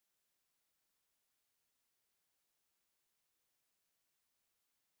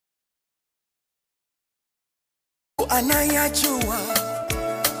anayajua,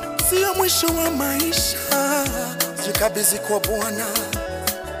 sio mwisho wa maisha. Jikabidhi kwa Bwana,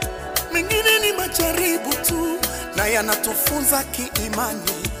 mengine ni majaribu tu, na yanatufunza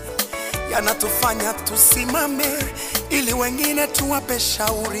kiimani, yanatufanya tusimame ili wengine tuwape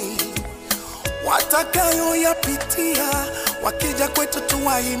shauri. Watakayo yapitia, wakija kwetu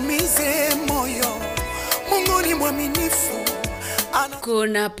tuwahimize moyo. Mungu ni mwaminifu.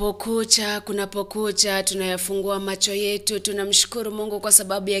 Kunapokucha tunayafungua macho yetu, tunamshukuru Mungu kwa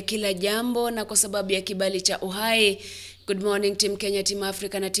sababu ya kila jambo na kwa sababu ya kibali cha uhai. Good morning Team Kenya, Team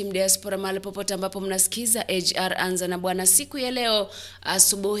Africa na Team Diaspora, mahali popote ambapo mnasikiza HR Anza Na Bwana siku ya leo,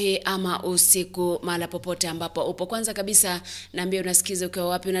 asubuhi ama usiku, mahali popote ambapo upo. Kwanza kabisa naambia unasikiza ukiwa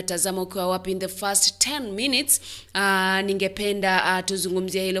wapi, unatazama ukiwa wapi. In the first 10 minutes ningependa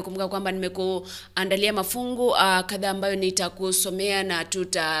tuzungumzia hilo. Kumbuka kwamba nimekuandalia mafungu kadhaa ambayo nitakusomea na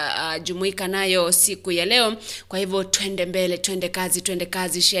tutajumuika nayo siku ya leo. Kwa hivyo twende mbele, twende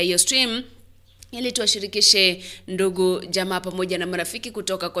kazi, share your stream ili tuwashirikishe ndugu, jamaa pamoja na marafiki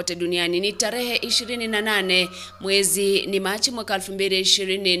kutoka kote duniani. Ni tarehe 28 mwezi ni Machi mwaka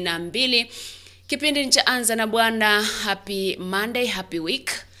 2022. Kipindi cha Anza Na Bwana. Happy Monday, happy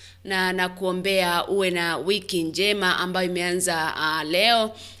week. Na kuombea uwe na wiki njema ambayo imeanza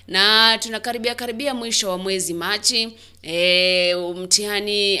leo, na tunakaribia mwisho wa mwezi Machi.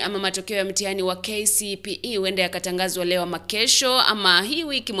 Mtihani ama matokeo ya mtihani wa KCPE huenda yakatangazwa leo ama kesho ama hii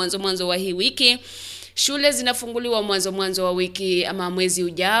wiki, mwanzo wa hii wiki. Shule zinafunguliwa mwanzo wa wiki ama mwezi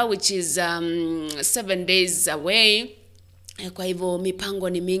ujao, which is 7 days away. Kwa hivyo mipango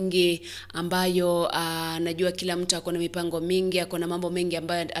ni mingi ambayo najua kila mtu ako na mipango mingi, ako na mambo mengi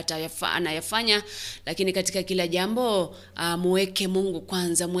ambayo anayafanya, lakini katika kila jambo muweke Mungu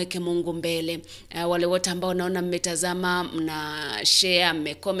kwanza, muweke Mungu mbele. Wale wote ambao naona mmetazama, mna share,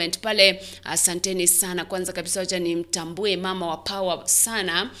 mmecomment pale, asanteni sana. Kwanza kabisa wacha nimtambue mama wa power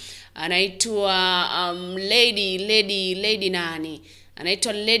sana, anaitwa lady nani?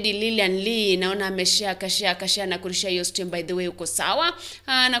 Anaitwa Lady Lilian Lee. Naona ameshare na kurisha hiyo stream. By the way, uko sawa?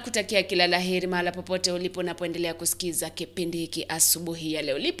 Nakutakia kila laheri mahali popote ulipo napoendelea kusikiza kipindi hiki asubuhi ya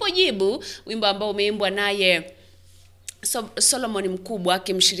leo. Lipojibu, wimbo ambao umeimbwa naye Solomon Mkubwa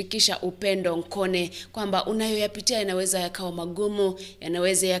akimshirikisha Upendo Nkone, kwamba unayoyapitia yanaweza yakawa magumu,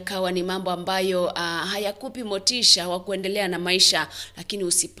 yanaweza yakawa ni mambo ambayo hayakupi motisha wa kuendelea na maisha, lakini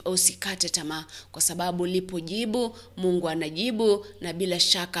usikate tamaa, kwa sababu lipojibu Mungu anajibu, na bila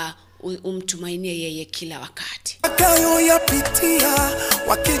shaka umtumainie yeye kila wakati. Watakayoyapitia,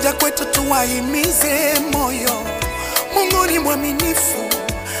 wakija kwetu tuwahimize moyo. Mungu ni mwaminifu,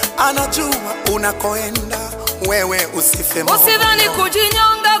 anajua unakoenda, wewe usife moyo. Usidhani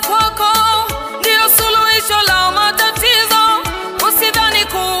kujinyonga kwako ndio suluhisho la matatizo. Usidhani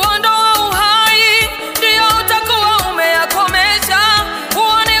kuondoa uhai ndio utakuwa umeyakomesha.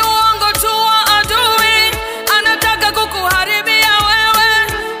 Huo ni uongo tu wa adui, anataka kukuharibia wewe.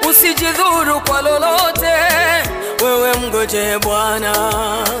 Usijidhuru kwa lolote, wewe mgoje Bwana.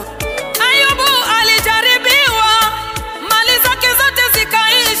 Ayubu alijaribiwa, mali zake zote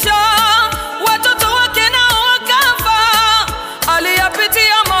zikaisha, watoto wake nao wakafa.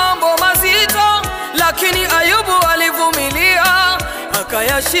 Aliyapitia mambo mazito, lakini Ayubu alivumilia,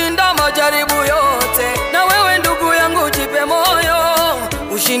 akayashinda majaribu yote. Na wewe ndugu yangu jipe moyo,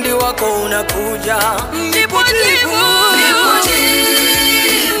 ushindi wako unakuja. Lipojibu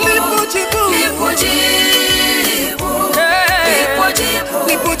Baba,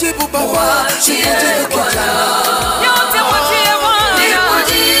 lipojibu Bwana. Yote mwachie Bwana.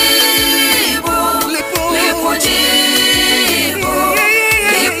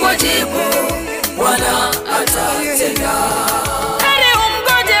 Lipojibu Bwana atatenda. Heri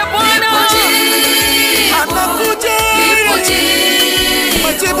umgoje Bwana. Anakuja.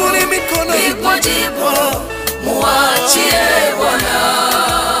 Majibu ni mikono. Lipojibu muachie Bwana.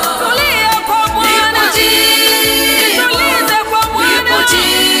 Tulia kwa Bwana. Tulize kwa Bwana.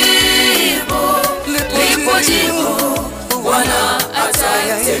 Lipojibu Bwana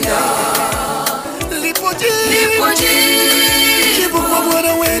atatenda. Lipojibu kwa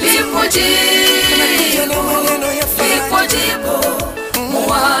Bwana wetu. Anakuja na maneno ya faraja. Lipojibu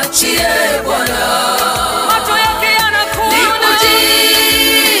muachie Bwana. Macho yake yanakuona.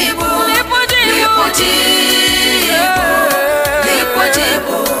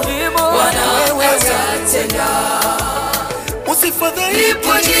 Lipojibu Bwana atatenda.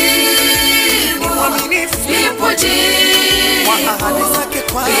 Usifadhaike, ni mwaminifu kwa ahadi zake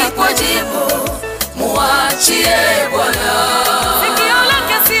kwako. Lipojibu muachie Bwana. Sikio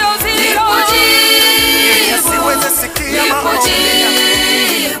lake sio zito, asiweze sikia maombi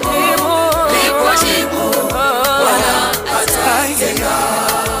yako. Lipojibu Bwana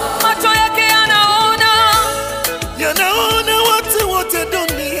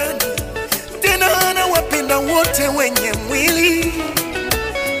wote wenye mwili.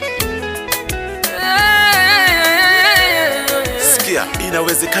 Sikia,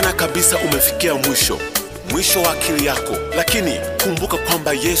 inawezekana kabisa umefikia mwisho wa akili yako, lakini kumbuka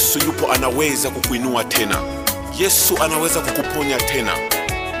kwamba Yesu yupo, anaweza kukuinua tena. Yesu anaweza kukuponya tena,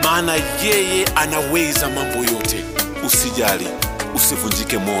 maana yeye anaweza mambo yote. Usijali,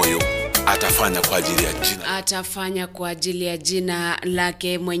 usivunjike moyo. Atafanya kwa ajili ya jina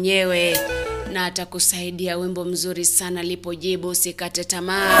lake mwenyewe, na atakusaidia. Wimbo mzuri sana, Lipojibu, usikate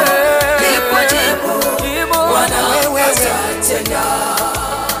tamaa. Lipojibu, Bwana wewe atatenda.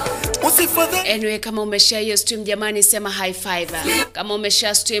 Anyway, kama umeshare hiyo stream jamani, sema high five. Kama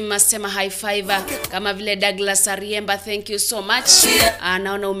umeshare stream sema high five. Kama vile Douglas Ariemba, thank you so much.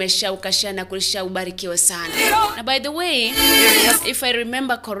 Naona ukashare na kulisha, ubarikiwe sana. Na by the way, if I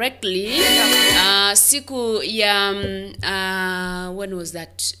remember correctly, siku ya when was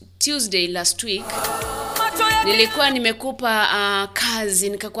that? Tuesday last week, nilikuwa nimekupa kazi,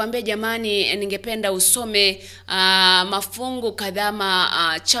 nikakwambia jamani, ningependa usome mafungu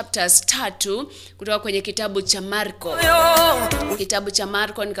kadhaa, chapters 3 kutoka kwenye kitabu cha Marko. Kitabu cha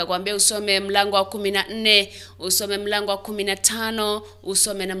Marko nikakwambia usome mlango wa 14, usome mlango wa 15,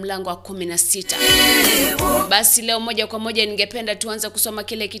 usome na mlango wa 16. Basi leo moja kwa moja ningependa tuanze kusoma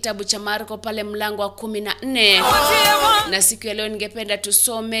kile kitabu cha Marko pale mlango wa 14. Na siku ya leo ningependa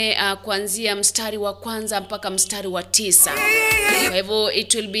tusome kuanzia mstari wa 1 mpaka mstari wa 9. Kwa hivyo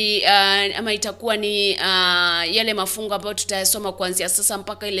it will be ama itakuwa ni yale mafungu ambayo tutayasoma kuanzia sasa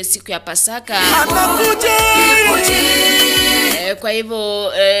mpaka ile siku ya Pasaka. Kwa hivyo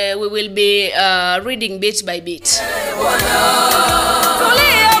we will be reading bit by bit.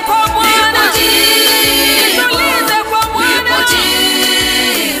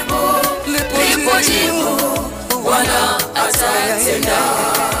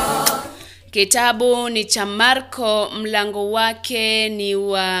 Kitabu ni cha Marko, mlango wake ni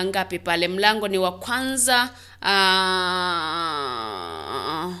wa ngapi pale? Mlango ni wa kwanza,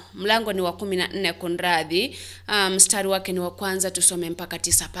 mlango ni wa 14 kunradhi. Mstari wake ni wa kwanza, tusome mpaka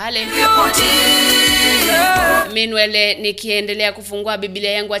 9 pale. Meanwhile nikiendelea kufungua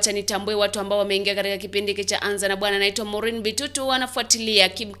Biblia yangu, acha nitambue watu ambao wameingia katika kipindi hiki cha Anza na Bwana. Naitwa Maureen Bitutu, wanafuatilia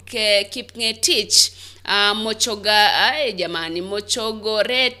Kipngetich, jamani,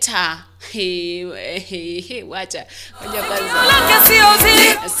 Mochogoreta. Wacha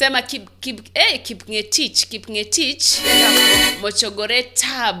sema Kipngetich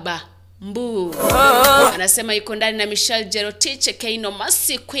Mochogoretaba Mbu. Anasema yuko ndani na Michelle Jerotich, Keino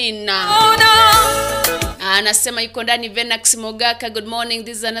Masi Queen. Anasema yuko ndani Venax Mogaka, good morning,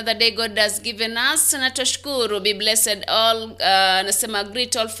 this is another day God has given us. Na tushukuru, be blessed all. Anasema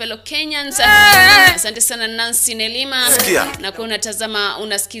greet all fellow Kenyans. Asante sana Nancy Nelima. Na kwa unatazama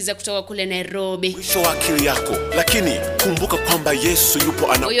unasikiza kutoka kule Nairobi. Mwisho wa akili yako, lakini kumbuka kwamba Yesu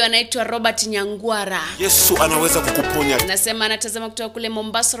yupo. Huyo anaitwa Robert Nyangwara. Yesu anaweza kukuponya. Anasema anatazama kutoka kule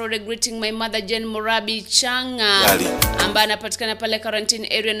Mombasa Road, greeting my mother Jane Murabi Changa, ambaye anapatikana pale quarantine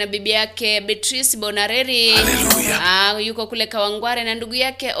area na bibi yake Beatrice Bonareri. Hallelujah. Yuko kule Kawangware na ndugu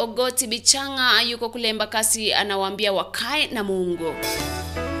yake Ogoti Bichanga yuko kule Embakasi, anawaambia wakae na Mungu.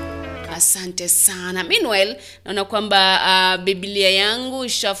 Asante sana. Meanwhile, naona kwamba Biblia yangu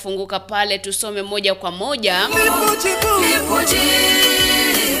ishafunguka pale, tusome moja kwa moja.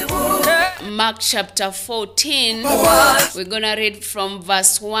 Mark chapter 14. We're gonna read from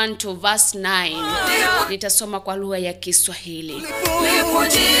verse 1 to verse 9. Nitasoma kwa lugha ya Kiswahili.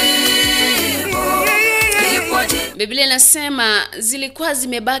 Biblia inasema zilikuwa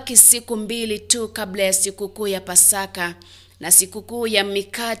zimebaki siku 2 tu kabla ya sikukuu ya Pasaka na sikukuu ya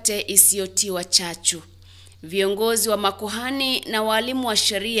mikate isiyotiwa chachu. Viongozi wa makuhani na walimu wa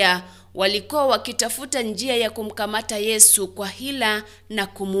sheria walikuwa wakitafuta njia ya kumkamata Yesu kwa hila na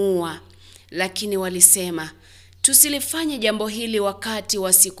kumuua. Lakini walisema, tusilifanye jambo hili wakati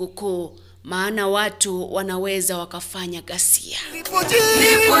wa sikukuu, maana watu wanaweza wakafanya ghasia.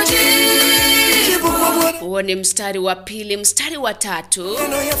 Huo ni mstari wa 2. Mstari wa 3.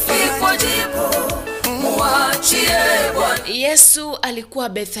 Yesu alikuwa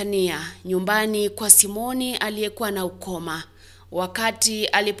Bethania, nyumbani kwa Simoni aliyekuwa na ukoma. Wakati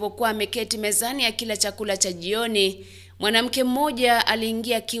alipokuwa ameketi mezani akila chakula cha jioni, mwanamke mmoja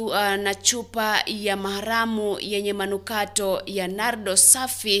aliingia na chupa ya maharamu yenye manukato ya nardo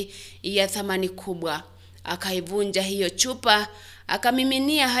safi ya thamani kubwa. Akaivunja hiyo chupa,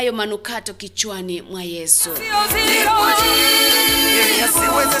 akamiminia hayo manukato kichwani mwa Yesu.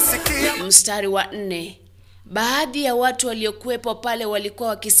 Mstari wa 4. Baadhi ya watu waliokuwepo pale walikuwa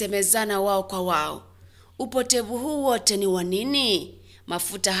wakisemezana wao kwa wao, upotevu huu wote ni wa nini?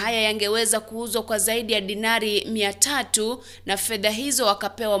 Mafuta haya yangeweza kuuzwa kwa zaidi ya dinari 300 na fedha hizo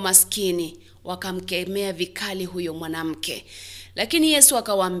wakapewa maskini. Wakamkemea vikali huyo mwanamke. Lakini Yesu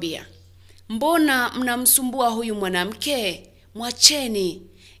akawaambia, mbona mnamsumbua huyu mwanamke? Mwacheni,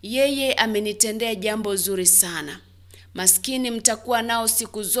 yeye amenitendea jambo zuri sana. Maskini mtakuwa nao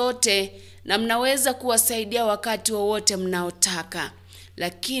siku zote na mnaweza kuwasaidia wakati wowote mnaotaka,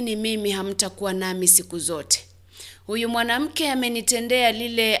 lakini mimi hamtakuwa nami siku zote. Huyu mwanamke amenitendea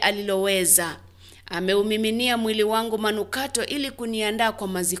lile aliloweza. Ameumiminia mwili wangu manukato ili kuniandaa kwa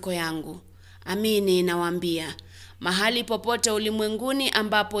maziko yangu. Amini nawaambia, mahali popote ulimwenguni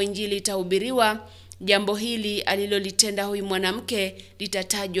ambapo injili itahubiriwa, jambo hili alilolitenda huyu mwanamke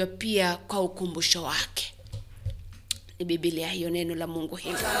litatajwa pia kwa ukumbusho wake. Ni Biblia hiyo, neno la Mungu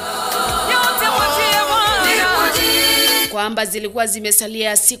hili. Kwamba zilikuwa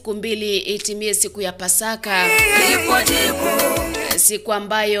zimesalia siku 2 itimie siku ya Pasaka. Siku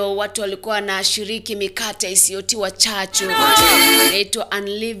ambayo watu walikuwa na shiriki mikate isiyotiwa chachu, inaitwa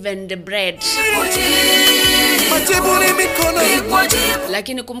unleavened bread.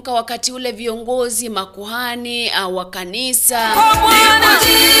 Lakini kumbuka wakati ule viongozi, makuhani wa kanisa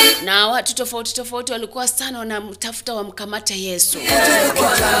na watu tofauti walikuwa sana wanamtafuta wamkamata Yesu,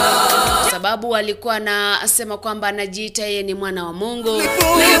 sababu walikuwa anasema kwamba anajiita yeye ni mwana wa Mungu,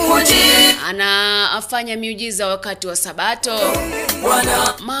 anafanya miujiza wakati wa Sabato.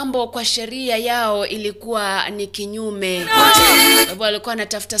 Mambo kwa sheria yao ilikuwa ni kinyume. Sababu walikuwa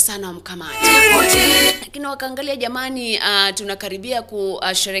anatafuta sana wamkamata. Lakini wakaangalia, jamani, tunakaribia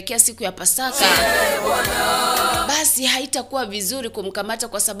kusherehekea siku ya Pasaka, basi haitakuwa vizuri kumkamata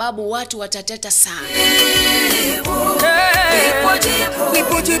kwa sababu watu watateta sana.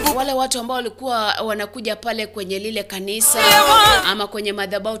 Wale watu ambao walikuwa wanakuja pale kwenye lile kanisa ama kwenye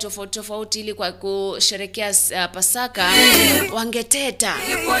madhabahu tofauti ili kwa kusherehekea Pasaka, wangeteta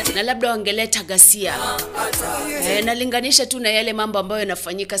na labda wangeleta ghasia. Nalinganisha tu na yale mambo ambayo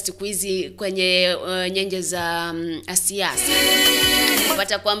yanafanyika siku hizi kwenye nyenje za siasa.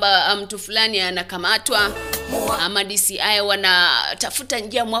 Kupata kwamba mtu fulani anakamatwa ama DCI wanatafuta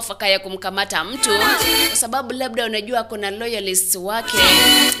njia mwafaka ya kumkamata mtu kwa sababu labda unajua kuna loyalists wake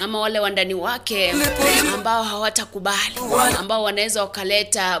ama wale wandani wake ambao hawatakubali, ambao wanaweza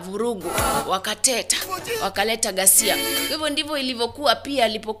wakaleta vurugu, wakateta, wakaleta ghasia. Hivyo ndivyo ilivyokuwa pia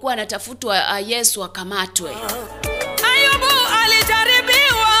alipokuwa anatafutwa Yesu akamatwe. Ayubu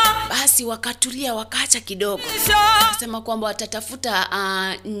alijaribiwa, Basi wakatulia, wakaacha kidogo. Sema kwamba watatafuta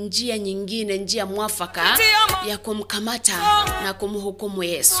njia nyingine, njia mwafaka ya kumkamata na kumhukumu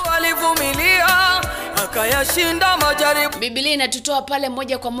Yesu. alivumilia akayashinda majaribu. Biblia inatutoa pale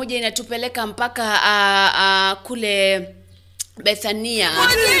moja kwa moja, inatupeleka mpaka kule Bethania,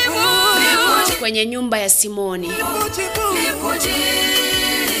 kwenye nyumba ya Simoni.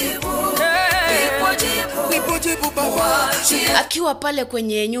 Akiwa pale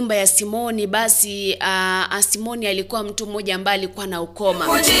kwenye nyumba ya Simoni, basi Simoni alikuwa mtu mmoja ambaye alikuwa na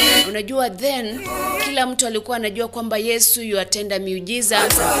ukoma. Unajua then kila mtu alikuwa anajua kwamba Yesu yuatenda miujiza,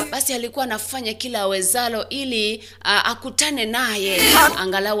 basi alikuwa anafanya kila awezalo ili akutane naye,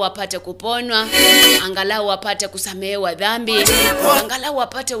 angalau apate kuponywa, angalau apate kusamehewa dhambi, angalau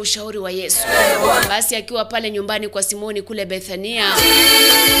apate ushauri wa Yesu. Basi akiwa pale nyumbani kwa Simoni kule Bethania,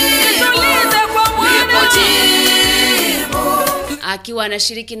 akiwa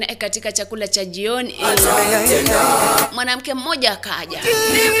anashiriki naye katika chakula cha jioni, mwanamke mmoja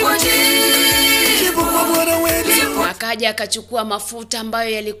akaja akachukua mafuta ambayo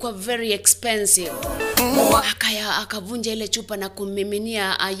yalikuwa very expensive. Akavunja ile chupa na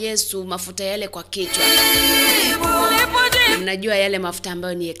kummiminia Yesu mafuta yale kwa kichwa. Mnajua yale mafuta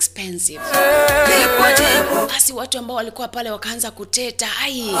ambayo ni expensive. Basi watu ambao walikuwa pale wakaanza kuteta,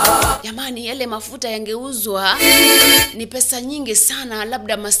 jamani, yale mafuta yangeuzwa ni pesa nyingi sana,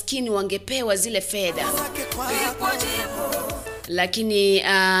 labda maskini wangepewa zile fedha. Lakini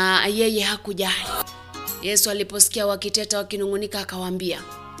yeye hakujali. Yesu aliposikia wakiteta wakinungunika, akawaambia,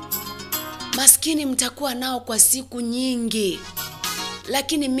 maskini mtakuwa nao kwa siku nyingi,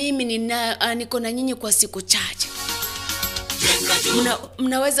 lakini mimi niko na nyinyi kwa siku chache.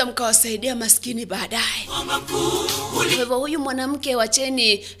 Mnaweza mkawasaidia maskini baadaye. Kwa hivyo huyu mwanamke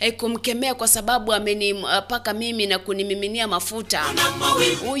wacheni kumkemea kwa sababu amenipaka mimi na kunimiminia mafuta.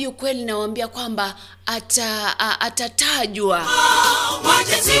 Huyu kweli nawaambia kwamba atatajwa.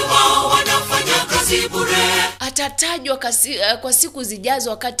 Wajenzi wao wanafanya kazi bure. Atatajwa kwa siku zijazo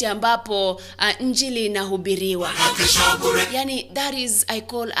wakati ambapo injili inahubiriwa. Yani that is I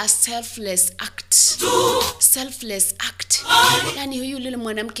call a selfless act. Selfless act. Yani huyu yule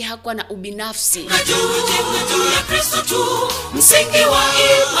mwanamke hakuwa na ubinafsi. ya Kristo tu, msingi wa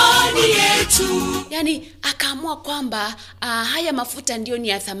imani yetu. Yani akaamua kwamba haya mafuta ndio ni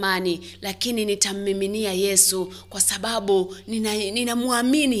ya thamani, lakini nitammiminia Yesu kwa sababu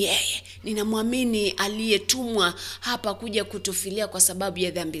ninamwamini yeye. Ninamwamini aliyetumwa hapa kuja kutufilia kwa sababu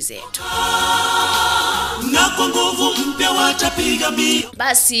ya dhambi zetu. Na kwa nguvu mpya watapiga mbio.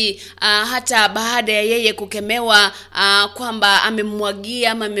 Basi hata baada ya yeye kukemewa kwamba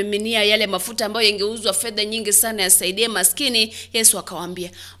amemwagia ama amemiminia yale mafuta ambayo yangeuzwa fedha nyingi sana yasaidie maskini, Yesu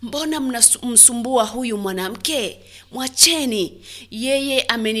akawaambia, mbona mnamsumbua huyu mwanamke? Mwacheni, yeye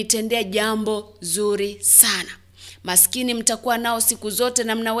amenitendea jambo zuri sana. Maskini mtakuwa nao siku zote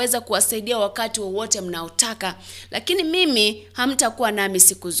na mnaweza kuwasaidia wakati wowote mnaotaka, lakini mimi hamtakuwa nami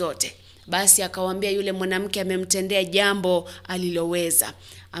siku zote. Basi akawaambia yule mwanamke amemtendea jambo aliloweza.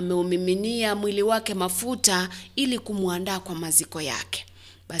 Ameumiminia mwili wake mafuta ili kumuandaa kwa maziko yake.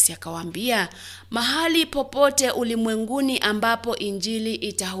 Basi akawaambia, mahali popote ulimwenguni ambapo injili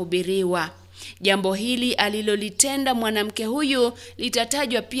itahubiriwa, jambo hili alilolitenda mwanamke huyu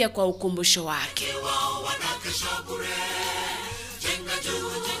litatajwa pia kwa ukumbusho wake. Jenga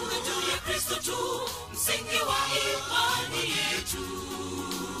juu ya Kristo tu, msingi wa imani yetu.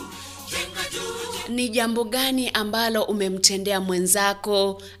 Ni jambo gani ambalo umemtendea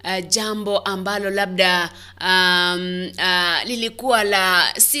mwenzako? Jambo ambalo labda lilikuwa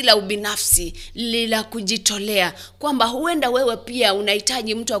si la ubinafsi, lila kujitolea, kwamba huenda wewe pia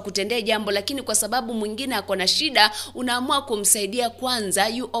unahitaji mtu akutendee jambo, lakini kwa sababu mwingine ako na shida unaamua kumsaidia kwanza.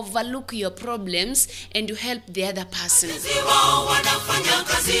 You overlook your problems and you help the other person.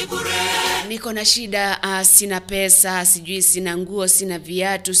 Niko na shida, sina pesa, sijui sina nguo, sina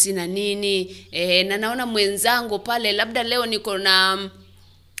viatu, sina nini, na naona mwenzangu pale labda leo niko na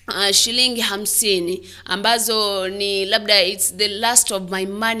shilingi 50 ambazo ni labda it's the last of my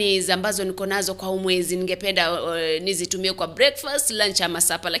monies ambazo niko nazo kwa mwezi, ningependa nizitumie kwa breakfast, lunch ama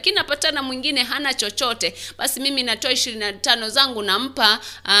supper, lakini napatana mwingine hana chochote. Basi mimi natoa 25 zangu nampa,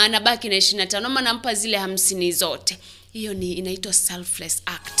 na baki na 25 ama nampa zile 50 zote. Hiyo ni inaitwa selfless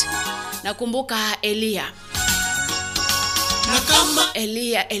act. Nakumbuka Elisha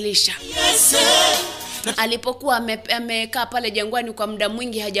alipokuwa amekaa pale jangwani kwa muda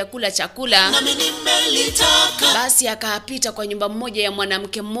mwingi hajakula chakula, basi akapita kwa nyumba moja ya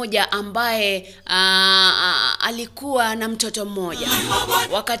mwanamke mmoja ambaye alikuwa na mtoto mmoja.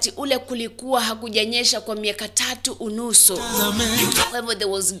 Wakati ule kulikuwa hakujanyesha kwa miaka 3 unusu. Kwa hivyo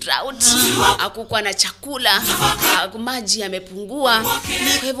there was drought, hakukuwa na chakula, maji yamepungua.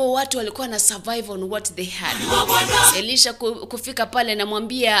 Kwa hivyo watu walikuwa na survive on what they had. Elisha kufika pale na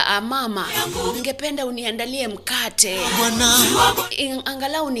mwambia, mama, ningependa uniandalie mkate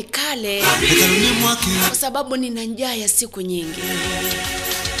angalau nikale kwa sababu nina njaa ya siku nyingi.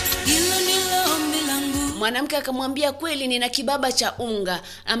 Mwanamke akamwambia, kweli nina kibaba cha unga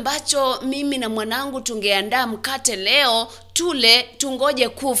ambacho mimi na mwanangu tungeandaa mkate leo tule, tungoje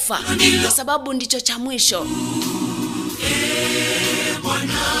kufa kwa sababu ndicho cha mwisho.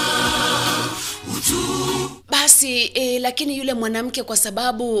 Basi lakini yule mwanamke kwa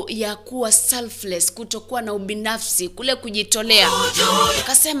sababu ya kuwa selfless, kutokuwa na ubinafsi, kule kujitolea,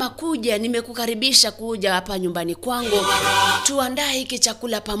 akasema, kuja, nimekukaribisha kuja hapa nyumbani kwangu, tuandae hiki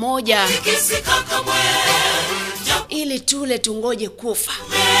chakula pamoja ili tule tungoje kufa.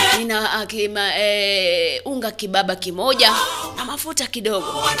 Nina unga kibaba kimoja na mafuta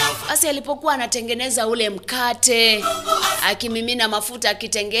kidogo. Basi alipokuwa anatengeneza ule mkate, akimimina mafuta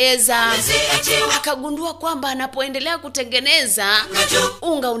akitengeza, akagundua kwamba anapoendelea kutengeneza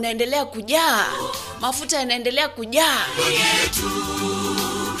unga unaendelea kujaa, mafuta yanaendelea kujaa.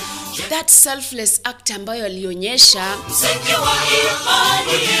 That selfless act ambayo alionyesha,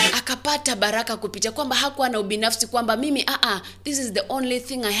 akapata baraka kupitia kwamba hakuwa na ubinafsi kwamba mimi this is the only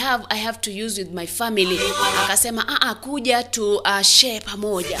thing I have to use with my family. Akasema kuja tu share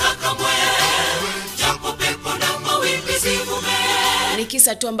pamoja. Ni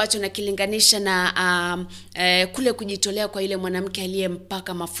kisa tu ambacho nakilinganisha na kule kujitolea kwa ile mwanamke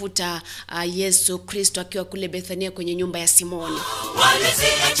aliyempaka mafuta Yesu Kristo akiwa kule Bethania kwenye nyumba ya Simoni.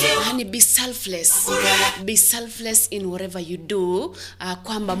 Yani be selfless. Be selfless in whatever you do,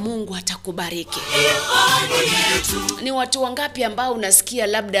 kwamba Mungu atakubariki. Ni watu wangapi ambao unasikia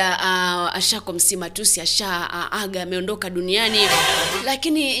labda ashako msimatusi, aga ameondoka duniani,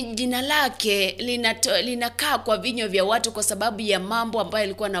 lakini jina lake linakaa kwa vinywa vya watu kwa sababu ya mambo mambo ambayo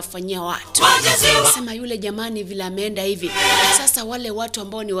alikuwa anafanyia watu. Sema yule jamani vile ameenda hivi. Sasa wale watu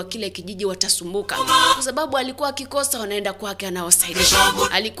ambao ni wa kile kijiji watasumbuka. Kwa sababu alikuwa akikosa wanaenda kwake anawasaidia.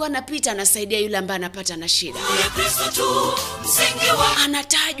 Alikuwa anapita anasaidia yule ambaye anapata na shida.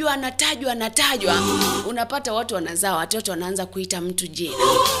 Anatajwa. Unapata watu wanazaa watoto wanaanza kuita mtu jina.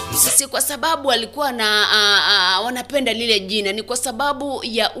 Si kwa sababu alikuwa na wanapenda lile jina, ni kwa sababu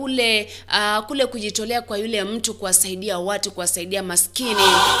ya ule kule kujitolea kwa yule mtu kuwasaidia watu, kuwasaidia maskini.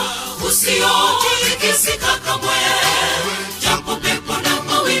 Usiotikisika kamwe, japo pepo na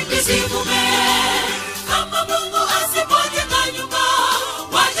mawimbi zivume. Kama Mungu asipojenga nyumba,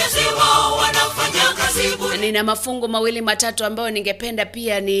 wajenzi wao wanafanya kazi bure. Nina mafungu mawili matatu ambayo ningependa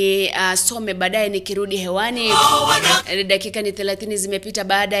pia ni some baadaye nikirudi hewani. Dakika ni 30 zimepita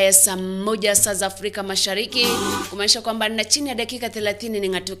baada ya saa 1 saa za Afrika Mashariki. Kumaanisha kwamba nina chini ya dakika 30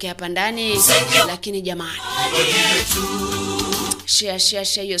 ningatoke hapa ndani. Lakini jamani, share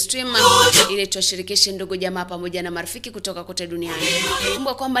hiyo stream ili tuwashirikishe ndugu jamaa pamoja na marafiki kutoka kote duniani.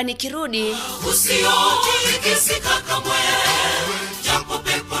 Kumbuka kwamba nikirudi usiotikisika kamwe, japo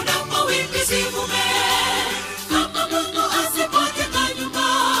pepo na mawimbi zivume. Kama Mungu asipojenga nyumba,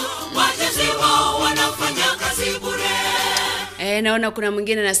 wajenzi wao wanafanya kazi bure. Naona kuna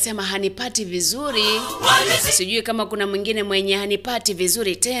mwingine anasema hanipati vizuri. Sijui kama kuna mwingine mwenye hanipati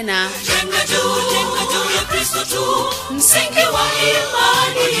vizuri tena. Jenga juu ya Kristo tu, msingi wa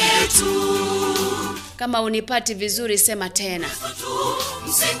imani yetu. Kama unipati vizuri sema tena.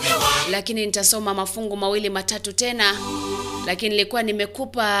 Lakini nitasoma mafungu mawili matatu tena. Lakini nilikuwa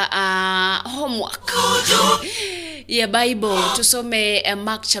nimekupa homework ya Bible. Tusome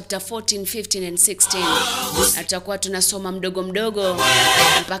Mark chapter 14, 15 and 16. Tutakuwa tunasoma mdogo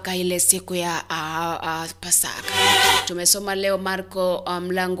mpaka ile siku ya Pasaka. Tumesoma leo Marko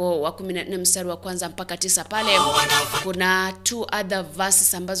mlango wa 14 mstari wa kwanza mpaka 9 pale. Kuna 2 other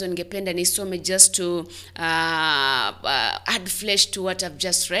verses ambazo ningependa nisome just to add flesh to what I've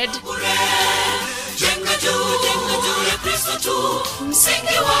just read. Jenga juu ya Kristo tu,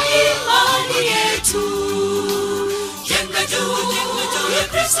 msingi wa imani yetu. Jenga juu ya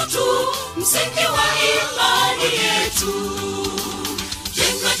Kristo tu, msingi wa imani yetu.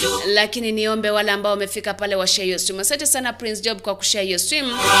 Lakini niombe wale ambao wamefika pale wa share your stream. Asante sana Prince Job kwa kushare your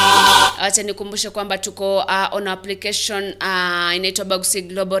stream. Acha nikumbushe kwamba tuko on application inaitwa Bagusi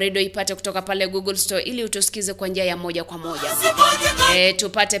Global Radio, ipate kutoka pale Google Store ili utusikize kwa njia ya moja kwa moja.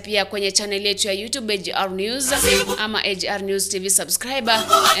 Tupate pia kwenye channel yetu ya YouTube HR News ama HR News TV, subscriber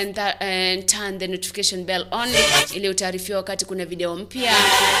and turn the notification bell on ili utaarifiwe wakati kuna video mpya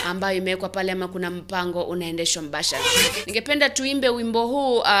ambayo imewekwa pale ama kuna mpango unaendeshwa mbashara. Ningependa tuimbe wimbo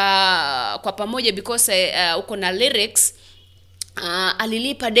huu kwa pamoja because uko na lyrics.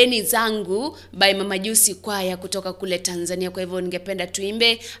 Alilipa deni zangu by Mama Jusi kwaya kutoka kule Tanzania. Kwa hivyo ningependa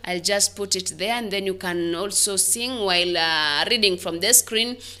tuimbe. I'll just put it there and then you can also sing while reading from the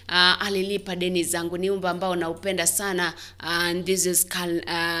screen. Alilipa deni zangu ni wimbo ambao naupenda sana, and this is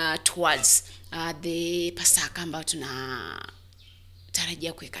towards the Pasaka ambao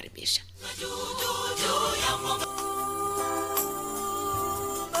tunatarajia kuikaribisha.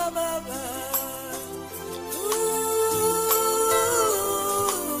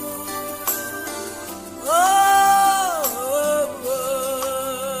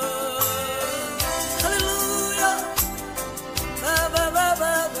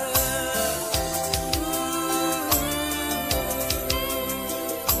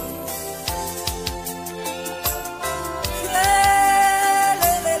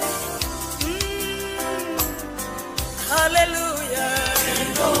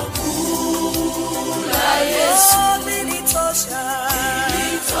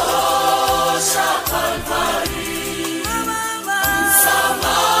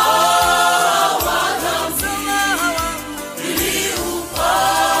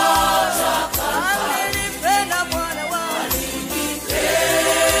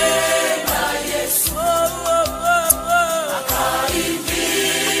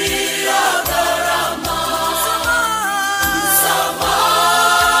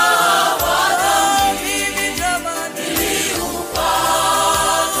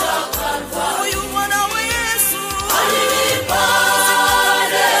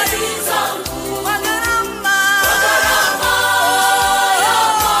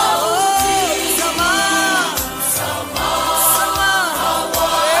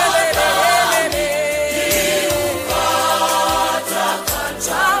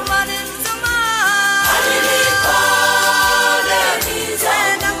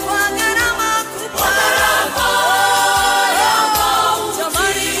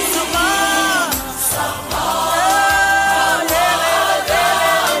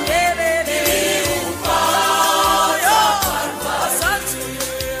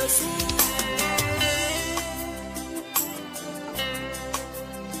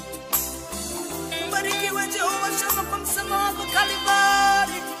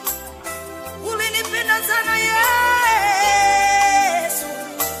 Kalvari. Ulinipenda sana Yesu,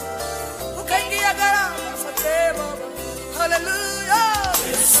 ukaingia gharama zote Baba. Hallelujah.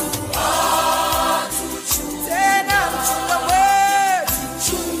 Yesu atuchunga, tena mchunga wetu,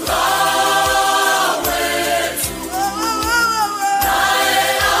 mchunga wetu, naye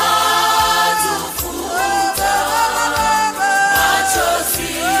atufuta machozi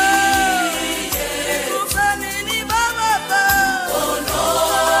yetu. Nini Baba,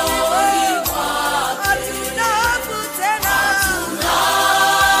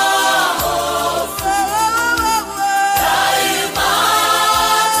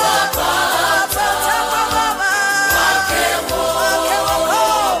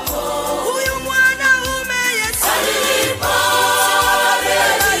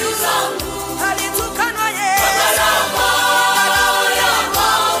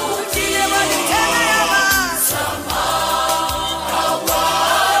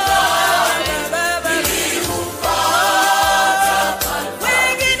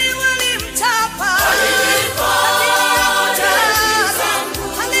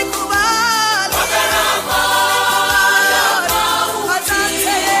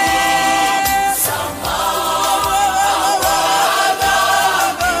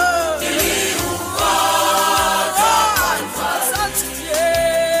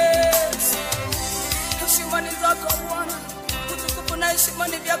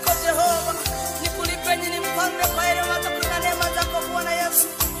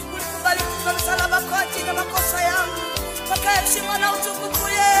 heshima na utukufu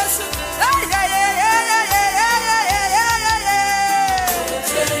Yesu.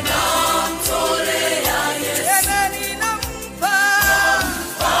 Tena mtolea Yesu, tena ninampa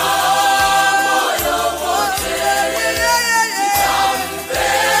moyo wote. Nitampenda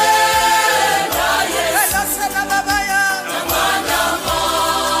Yesu sana Baba yangu na Mwana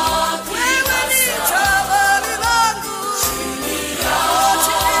wangu. Wewe ni jabali langu chini ya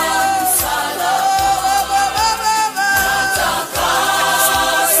msalaba.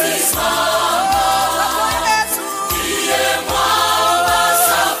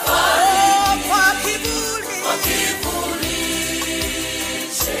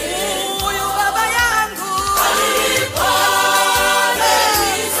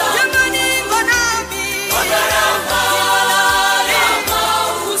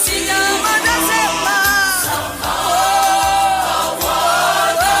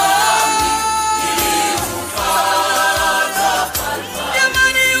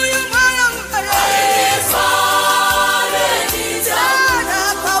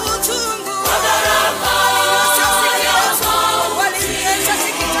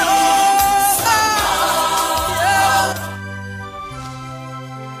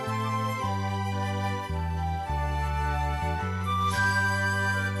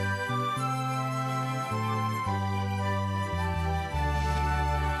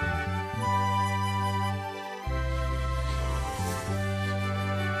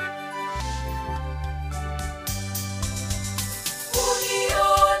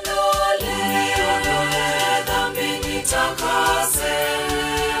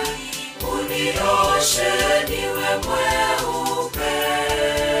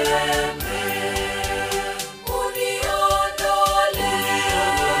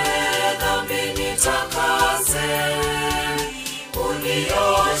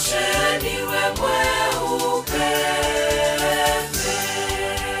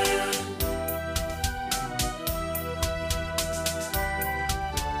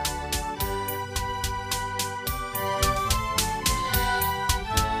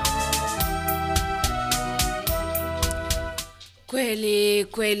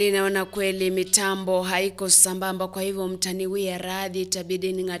 Kweli naona kweli mitambo haiko sambamba, kwa hivyo mtaniwia radhi,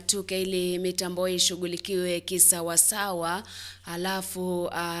 itabidi ningatuke ili mitambo ishughulikiwe kisawasawa. Alafu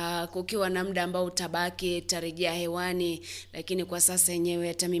kukiwa na muda ambao utabaki tarejea hewani, lakini kwa sasa yenyewe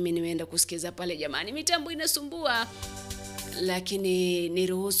hata mimi nimeenda kusikiza pale, jamani mitambo inasumbua. Lakini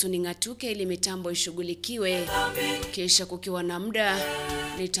niruhusu ningatuke ili mitambo ishughulikiwe, kisha kukiwa na muda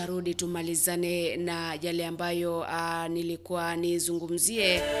nitarudi tumalizane na yale ambayo nilikuwa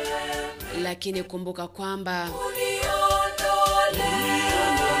nizungumzie. Lakini kumbuka kwamba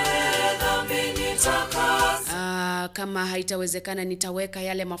kama haitawezekana nitaweka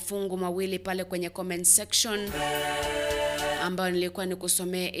yale mafungu mawili pale kwenye comment section ambayo nilikuwa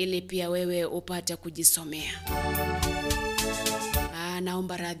nikusomee ili pia wewe upate kujisomea.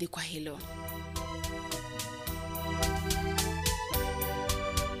 Naomba radhi kwa hilo.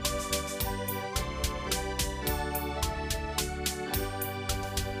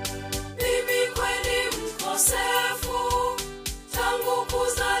 Mimi kweli mkosefu,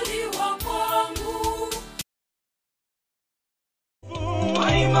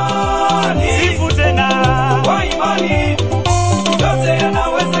 imani, sifu tena kwa imani, yote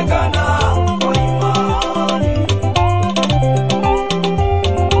yanawezekana kwa imani.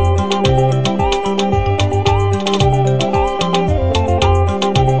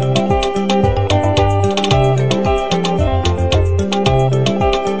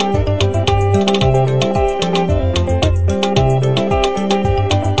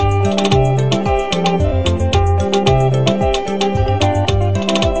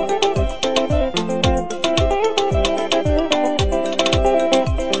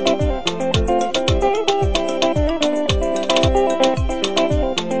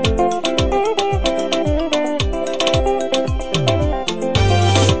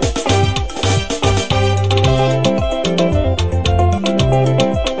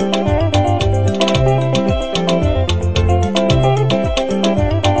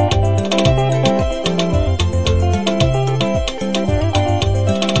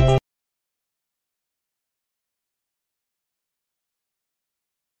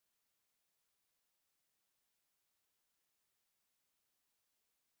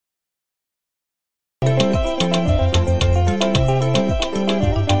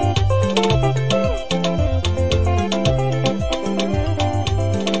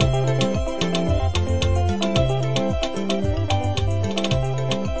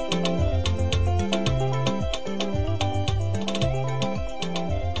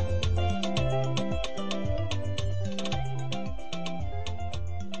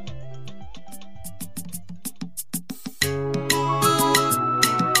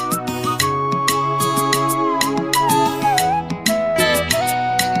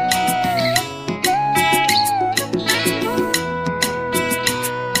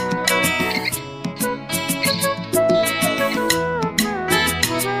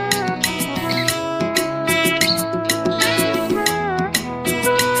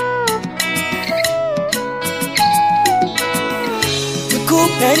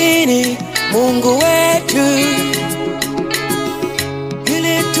 Nini Mungu wetu,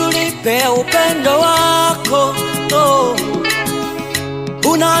 ili tulipe upendo wako.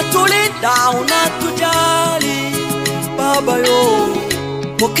 Unatulinda, unatujali Baba yo.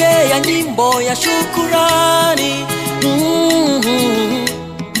 Pokea nyimbo ya shukurani.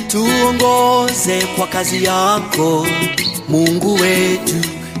 Tuongoze kwa kazi yako Mungu wetu,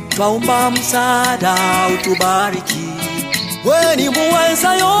 twaomba msaada, utubariki. Wewe ni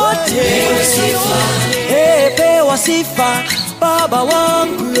muweza yote, pewa sifa Baba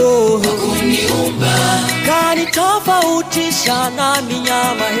wangu yo. Kuniumba kanitofautisha na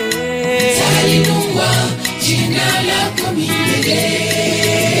minyama, tainua jina lako milele.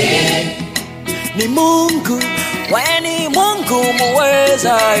 Ni Mungu, wewe ni Mungu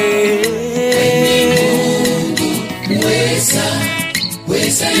muweza, Mungu muweza,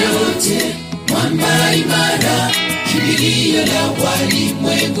 weza yote, mwamba imara, kimbilio la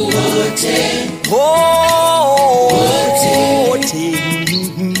walimwengu wote. wote.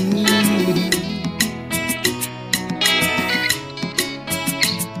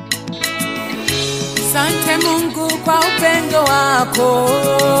 Asante Mungu kwa upendo wako.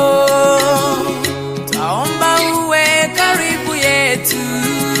 Taomba uwe karibu yetu,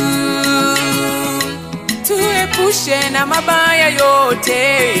 tuepushe na mabaya yote,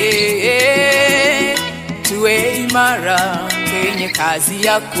 tuwe imara kwenye kazi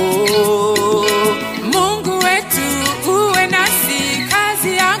yako. Mungu wetu uwe nasi,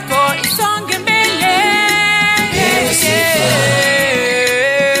 kazi yako isonge mbele.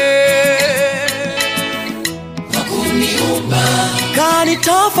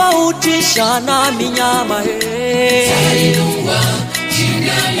 Kanitofautisha na minyama, tainua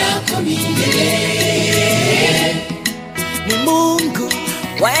jina lako milele. Ni Mungu,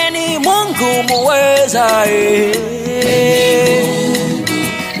 wewe ni Mungu muweza, Mungu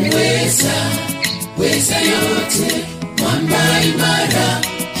muweza, weza yote, mwamba imara,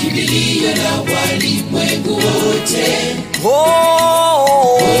 kimbilio la walimwengu wote.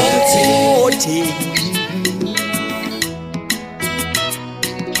 wote.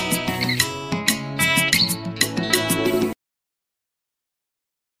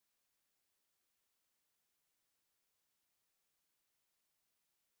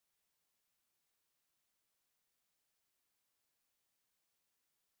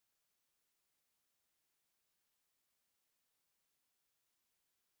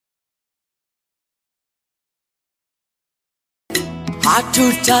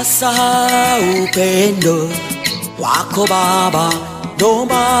 Hatutasahau upendo wako Baba, ndo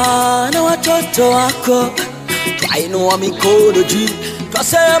maana watoto wako twainua mikono juu,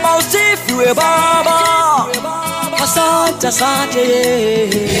 twasema usifiwe Baba. asante, asante.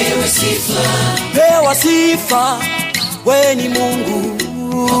 Pewe sifa, Pewa sifa, we ni Mungu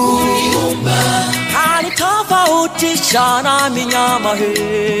uniumba, kanitofautisha na minyama he.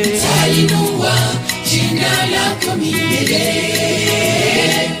 tainua jina lako milele.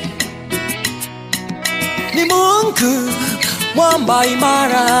 Ni Mungu mwamba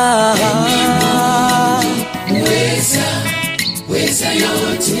imara, Weza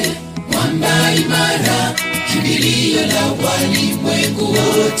yote, mwamba imara, kimbilio la walimwengu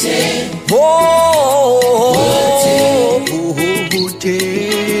wote. wote.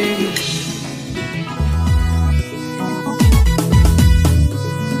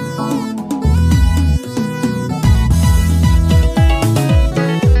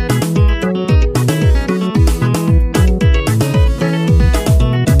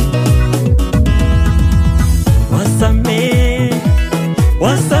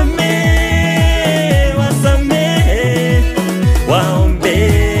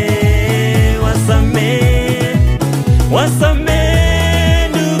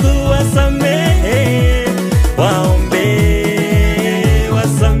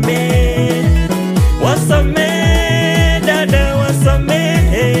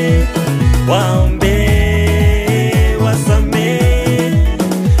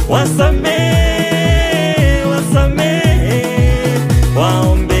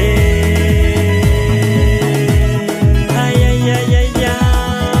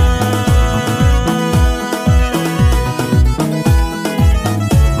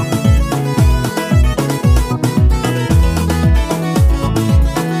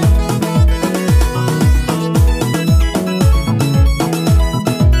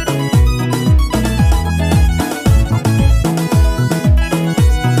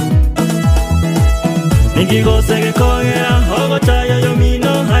 Nikigosege kogera ogota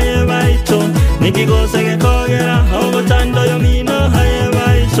yomino haye baito. Nikigosege kogera ogota ndo yomino haye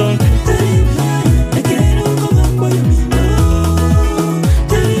baito.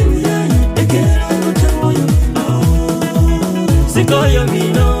 Siko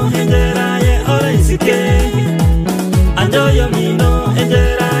yomino enjeraye ore isike. Anjo yomino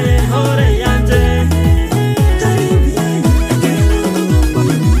enjeraye ore yanje.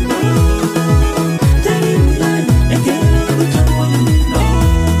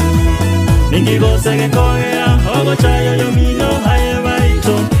 Nikigosege kogera ogota yomino haye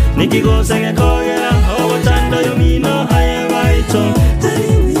baito. Nikigosege kogera ogota ndo yomino haye baito.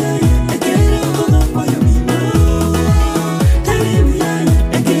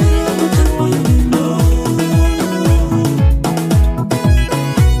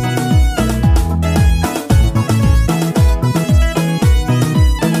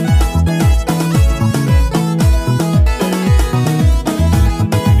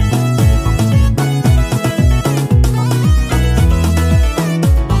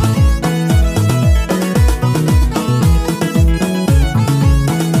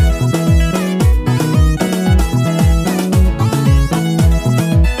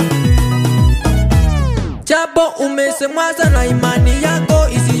 Japo umesemwaza na imani yako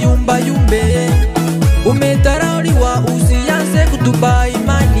isiyumba yumbe, umetarauliwa usianze kutupa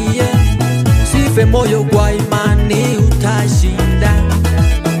imani ye. Sife moyo kwa imani utashinda,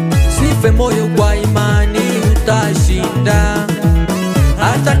 sife moyo kwa imani utashinda.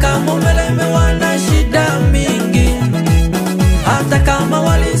 Hata kama umelemewa na shida mingi, hata kama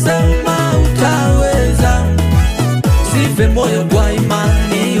walisema utaweza, sife moyo kwa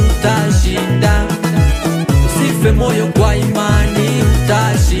imani utashinda, sife moyo kwa imani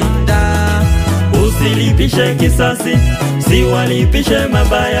utashinda. Usilipishe kisasi, si walipishe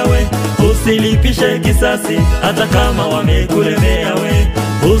mabaya we. Usilipishe kisasi, hata kama wamekulemea we.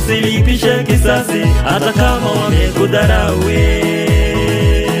 Usilipishe kisasi, hata kama wamekudharau we.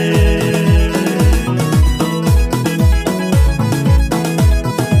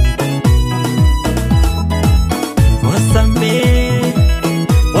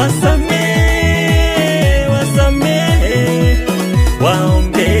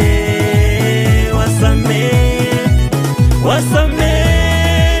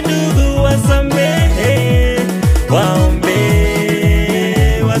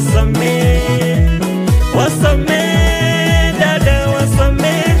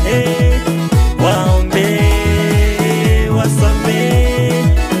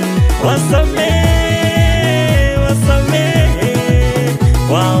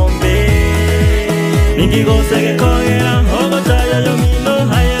 Nikigosege kogera ogota yomino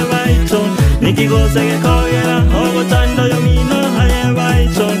haye baito. Nikigosege kogera ogota ndo yomino haye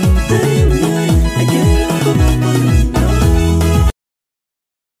baito.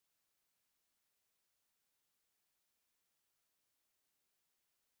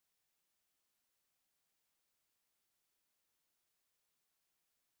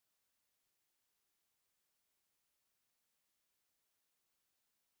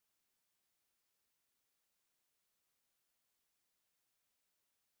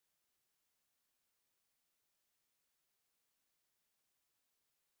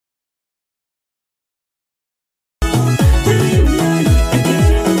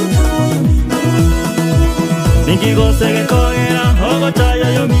 nikigosege kogera ogotaya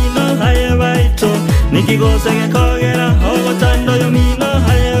yomino haye baito nikigosege kogera ogotando yomino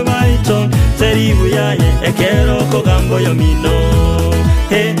haye baito teribu yaye ekero kogambo yomino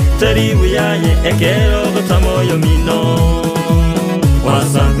he teribu yaye ekero kotamo yomino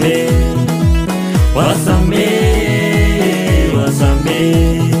wasame wasame wasame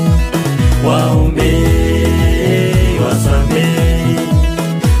waombe wasame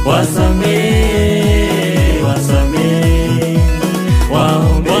wasame wasame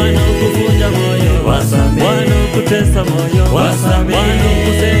waombe wanaokuvunja moyo wasame wanaokutesa moyo wasame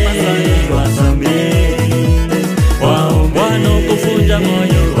wanaokusema sana wasame waombe wanaokuvunja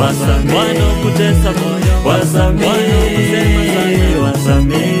moyo wasame wanaokutesa moyo wasame wanaokusema sana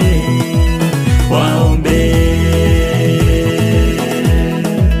wasame waombe.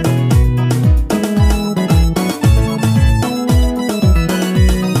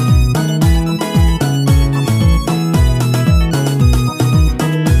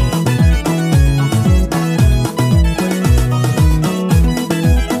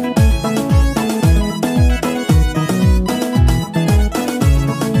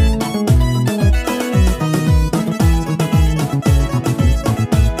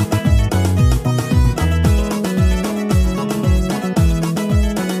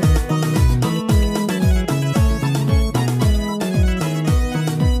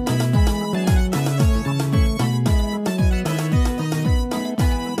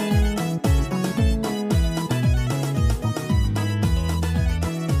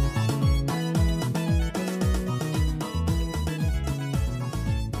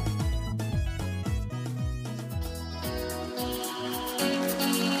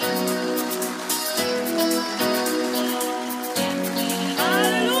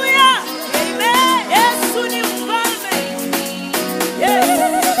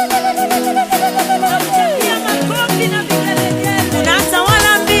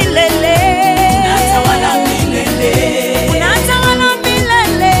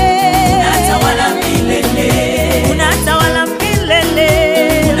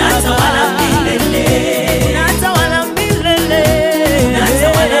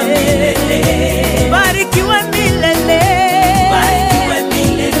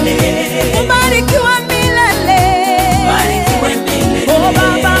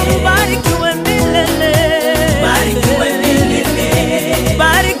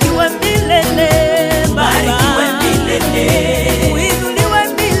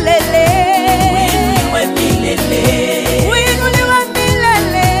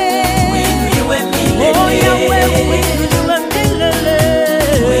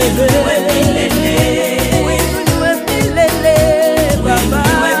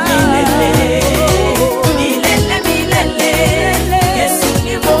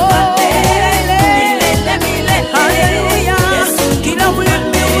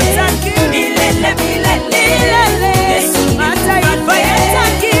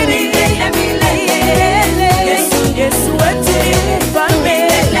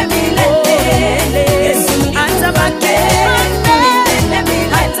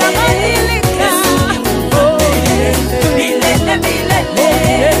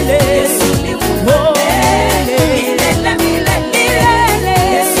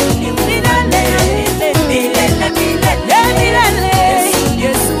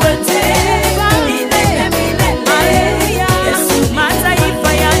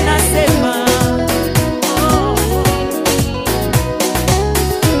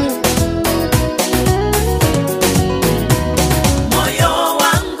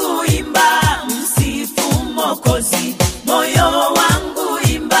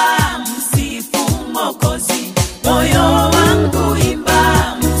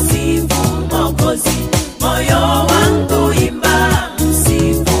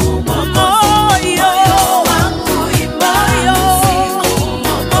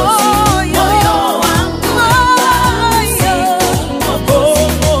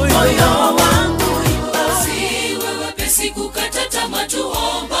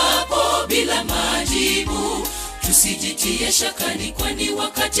 tusijitie shakani, kwani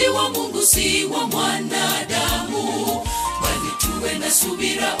wakati wa Mungu si wa mwanadamu. Bali tuwe na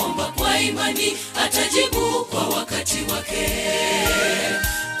subira, omba kwa imani, atajibu kwa wakati wake.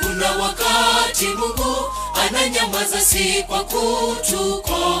 Kuna wakati Mungu ananyamaza, si kwa kutukomesha,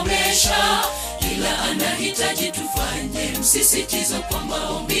 ila anahitaji tufanye msisitizo kwa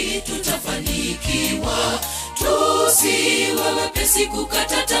maombi, tutafanikiwa. Tusiwe wepesi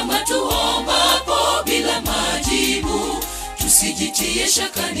kukata tamaa tuombapo bila majibu. Tusijitie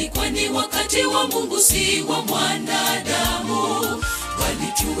shakani, kwani wakati wa Mungu si wa mwanadamu. Bali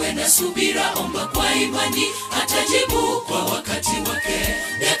bali tuwe na subira, omba kwa imani, atajibu kwa wakati wake.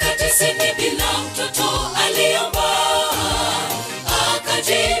 Nyakati sini bila mtoto aliomba,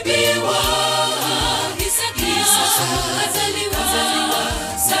 akajibiwa. Isaka azaliwa,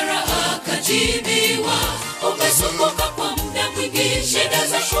 Sara akajibiwa. Umesumbuka kwa muda mwingi, shida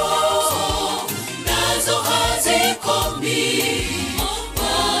zako nazo hazikomi.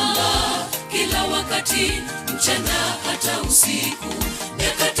 Omba kila wakati, mchana hata usiku.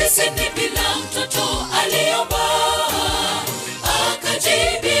 Nyakati sini bila mtoto aliomba,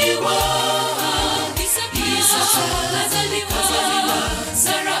 akajibiwa. Isaka azaliwa,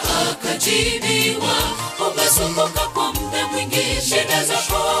 Sara akajibiwa. Umesumbuka kwa muda mwingi, shida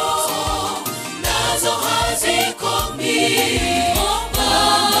zako nazo hazikomi. Omba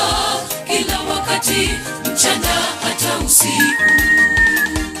kila wakati, mchana hata usiku.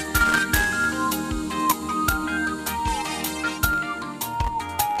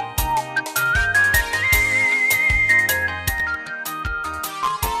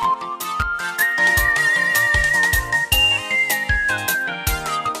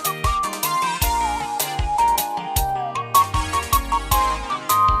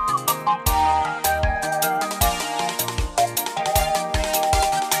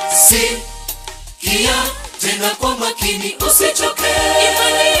 Sikia tena kwa makini, usichoke,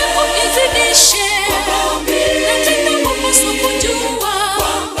 imani yako izidishe kwa maombi. Na tena unapaswa kujua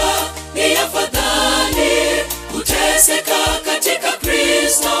kwamba ni afadhali kuteseka katika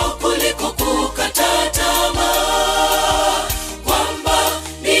Kristo kuliko kukata tamaa. Kwamba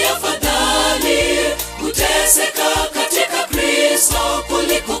ni afadhali kuteseka katika Kristo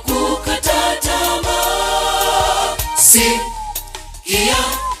kuliko kukata tamaa. Sikia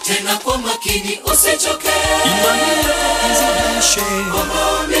tena kwa makini, usichoke, imani yako izidishe kwa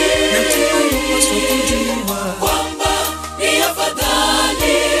maombi. na tena unapaswa kujua Kwamba ni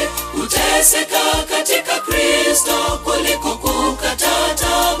afadhali kuteseka katika Kristo kuliko kukata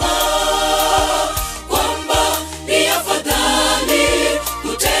tamaa. Kwamba ni afadhali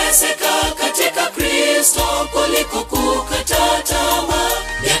kuteseka katika Kristo kuliko kukata tamaa.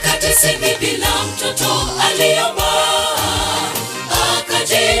 Nyakati sini bila mtoto aliomba,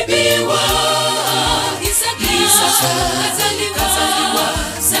 akajibiwa. Isaka azaliwa,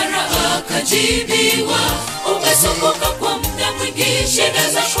 Sara akajibiwa. Umesumbuka kwa muda mwingi, shida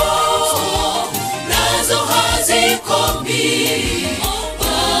zako nazo hazikomi.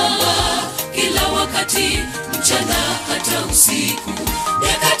 Omba kila wakati, mchana hata usiku.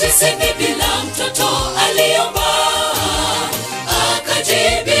 Nyakati sini bila mtoto aliomba,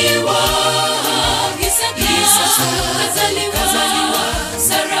 akajibiwa. Isaka azaliwa,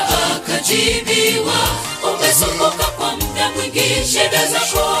 Sara akajibiwa. Umesumbuka kwa muda mwingi, shida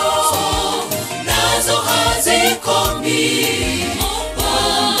zako nazo hazikomi. Omba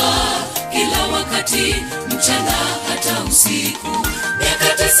kila wakati, mchana hata usiku.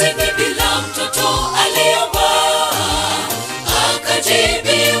 Nyakati sini bila mtoto aliomba,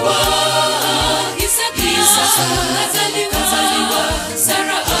 akajibiwa. Isaka azaliwa,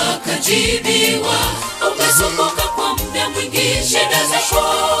 Sara akajibiwa. Umesumbuka kwa muda mwingi, shida zako.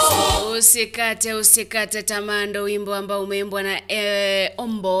 Usikate tamaa, ndo wimbo ambao umeimbwa na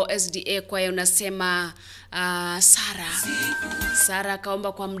Ombo SDA kwaya, unasema Sara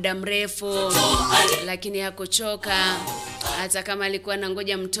kaomba kwa muda mrefu lakini hakuchoka. Hata kama alikuwa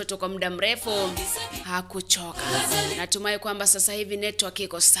anangoja mtoto kwa muda mrefu, hakuchoka. Natumai kwamba sasa hivi network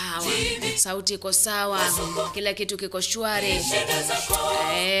iko sawa, sauti iko sawa, kila kitu kiko shwari.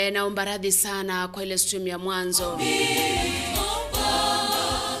 Naomba radhi sana kwa ile stream ya mwanzo.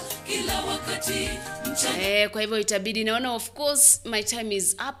 Kwa hivyo itabidi, naona of course my time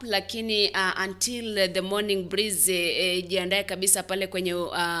is up, lakini until the morning breeze jiandae kabisa pale kwenye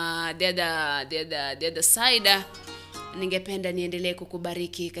the other side. Ningependa niendelee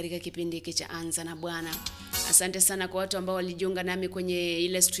kukubariki katika kipindi hiki cha Anza na Bwana. Asante sana kwa watu ambao walijiunga nami kwenye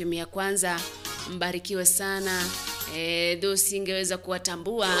ile stream ya kwanza. Mbarikiwe sana. Though singeweza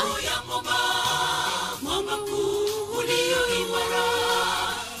kuwatambua.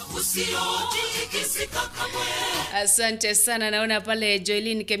 Asante sana. Naona pale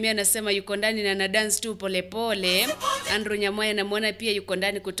Joylin Kemia anasema yuko ndani na dance tu pole pole. Andrew Nyamwaya namuona pia yuko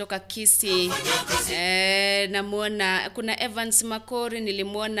ndani kutoka Kisii. Namuona kuna Evans Makori,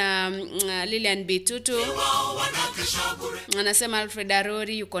 nilimuona Lilian Bitutu. Anasema Alfred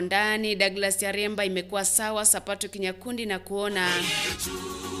Arori yuko ndani. Douglas Yaremba imekuwa sawa. Sapato Kinyakundi na kuona.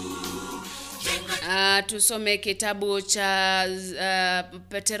 Tusome kitabu cha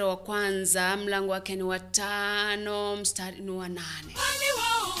Petero wa kwanza, mlango wake ni wa 5 mstari ni wa 8. Wale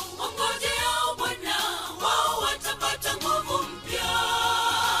wao wangojea Bwana, wao watapata nguvu mpya.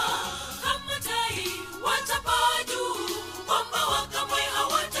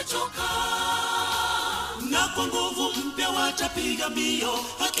 kwa nguvu mpya watapiga mbio,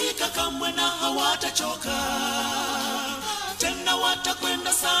 hakika kamwe na hawatachoka. Tena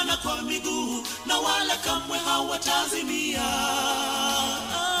watakwenda sana kwa miguu, na wala kamwe hawatazimia.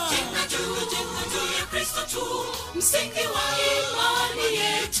 Jenga juu ya Kristo tu, msingi wa imani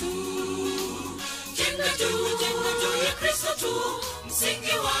yetu. Jenga juu ya Kristo tu,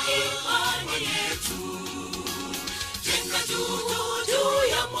 msingi wa imani yetu. Jenga juu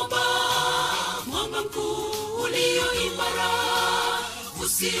ya mwamba mkuu ulio imara,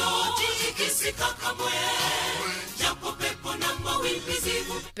 usiotikisika kamwe, japo pepo na mawimbi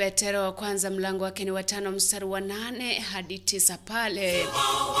zivu. Petero wa kwanza mlango wake ni 5 mstari wa 8 hadi 9 pale.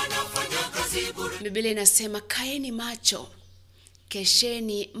 Biblia inasema kaeni macho,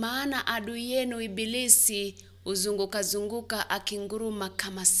 kesheni, maana adui yenu ibilisi uzunguka akinguruma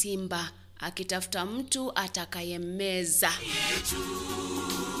kama simba, akitafuta mtu atakayemmeza.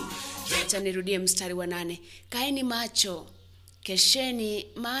 Acha nirudie mstari wa 8. Kaeni macho, kesheni,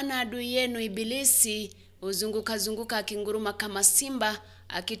 maana adui yenu ibilisi uzunguka akinguruma kama simba,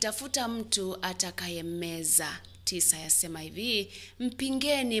 akitafuta mtu atakayemmeza. 9 yasema hivi,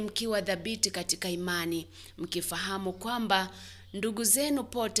 mpingeni mkiwa thabiti katika imani, mkifahamu kwamba ndugu zenu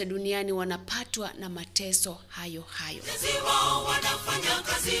pote duniani wanapatwa na mateso hayo.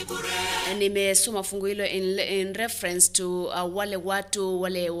 Nimesoma fungu hilo in reference to wale watu,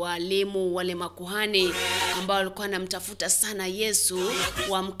 wale walimu, wale makuhani ambao walikuwa wanamtafuta sana Yesu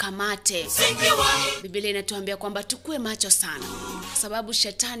wamkamate. Biblia inatuambia kwamba tukue macho sana, sababu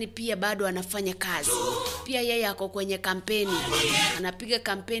shetani pia bado anafanya kazi. Pia yeye ako kwenye kampeni, anapiga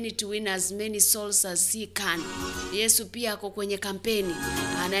kampeni to win as many souls as he can. Yesu pia ako kwenye kampeni,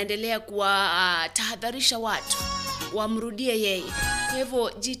 anaendelea kuwatahadharisha watu wamrudie yeye. Kwa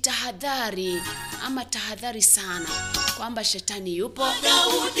hivyo jitahadhari, ama tahadhari sana, kwamba shetani yupo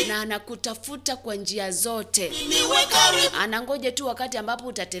na anakutafuta kwa njia zote. Anangoja tu wakati ambapo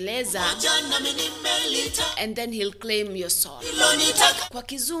utateleza, and then he'll claim your soul. Kwa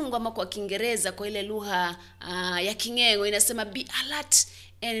kizungu ama kwa Kiingereza, kwa ile lugha ya Kingengo inasema be alert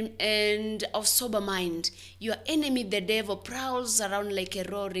and of sober mind. Your enemy the devil prowls around like a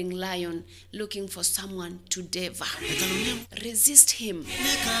roaring lion, looking for someone to devour. Resist him,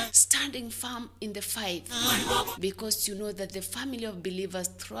 standing firm in the faith, because you know that the family of believers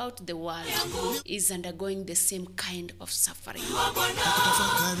throughout the world is undergoing the same kind of suffering.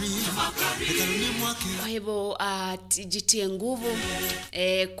 Kwa hivyo jitie nguvu,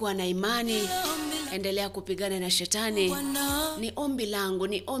 kuwa na imani, endelea kupigana na shetani. Ni ombi langu,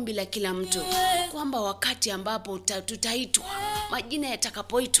 ni ombi la kila mtu, kwamba wakati ambapo tutaitwa, majina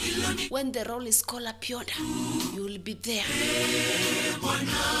yatakapoitwa, when the roll is called up yonder, you will be there.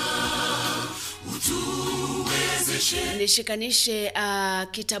 Nishikanishe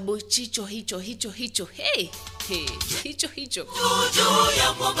kitabu hicho hicho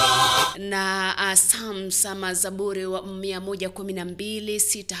na Psalms ama Zaburi wa 112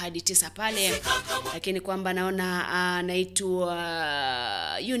 6 hadi 9 pale. Lakini kwamba naona anaitwa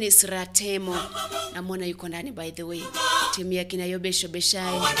Eunice Ratemo, namwona yuko ndani by the way. Timu ya kina Yobesho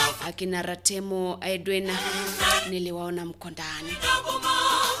Beshai, akina Ratemo Edwin, niliwaona mko ndani.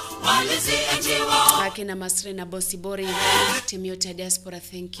 Akina Masri na Bosi Bori, timu yote ya diaspora,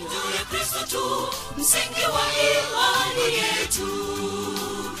 thank you.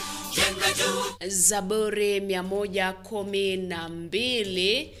 Zaburi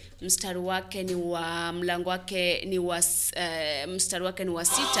 112 mstari wake ni wa mlango wake ni wa mstari wake ni wa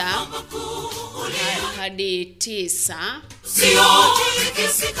 6 hadi 9. Sio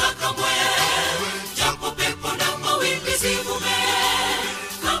tikisika kamwe, japo pepo na mawimbi zivume.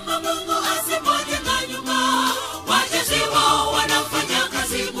 Kama Mungu asimoje na nyuma, wazazi wao wanafanya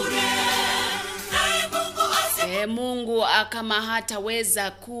kazi bure. Mungu kama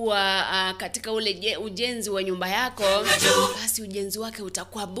hataweza kuwa katika ule ujenzi wa nyumba yako, basi ujenzi wake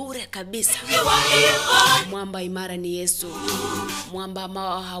utakuwa bure kabisa. Mwamba imara ni Yesu, mwamba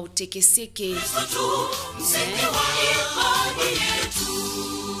ambao hautikisiki.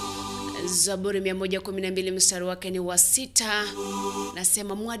 Zaburi 112 mstari wake ni wa 6,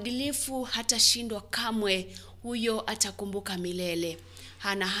 nasema mwadilifu hatashindwa kamwe, huyo atakumbuka milele.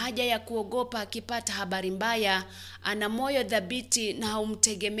 Hana haja ya kuogopa akipata habari mbaya, ana moyo thabiti na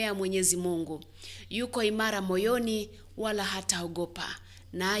humtegemea Mwenyezi Mungu. Yuko imara moyoni wala hataogopa,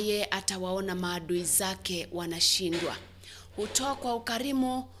 naye atawaona maadui zake wanashindwa. Hutoa kwa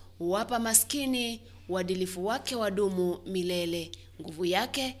ukarimu, huwapa maskini, uadilifu wake wadumu milele. Nguvu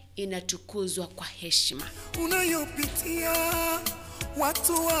yake inatukuzwa kwa heshima. Unayopitia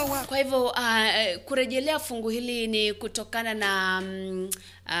watu Kwa hivyo kurejelea fungu hili ni kutokana na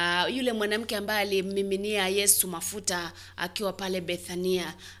yule mwanamke ambaye alimmiminia Yesu mafuta akiwa pale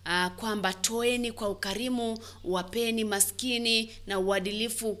Bethania, kwamba toeni kwa ukarimu, wapeni maskini, na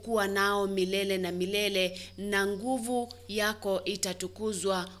uadilifu kuwa nao milele na milele, na nguvu yako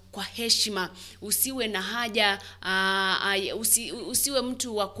itatukuzwa kwa heshima. Usiwe na haja, usiwe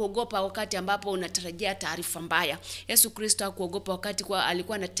mtu wa kuogopa wakati ambapo unatarajia taarifa mbaya. Yesu Kristo hakuogopa wakati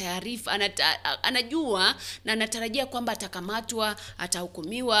alikuwa na taarifa, anajua na anatarajia kwamba atakamatwa,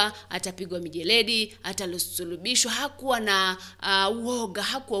 atahukumiwa, atapigwa mijeledi, atasulubishwa. Hakuwa na uoga,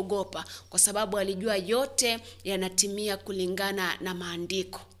 hakuogopa, kwa sababu alijua yote yanatimia kulingana na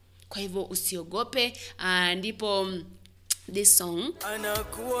maandiko. Kwa hivyo usiogope. Ndipo this song,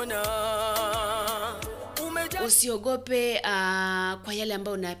 usiogope kwa yale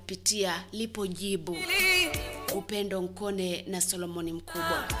ambayo unapitia, lipo jibu. Upendo Nkone na Solomoni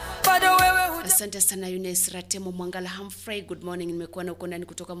Mkubwa. Asante sana Eunice Ratemo Mwangala Humphrey, good morning. Nimekuwa na uko ndani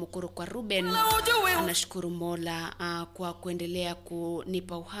kutoka Mukuru kwa Ruben. Anashukuru Mola kwa kuendelea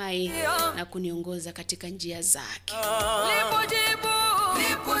kunipa uhai na kuniongoza katika njia zake. Lipo jibu,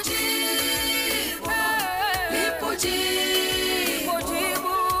 lipo jibu, lipo jibu,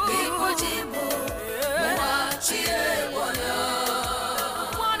 lipo jibu, mwachie Bwana.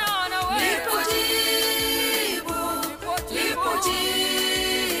 Lipo jibu, lipo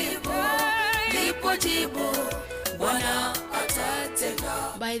jibu, lipo jibu, Bwana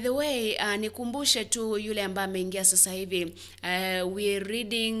atatenda. By the way, nikumbushe tu yule ambaye ameingia sasa hivi, we are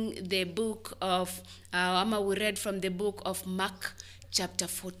reading the book of we read from the book of Mark chapter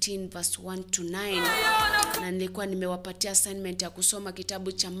 14 verse 1 to 9. Na nilikuwa nimewapatia assignment ya kusoma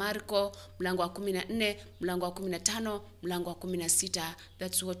kitabu cha Marko mlango wa 14, mlango wa 15, mlango wa 16.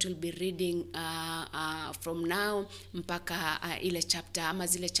 That's what we'll be reading from now mpaka ile chapter ama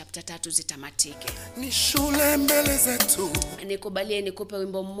zile chapter 3 zitamatike. Ni shule mbele zetu. Nikubalie nikupe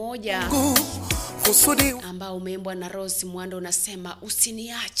wimbo mmoja ambao umeimbwa na Rose Mwando, unasema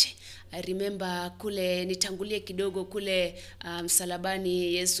usiniache. I remember kule, nitangulie kidogo kule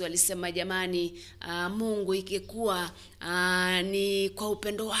msalabani, Yesu alisema jamani, Mungu ingekuwa ni kwa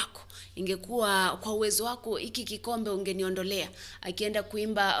upendo wako, ingekuwa kwa uwezo wako, hiki kikombe ungeniondolea. Akienda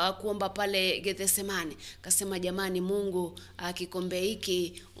kuomba pale Gethsemane, akasema jamani Mungu, kikombe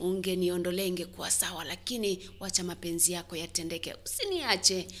hiki ungeniondolea ingekuwa sawa, lakini wacha mapenzi yako yatendeke,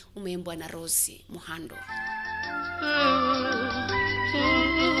 usiniache. Umeimbwa na Rose Muhando.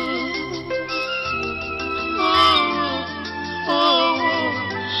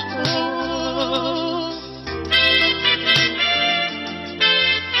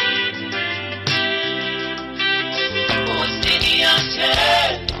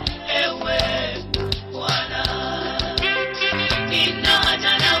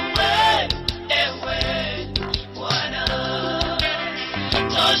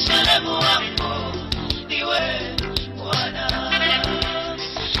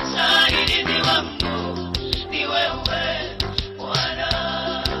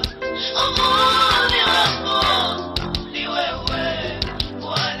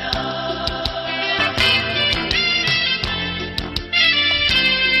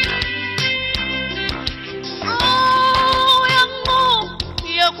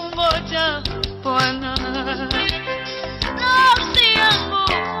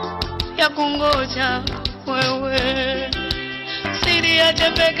 Kungoja wewe,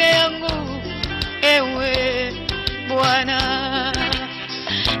 siniache peke yangu, ewe Bwana.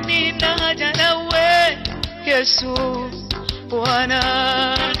 Nina haja nawe Yesu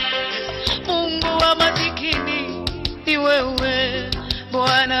Bwana. Mungu wa masikini ni wewe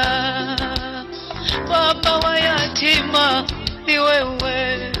Bwana. Baba wa yatima ni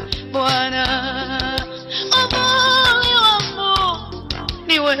wewe Bwana. Amani wangu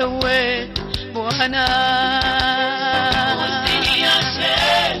ni wewe Bwana. Usiniache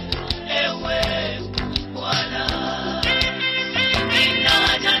ewe Bwana. Nina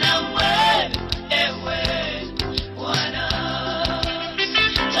haja nawe ewe Bwana.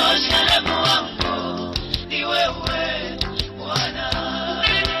 Toshelemu wangu ni wewe Bwana.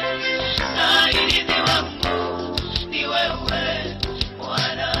 Saidizi wangu ni wewe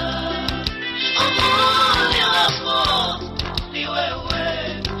Bwana. Amani wangu ni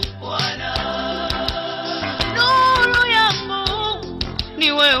wewe Bwana. Nuru yangu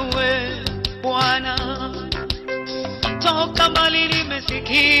ni wewe Bwana. Toka mbali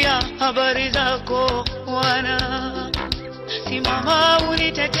nimesikia habari zako Bwana. Simama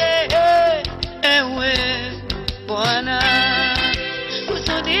unitetee ewe Bwana.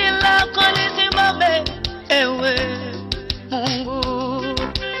 Kusudi lako lisimame ewe Mungu.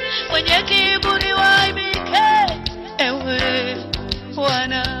 Mwenye kiburi waibike ewe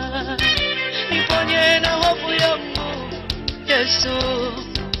Bwana. niponye na hofu yangu Yesu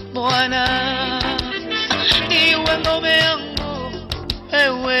Bwana, niwe ngome yangu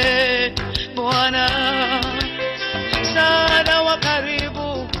ewe Bwana, msaada wa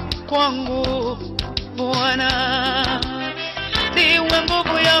karibu kwangu Bwana, niwe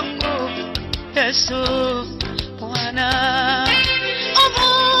nguvu yangu Yesu Bwana,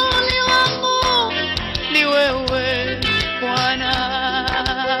 uvuli wangu ni wewe Bwana,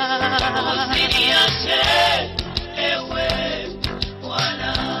 usiniache ewe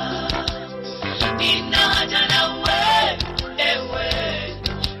Bwana, nina haja nawe ewe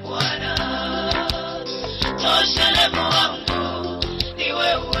Bwana, toshelevu wangu ni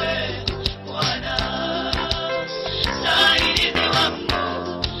wewe Bwana, saidizi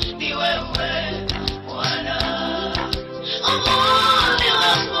wangu ni wewe Bwana, amani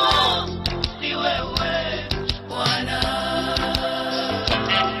wangu ni wewe Bwana.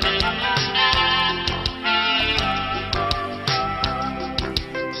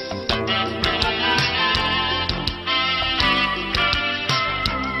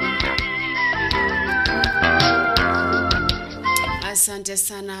 Asante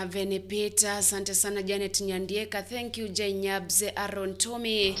sana Veni Peter, asante sana Janet Nyandieka, thank you Jay Nyabze, Aaron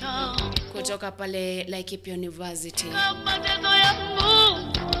Tommy kutoka pale Laikipia University. Mateso yangu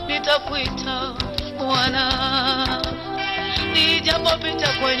nitakuita Bwana, nijapopita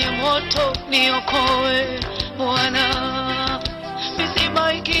kwenye moto niokoe Bwana,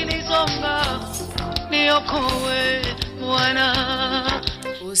 misiba ikinisonga niokoe Bwana,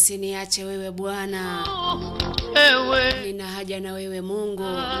 usiniache wewe Bwana, ewe nina haja na wewe Mungu,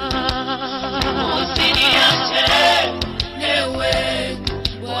 usiniache ewe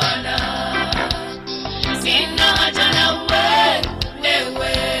Bwana, sina haja nawe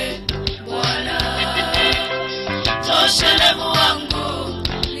ewe Bwana, toshelevu wangu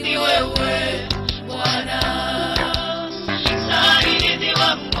ni wewe Bwana, saidizi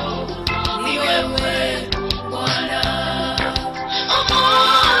wangu ni wewe Bwana,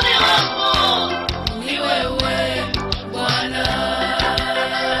 amani wangu ni wewe Bwana.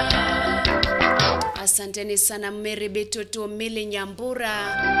 asanteni sana Mary Bitoto, Mili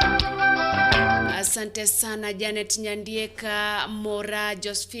Nyambura, asante sana Janet Nyandieka, Mora,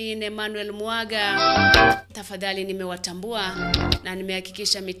 Josephine, Emmanuel Mwaga. Tafadhali nimewatambua na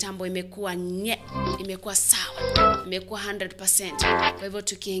nimehakikisha mitambo imekuwa sawa, imekuwa 100%. Kwa hivyo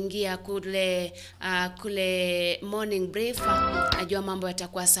tukiingia kule morning brief, najua mambo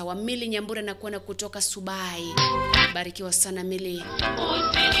yatakuwa sawa. Mili Nyambura na kuona kutoka Subai, barikiwa sana Mili.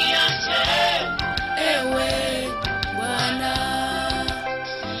 Usiniache ewe Bwana,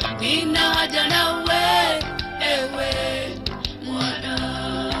 nina haja nawe ewe Bwana,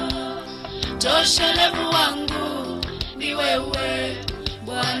 toshelevu wangu ni wewe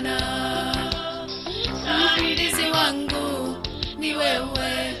Bwana, saidizi wangu ni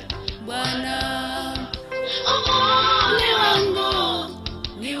wewe Bwana, amani wangu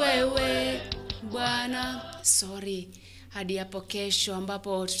ni wewe Bwana. Sorry, hadi hapo kesho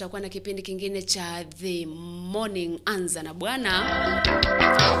ambapo tutakuwa na kipindi kingine cha The Morning Anza na Bwana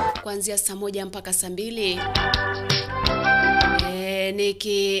kuanzia saa 1 mpaka saa 2.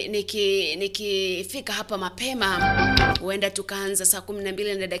 Nikifika hapa mapema huenda tukaanza saa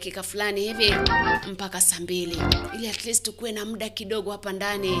 12 na dakika fulani hivi mpaka saa 2, ili at least tukue na muda kidogo hapa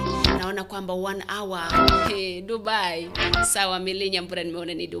ndani. Naona kwamba 1 hour Dubai. Sawa Mili Nyambura,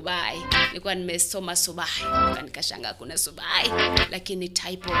 nimeona ni Dubai. Nilikuwa nimesoma Subai, nikashangaa kuna Subai, lakini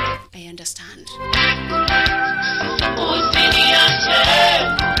typo. I understand. Usiniache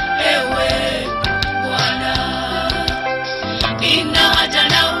ewe Bwana, nina haja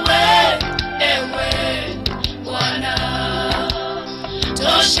nawe ewe Bwana,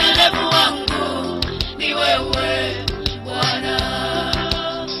 toshelevu wangu ni wewe Bwana,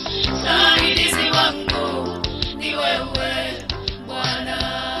 saidizi wangu ni wewe Bwana,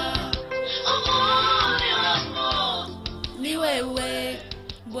 amani wangu Ni wewe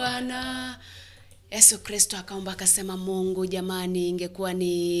Bwana. Yesu Kristo akaomba akasema, Mungu jamani, ingekuwa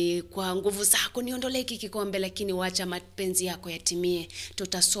ni kwa nguvu zako niondolee hiki kikombe, lakini wacha mapenzi yako yatimie.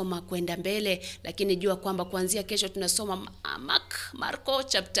 Tutasoma kwenda mbele, lakini jua kwamba kuanzia kesho tunasoma Marko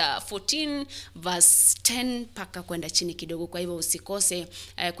chapter 14 verse 10 paka kwenda chini kidogo. Kwa hivyo usikose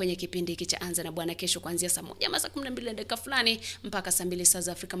kwenye kipindi hiki cha Anza na Bwana kesho kuanzia saa 1 ama saa 12 dakika fulani mpaka saa 2 saa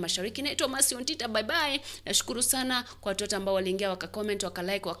za Afrika Mashariki. Naitwa Masi Ontita, bye bye. Nashukuru sana kwa watu ambao waliingia wakacomment,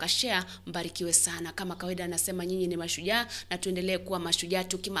 wakalike, wakashare. Mbarikiwe sana. sana. Kama kawaida nasema nyinyi ni mashujaa na tuendelee kuwa mashujaa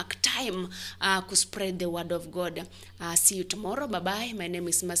tukimark time ku spread the word of God. See you tomorrow. Bye bye. My name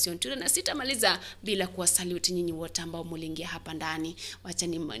is Masion Ture na sitamaliza bila kuwa salute nyinyi wote ambao muliingia hapa ndani. Wacha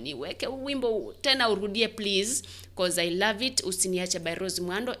niweke wimbo tena urudie please because I love it. Usiniache by Rose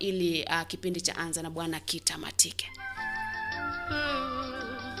Mwando ili kipindi cha Anza na Bwana kitamatike.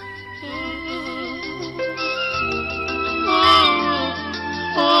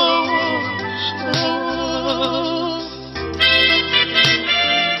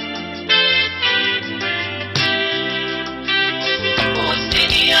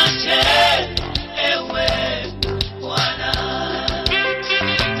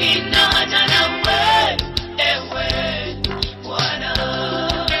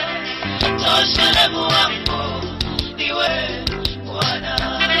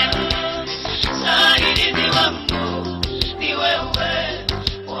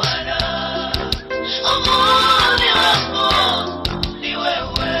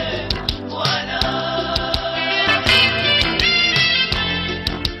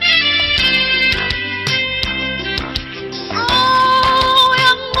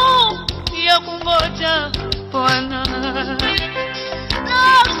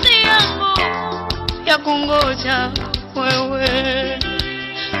 Kungoja wewe,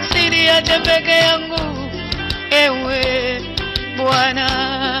 siri ya peke yangu, ewe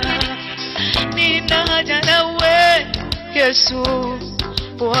Bwana, nina haja nawe Yesu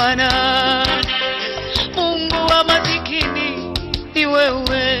Bwana. Mungu wa masikini ni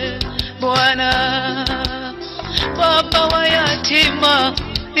wewe Bwana, baba wa yatima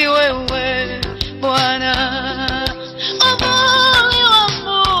ni wewe Bwana, amani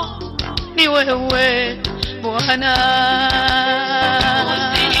wangu ni wewe Bwana.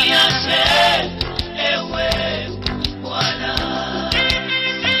 Usiniache ewe Bwana,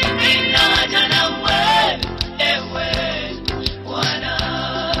 nina haja nawe ewe Bwana,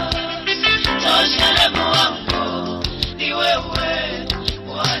 toshelemu wangu ni wewe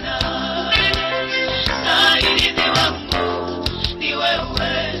Bwana, saidizi wangu ni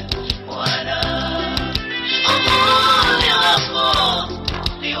wewe Bwana, amani wangu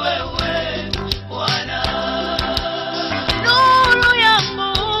ni wewe Bwana, nuru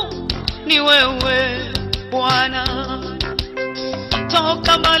yangu ni wewe Bwana.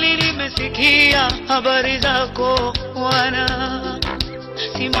 Toka mbali nimesikia habari zako Bwana,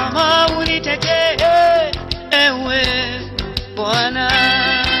 simama unitetee ewe Bwana,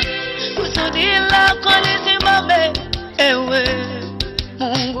 kusudi lako lisimame ewe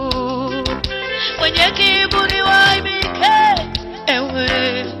Mungu, wenye kiburi waibike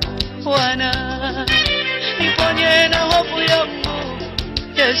ewe Bwana, niponye na hofu yangu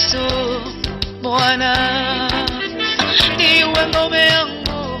Yesu Bwana, niwe ngome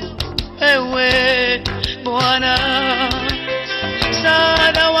yangu ewe Bwana,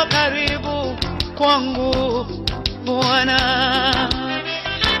 msaada wa karibu kwangu Bwana,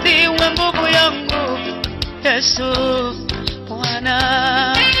 niwe nguvu yangu Yesu Bwana,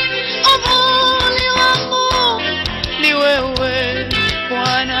 amani wangu ni wewe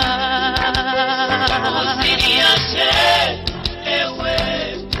Bwana. Usiniache ewe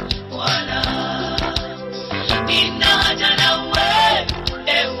Bwana, nina haja nawe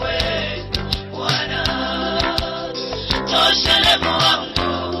ewe Bwana, toshelemu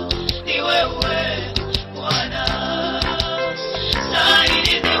wangu ni wewe Bwana,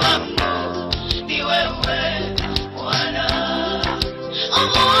 saidizi wangu ni wewe Bwana,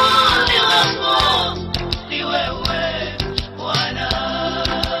 amani wangu ni wewe Bwana.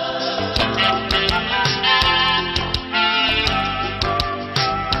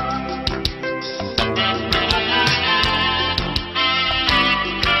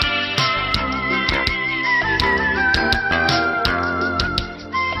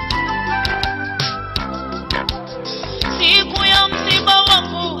 Siku ya msiba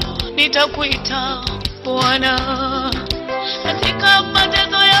wangu nitakuita Bwana, katika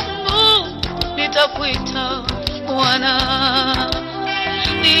mateso yangu nitakuita Bwana,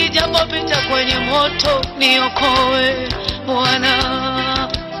 nijapopita kwenye moto niokoe Bwana,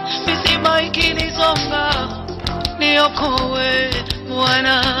 misiba ikinisonga niokoe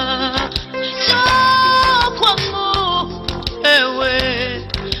Bwana, njoo kwangu ewe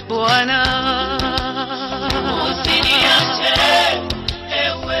Bwana, usiniache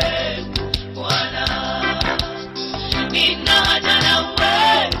ewe Bwana, nina haja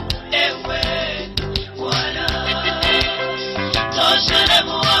nawe ewe Bwana,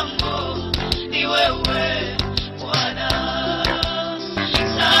 toshelemu wangu ni wewe Bwana,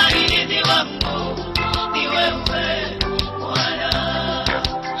 saidizi wangu ni wewe Bwana,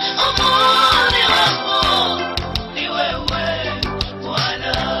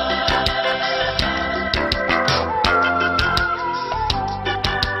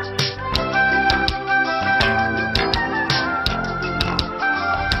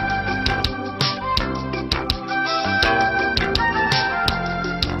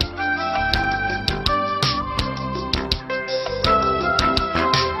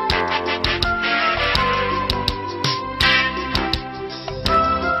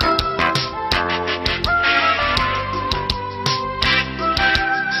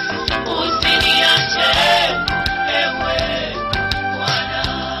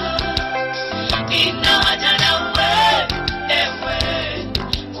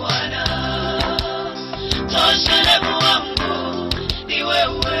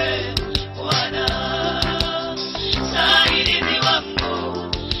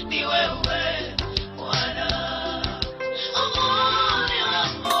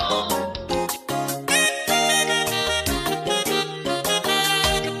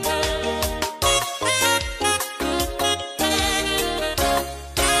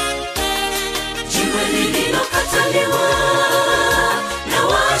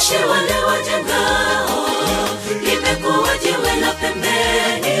 Waoshe wale wajengao, limekuwa jiwe la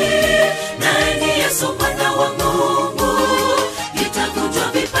pembeni. Naye ni Yesu mwana wa Mungu, litavunjwa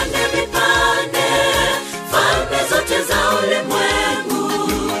vipande vipande. Falme zote za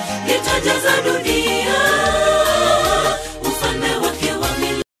ulimwengu litajaza dunia, ufalme wake wa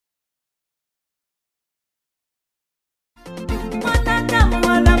milele. Wanadamu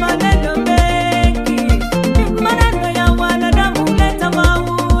wana maneno mengi, maneno ya wanadamu huleta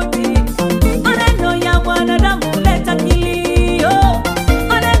mauti, maneno ya wanadamu huleta kilio,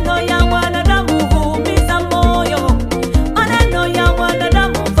 maneno ya wanadamu huumiza moyo, maneno ya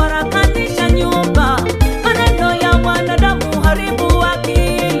wanadamu farakanisha nyumba, maneno ya wanadamu haribu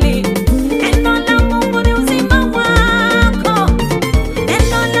akili. Neno la Mungu ni uzima wako,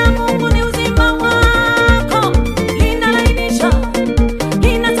 neno la Mungu ni uzima wako, linalainisha,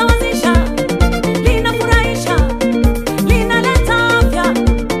 linasawazisha, linafurahisha, linaleta afya.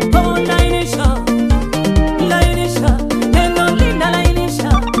 Oh, lainisha, lainisha, neno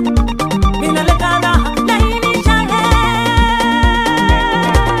linalainisha, linaleta raha. Lainisha,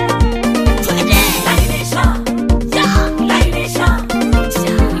 lainisha, lainisha,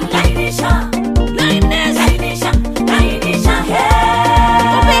 lainisha, lainisha, lainisha,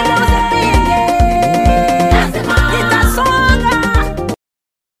 upinde usipinge, lazima itasonga.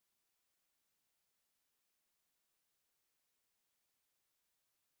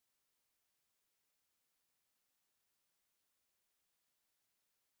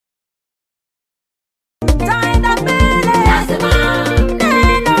 Taenda mbele, lazima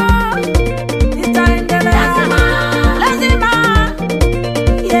neno itaendelea, lazima,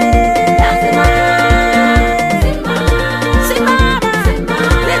 yeah, lazima simama,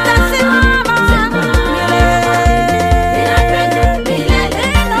 litasimama milele, linapenya milele,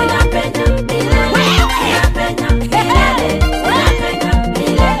 linapenya milele, linapenya milele, linapenya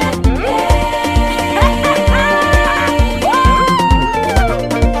milele.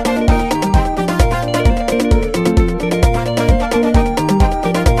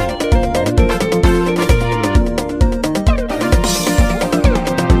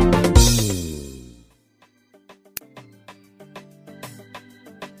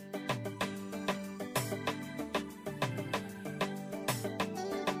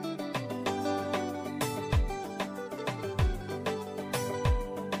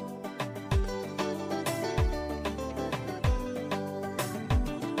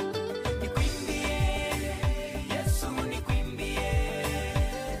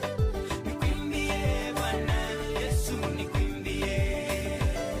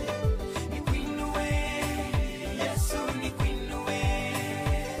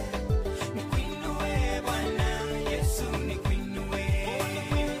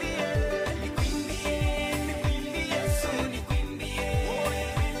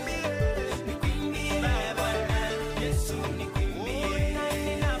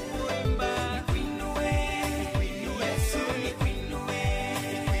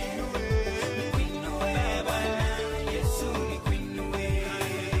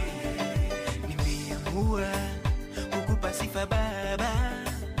 Nimeamua kukupa sifa Baba,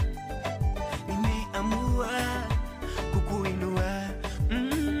 nimeamua kukuinua,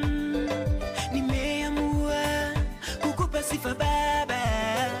 nimeamua kukupa sifa Baba,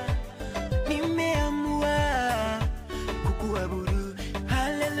 nimeamua kukuabudu.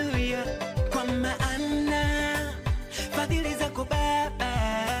 Haleluya, kwa maana fadhili zako Baba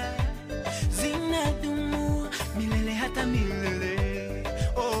zinadumu milele hata milele.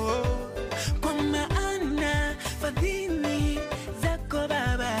 Oh, kwa maana fadhili zako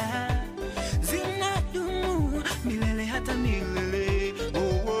Baba zinadumu milele hata milele.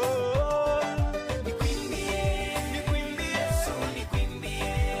 Oh, oh. Nikwimbie, nikwimbie Yesu,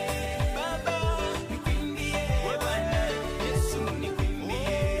 nikwimbie Baba, nikwimbie Bwana Yesu,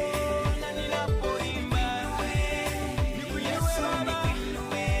 nikwimbie na ninapoimba nikwimbie Yesu,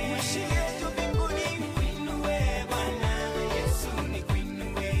 nikwimbie mshike yetu mbinguni, nikwimbie Bwana Yesu,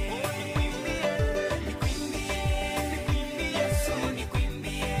 nikwimbie Yesu,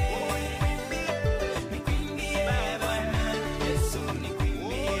 nikwimbie Bwana Yesu,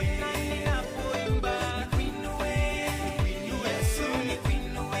 nikwimbie na ninapoimba nikwimbie Yesu,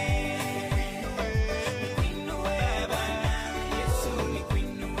 nikwimbie Bwana Yesu,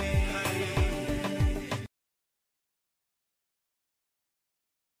 nikwimbie.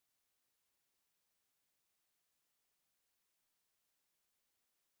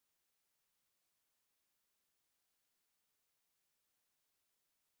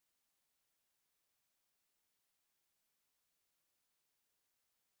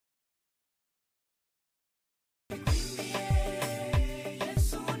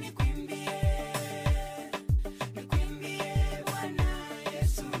 Yesu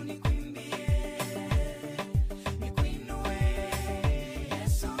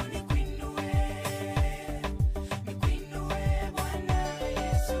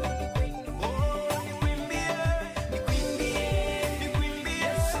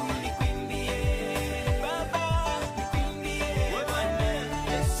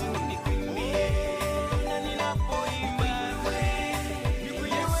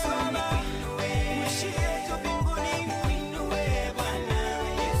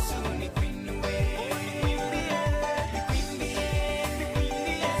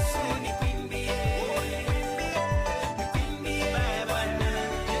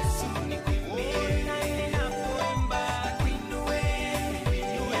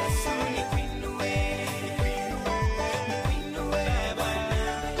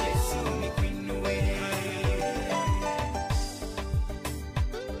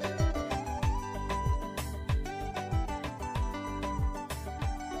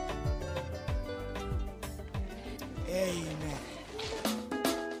Amen.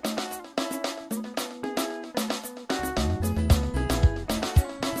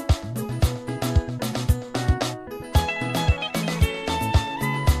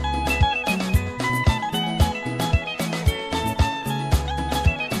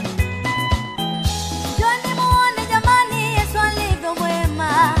 Njoni muone jamani Yesu alivyo mwema.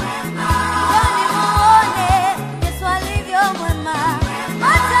 Njoni muone Yesu alivyo mwema.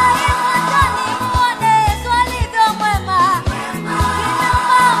 Mataifa njoni muone Yesu alivyo mwema. Kina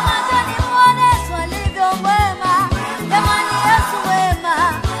mama njoni muone Yesu alivyo mwema. Jamani Yesu mwema.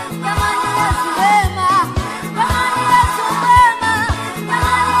 Jamani Yesu mwema. Jamani Yesu mwema.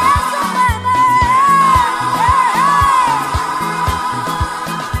 Jamani Yesu mwema.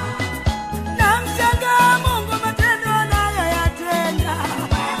 Namshangaa Mungu matendo anayoyatenda.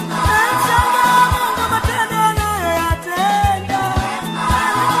 Namshangaa Mungu matendo anayoyatenda.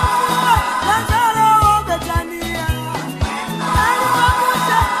 Alimfufua Lazaro Betania.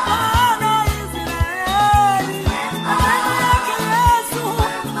 Aliwakusha wana Israeli. Matendo yake Yesu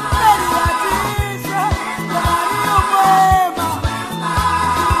yaliwatisha. Jamani yu mwema.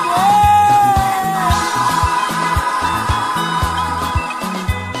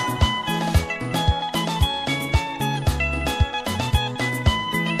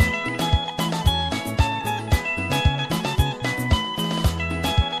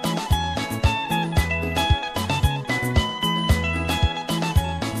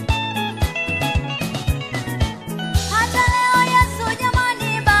 Hata leo Yesu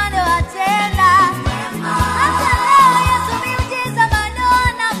jamani bado atenda. Hata leo Yesu miujiza bado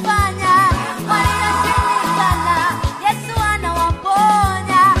anafanya. Walioshindikana Yesu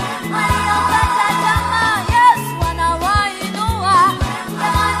anawaponya. Waliokata tamaa Yesu anawainua.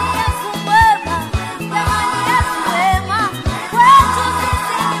 Jamani Yesu mwema. Jamani Yesu mwema. Kwetu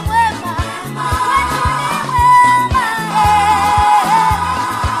sisi ni mwema. Kwetu ni mwema.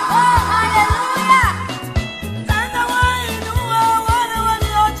 Oh, haleluya. Anawainua wale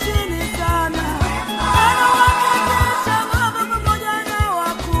walio chini sana. Anawaketisha baba pamoja na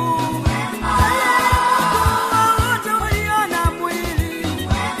wakuu. Yeye ni Mungu wa wote walio na mwili.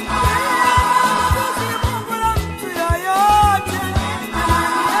 Yeye habaguzi Mungu na mtu yoyote.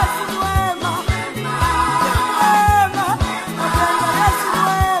 Jamani Yesu mwema. Yu mwema. Wapendwa Yesu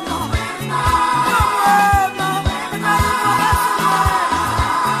mwema. Yu mwema. Wapendwa Yesu mwema.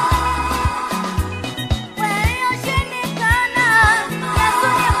 Walioshindikana Yesu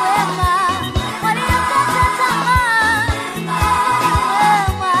ni mwema. Waliokata tamaa Yesu ni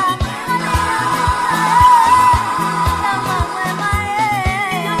mwema. Kama mwema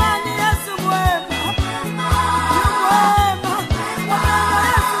Jamani Yesu mwema. Yu mwema. Wapendwa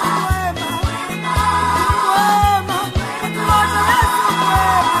Yesu mwema. Yu mwema. Watu wote Yesu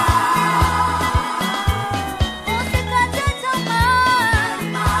mwema. Usikate tamaa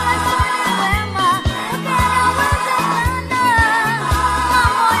Yesu ni mwema. Ukinawezekana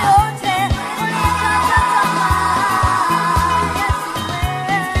mambo yote ulikata tamaa Yesu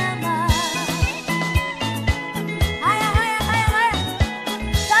mwema. Haya.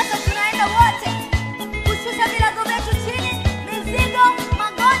 Sasa tunaenda wote kushusha vilago vyetu chini, mizigo,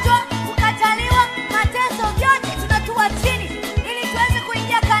 magonjwa, kukataliwa, mateso vyote tunatua chini ili tuweze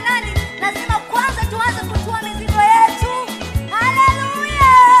kuingia Kanani. Lazima kwanza tuanze kutua mizigo yetu.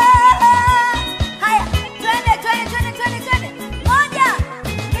 Haleluya! Haya, twende. 1, 2, 3.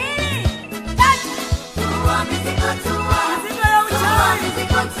 Tua mizigo, tua. Mizigo ya uchawi.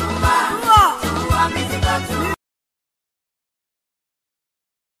 Mizigo, tua. Tua. Tua mizigo, tua.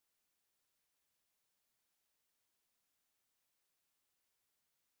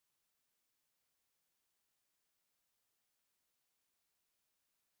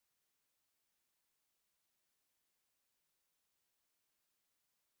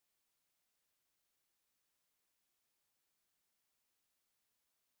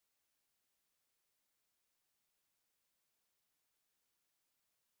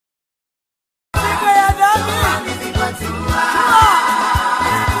 Mizigo ya dhambi. Tua.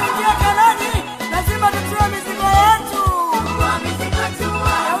 Ili tuingie Kanani, lazima tutue mizigo yetu.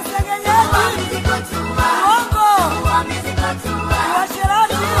 Ya usengenyaji. Uongo.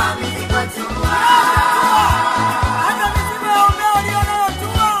 Uasherati. Tua. Hata mizigo ya umbea ulio nayo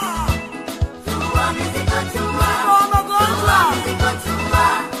tua. Mizigo wa magonjwa. Mizigo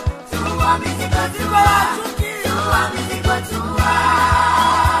ya chuki.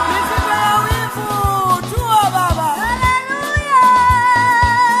 Mizigo ya wivu. Tua baba. Haleluya!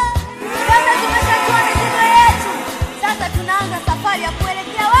 Sasa tumeshatua mizigo yetu. Sasa tunaanza safari ya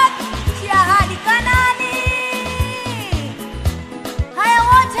kuelekea wapi? Nchi ya ahadi, Kanani. Haya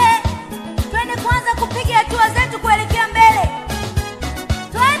wote, twende kwanza kupiga hatua zetu kuelekea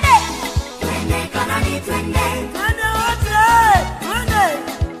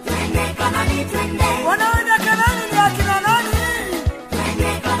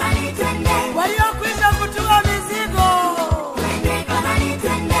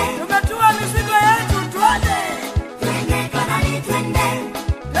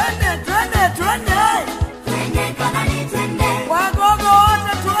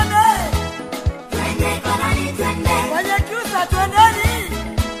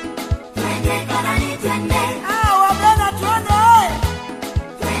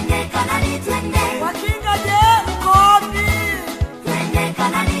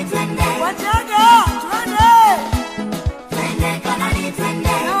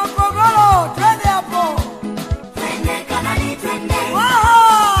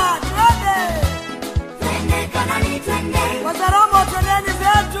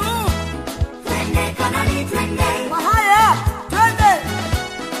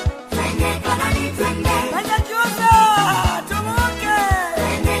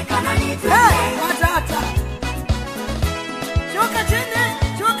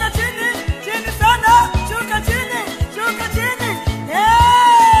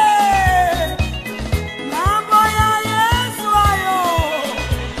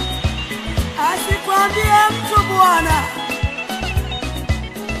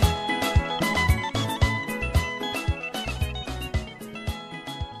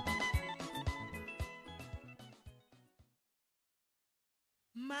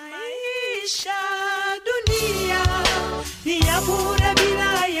Maisha dunia ni ya bure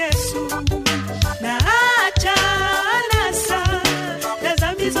bila Yesu, na acha anasa na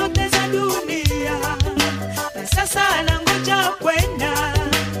dhambi zote za dunia, na sasa nangoja kwenda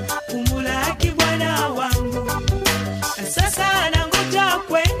kumulaki Bwana wangu, na sasa nangoja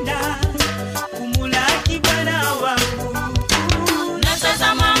kwenda kumulaki Bwana wangu.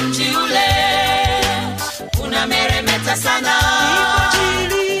 Natazama mji ule unameremeta sana,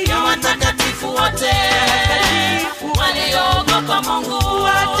 ya watakatifu wote waliogopa Mungu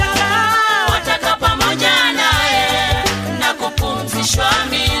wataka pamoja naye na kupumzishwa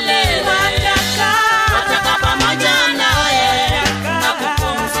milele. Wataka pamoja naye na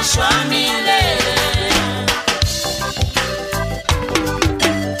kupumzishwa milele.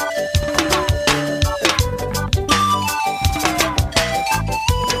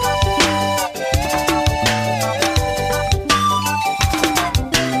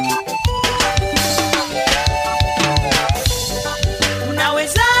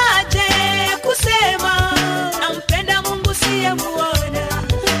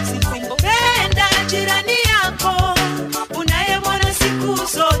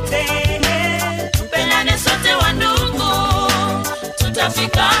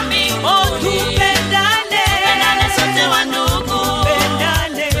 Tutafika mbinguni. Tupendane sote wa ndugu.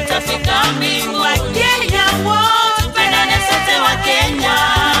 Tutafika mbinguni. Tupendane sote wa Kenya.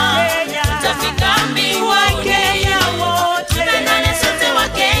 Tutafika mbinguni. Tupendane sote wa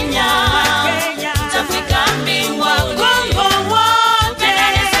Kenya. Tutafika mbinguni.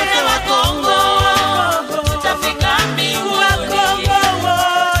 Tupendane sote wa Kongo. Tutafika mbinguni.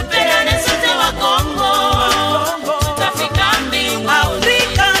 Tupendane sote wa Kongo. Tutafika mbinguni.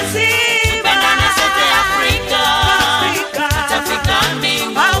 Afrika nzima. Tupendane sote Afrika. Tutafika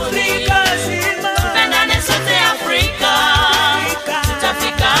mbinguni. Afrika nzima. Tupendane sote Afrika.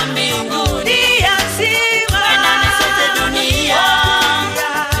 Tutafika mbinguni. Dunia nzima. Tupendane sote dunia.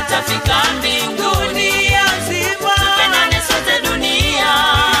 Tutafika mbinguni. Dunia nzima. Tupendane sote dunia.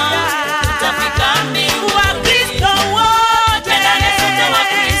 Tutafika mbinguni. Wakristo wote. Tupendane sote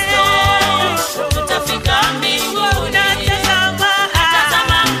Wakristo. Tutafika mbinguni.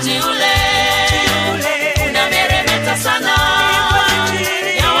 Natazama mji ule unameremeta sana,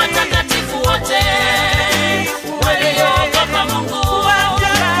 ya watakatifu wote waliogopa Mungu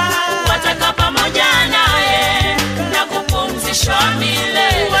wataka pamoja naye na kupumzishwa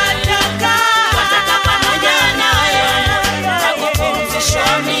milele. Wataka pamoja naye na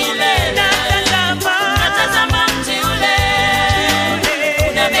kupumzishwa milele. Natazama mji ule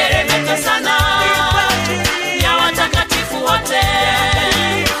unameremeta sana, ya watakatifu wote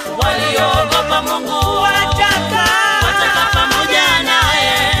waliogopa Mungu wataka pamoja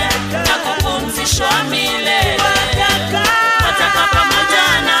naye na kupumzishwa milele. Wataka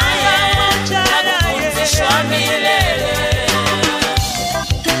pamoja naye na kupumzishwa milele.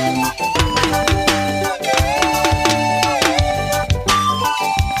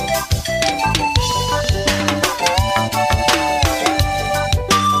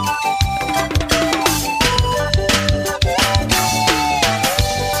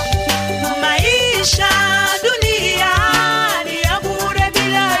 Maisha dunia ni ya bure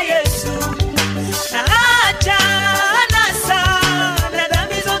bila Yesu, na acha anasa na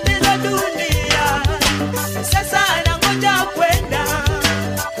dhambi zote za dunia, sasa nangoja kwenda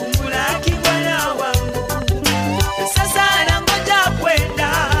kumulaki Bwana wangu, sasa nangoja kwenda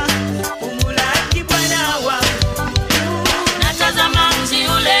kumulaki Bwana wangu. Natazama mji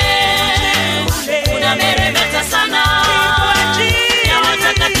ule unameremeta sana, ya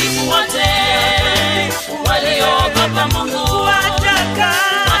watakatifu wote waliogopa Mungu wataka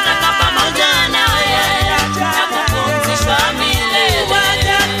pamoja naye na kupumzishwa milele.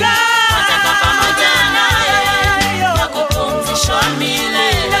 Wataka pamoja naye na kupumzishwa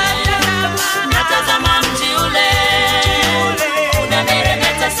milele. Natazama mji ule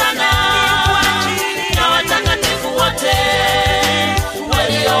unameremeta sana, ya watakatifu wote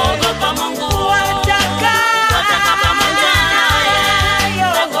waliogopa Mungu wataka pamoja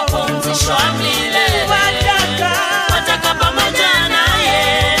naye na kupumzishwa milele. Wataka pamoja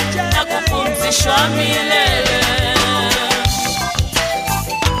naye na kupumzishwa milele.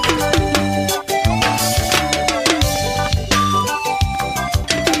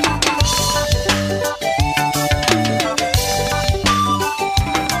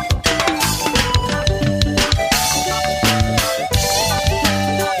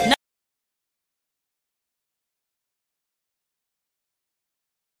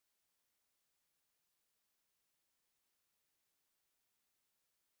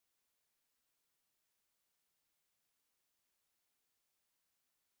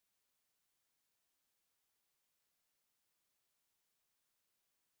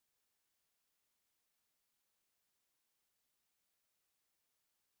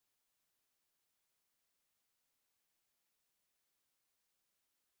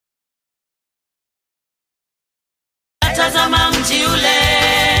 Tazama mji ule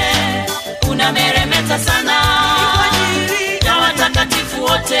unameremeta sana, na watakatifu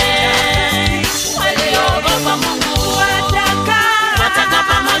wote waliogopa Mungu wataka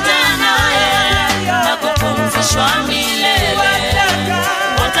pamoja naye na kupumzishwa milele.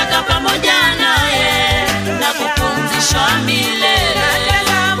 Wataka pamoja naye na kupumzishwa milele.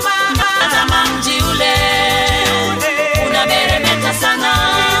 Tazama mji ule unameremeta sana,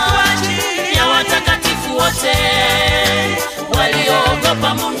 ya watakatifu wote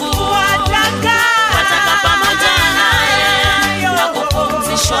waliogopa Mungu wataka pamoja naye na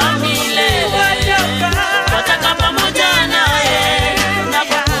kupumzishwa milele. Wataka pamoja naye na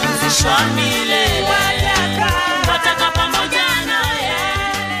kupumzishwa milele. Wataka pamoja naye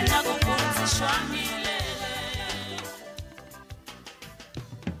na kupumzishwa milele.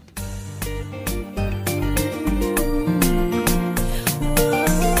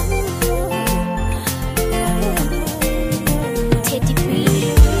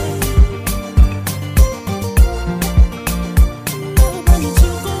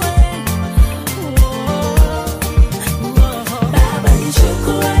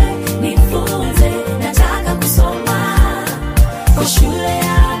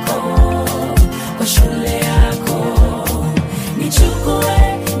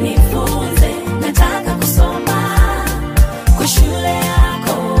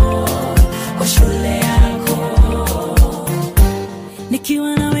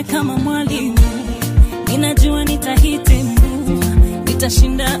 Nikiwa nawe kama mwalimu, ninajua nitahitimu,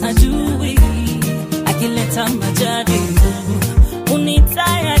 nitashinda adui akileta majaribu.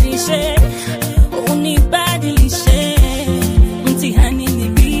 Unitayarishe, unibadilishe, mtihani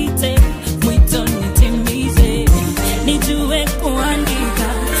nipite, mwito nitimize. Nijue kuandika,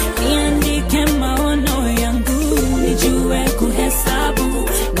 niandike maono yangu. Nijue kuhesabu,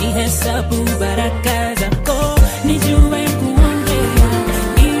 nihesabu baraka zako. Nijue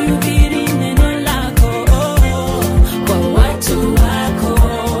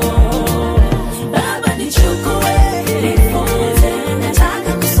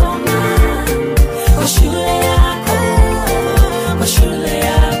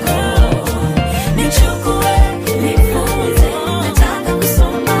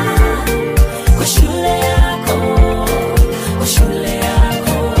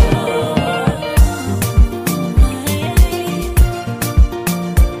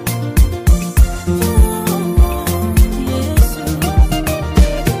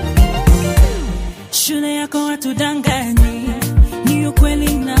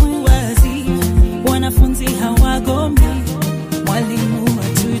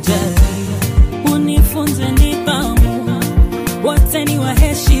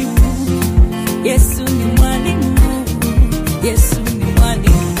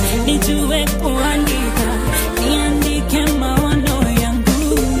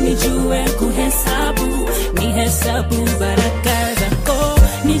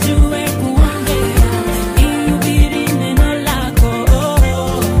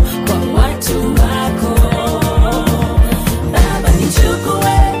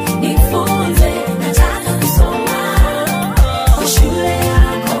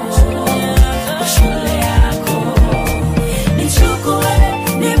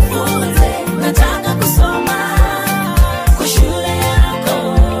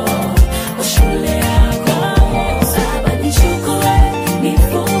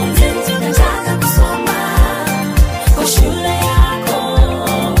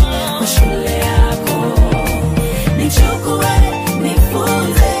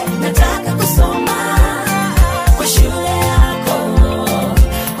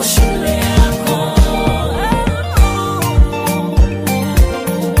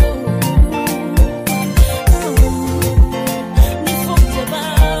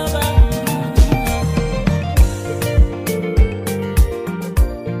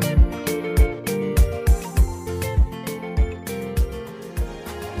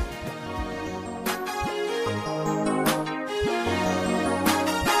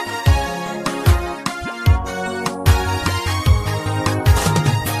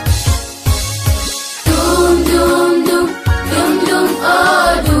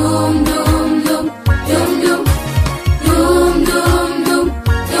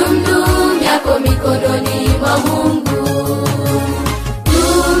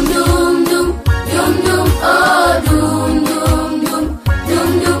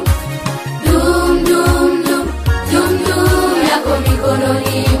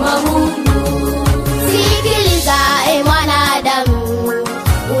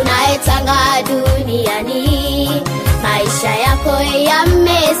duniani, maisha yako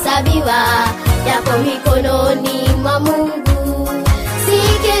yamehesabiwa yako mikononi mwa Mungu.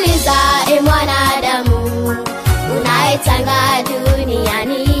 Sikiliza mwanadamu unayetanga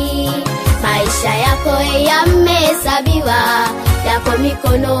duniani, maisha yako yamehesabiwa, yako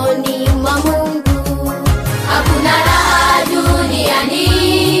mikononi mwa Mungu. Hakuna raha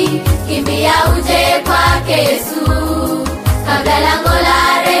duniani, kimbia uje kwake Yesu, kabla lango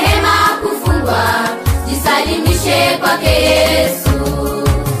la rehema kufungwa, jisalimishe kwake Yesu.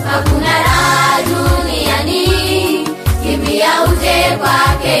 Hakuna raha duniani, kimbia uje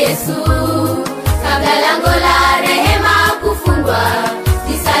kwake Yesu, kabla lango la rehema kufungwa,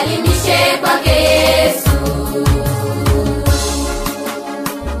 jisalimishe kwake Yesu.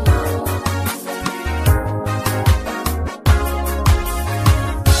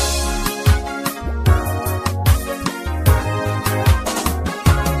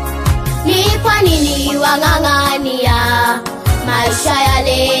 Ni kwa nini wang'ang'ania maisha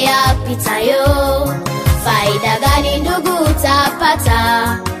yale yapitayo? Faida gani ndugu utapata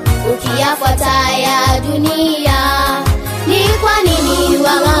ukiyafuata ya dunia? Ni kwa nini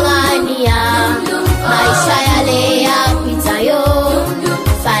wang'ang'ania maisha yale yapitayo?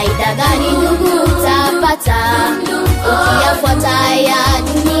 Faida gani ndugu utapata ukiyafuata ya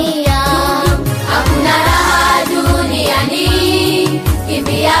dunia? Hakuna raha duniani,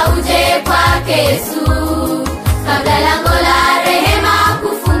 kimbia uje kwake Yesu, kabla lango la rehema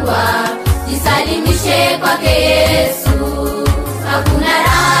kufungwa, jisalimishe kwake Yesu. Hakuna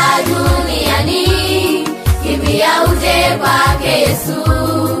raha duniani, kimbia uje kwake Yesu,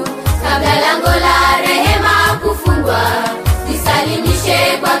 kabla lango la rehema kufungwa,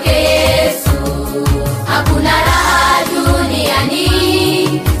 jisalimishe kwake Yesu. Hakuna raha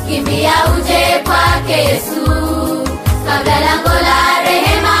duniani, kimbia uje kwake Yesu, kabla lango la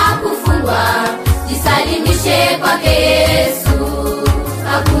rehema kufungwa, jisalimishe kwake Yesu.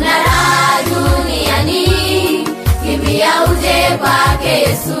 Hakuna raha duniani, kimbia uje kwake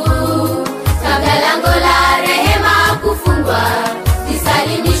Yesu, kabla lango la rehema kufungwa,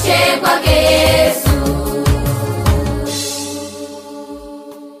 jisalimishe kwake Yesu.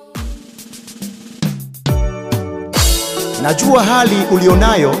 Najua hali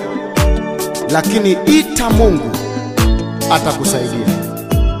ulionayo, lakini ita Mungu atakusaidia.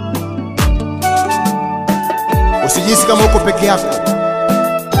 Usijisi kama uko peke yako.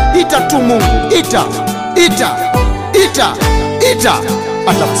 Ita tu Mungu, ita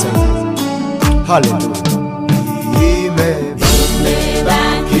atakusaidia. Haleluya.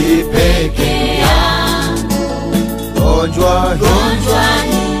 Nimebaki peke yangu, gonjwa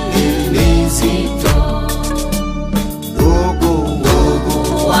hili zito, ndugu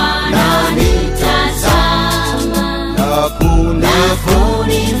wananitazama, hakuna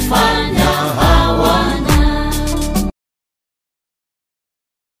kunifanya hawana.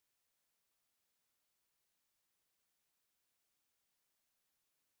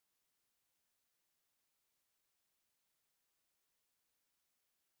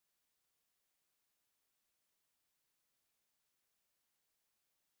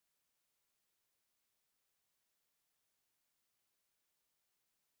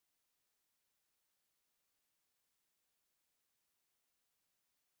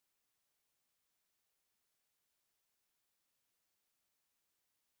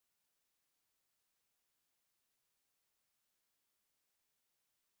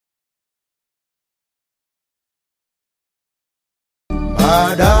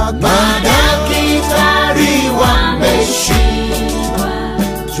 Madaktari wameshindwa,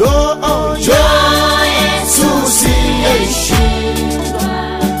 njoo Yesu siyeshindwa,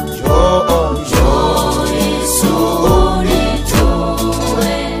 njoo Yesu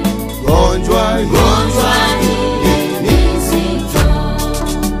unitoe, gonjwa hili zito,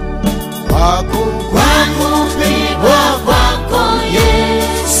 kwa kupigwa kwako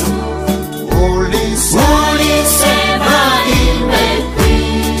Yesu ulisema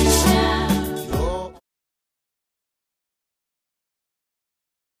imekwisha.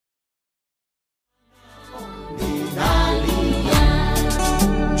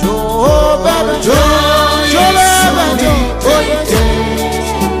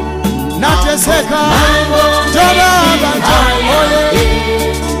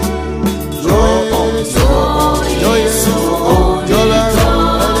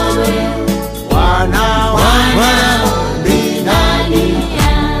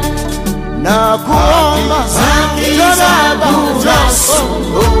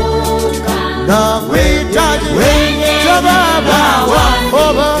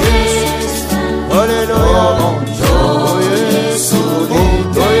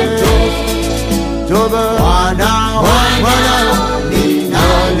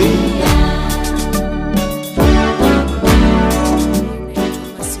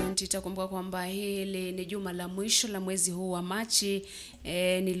 utakumbuka kwamba hili ni juma la mwisho la mwezi huu wa Machi.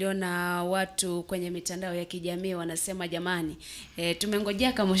 Niliona watu kwenye mitandao ya kijamii wanasema jamani,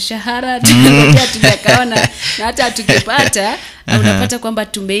 tumengojea kama mshahara, tumengojea tujakaona, na hata tukipata unapata kwamba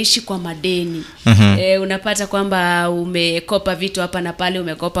tumeishi kwa madeni. Unapata kwamba umekopa vitu hapa na pale,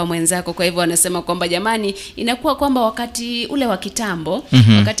 umekopa mwenzako. Kwa hivyo wanasema kwamba jamani, inakuwa kwamba wakati ule wa kitambo,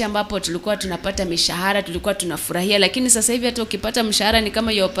 wakati ambapo tulikuwa tunapata mishahara tulikuwa tunafurahia, lakini sasa hivi hata ukipata mshahara ni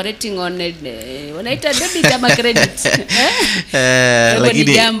kama you operating on wanaita debit ama credit.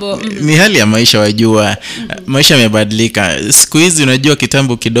 Lakini ni hali ya maisha, wajua. Maisha yamebadilika siku hizi. Unajua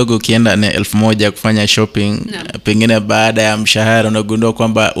kitambo kidogo ukienda na 1000 kufanya shopping, pengine baada ya mshahara unagundua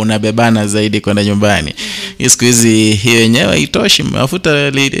kwamba unabebana zaidi kwenda nyumbani. Siku hizi hiyo yenyewe haitoshi, mafuta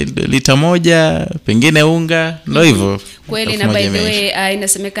lita moja, pengine unga, ndio hivyo. Kweli, na by the way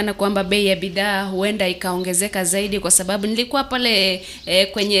inasemekana kwamba bei ya bidhaa huenda ikaongezeka zaidi, kwa sababu nilikuwa pale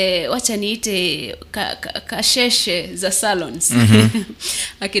kwenye wacha niite kasheshe za salons.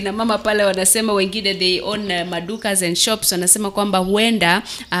 Akina mama pale wanasema, wengine they own madukas and shops, wanasema kwamba huenda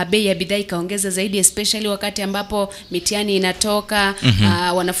bei ya bidhaa ikaongeza zaidi, especially wakati ambapo mitihani inatoka,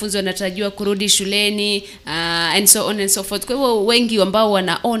 wanafunzi wanatarajiwa kurudi shuleni, and so on and so forth. Kwa hivyo wengi ambao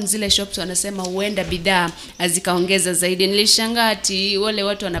wana own zile shops wanasema huenda bidhaa zikaongeza zaidi. Nilishangaa ati wale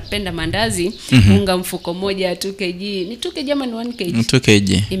watu wanapenda mandazi, unga mfuko moja 2 kg, ni 2 kg ama ni 1 kg? 2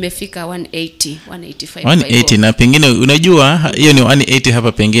 kg imefika 185. 180, na pengine unajua hiyo ni 180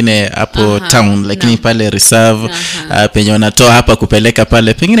 hapa pengine hapo town, lakini pale reserve penye wanatoa hapa kupeleka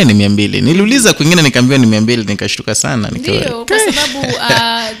pale pengine ni 200. Niliuliza kwingine nikaambiwa ni 200, nikashtuka sana. Ndio, kwa sababu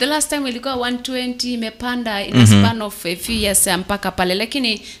the last time ilikuwa 120, imepanda in a span of a few years mpaka pale.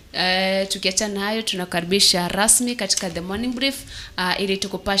 Lakini tukiachana hayo, tunakaribisha rasmi katika The Morning Brief ili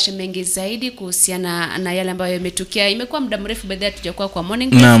tukupashe mengi zaidi kuhusiana na yale ambayo yametukia. Imekuwa muda mrefu baada tujakuwa kwa Morning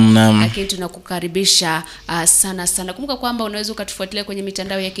Brief, lakini tunakukaribisha sana sana. Kumbuka kwamba unaweza ukatufuatilia kwenye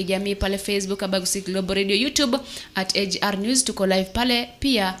mitandao ya kijamii pale Facebook Abagusi Global Radio, YouTube @AGR News, tuko live pale.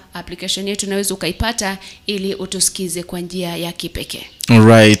 Pia application yetu unaweza ukaipata ili utusikize kwa njia ya kipekee.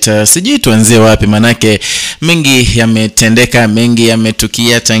 Alright, sijui tuanzie wapi, manake mengi yametendeka, mengi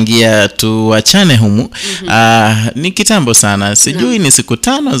yametukia tangia tuachane humu. Ni kitambo sana, sijui ni siku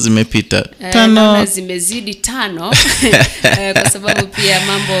 5 zimepita. 5 zimezidi 5 kwa sababu pia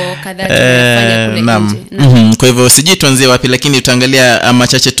mambo kadhaa tumefanya kule nje. Kwa hivyo sijui tuanzie wapi, lakini tutaangalia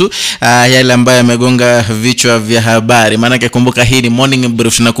machache tu yale ambayo yamegonga vichwa vya habari. Manake kumbuka hii ni Morning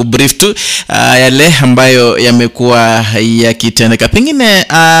Brief, na kubrief tu yale ambayo yamekuwa yakitendeka. Pengine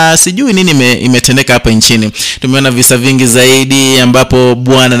sijui nini imetendeka hapa nchini. Tumeona visa vingi zaidi ambapo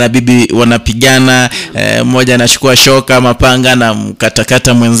bwana na bibi wanapigana, mmoja anachukua shoka mapanga na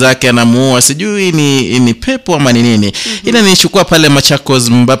mkatakata mwenzake anamuua. Sijui ni pepo ama ni nini. Ila nilichukua pale Machakos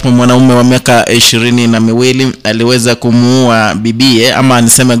ambapo mwanaume wa miaka 22 aliweza kumuua bibie ama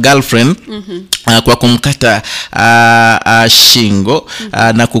niseme girlfriend kwa kumkata shingo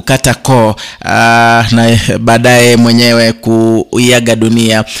na kukata koo, na baadaye mwenyewe kuiaga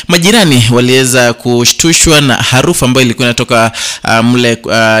dunia. Majirani waliweza kushtushwa na harufu ambayo ilikuwa inatoka mle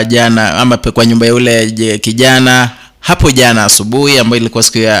jana ama kwa nyumba ya yule kijana hapo jana asubuhi, ambayo ilikuwa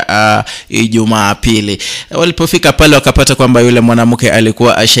siku ya Ijumaa pili. Walipofika pale wakapata kwamba yule mwanamke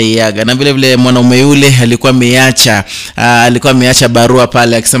alikuwa ashaiaga, na vile vile mwanaume yule alikuwa ameacha barua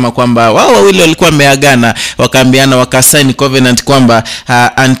pale akisema kwamba wao wawili walikuwa wameagana, wakaambiana, wakasign covenant kwamba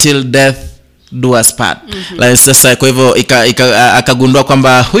until death do us part. Sasa kwa hivyo akagundua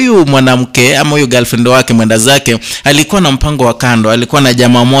kwamba huyu mwanamke ama huyu girlfriend wake mwenda zake alikuwa na mpango wa kando. Alikuwa na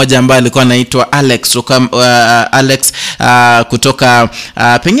jamaa moja ambaye alikuwa anaitwa Alex kutoka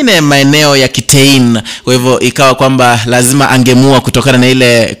pengine maeneo ya Kitein. Kwa hivyo ikawa kwamba lazima angemua kutokana na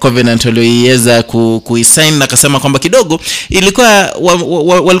ile covenant aliyoiweza kuisign, na akasema kwamba kidogo ilikuwa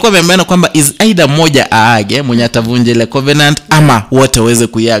walikuwa wameambiana kwamba is either moja aage mwenye atavunja ile covenant ama wote waweze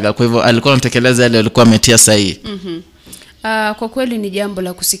kuiaga. Kwa hivyo alikuwa anatekeleza yale alikuwa ametia sahihi. Kwa kweli ni jambo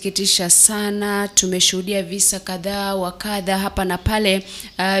la kusikitisha sana. Tumeshuhudia visa kadhaa wa kadha hapa na pale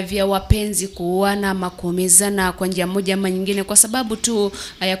vya wapenzi kuuana, makuumizana kwa njia moja ama nyingine, kwa sababu tu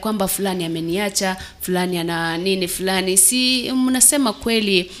ya kwamba fulani ameniacha, fulani ana nini fulani. Si mnasema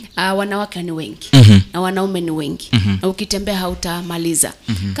kweli, wanawake ni wengi na wanaume ni wengi, na ukitembea hautamaliza.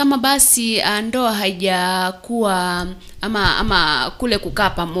 Kama basi ndoa haijakuwa ama kule kukaa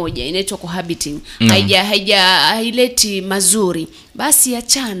pamoja, inaitwa cohabiting, haileti mazuri, basi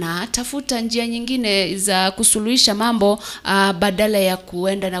achana, tafuta njia nyingine za kusuluhisha mambo, badala ya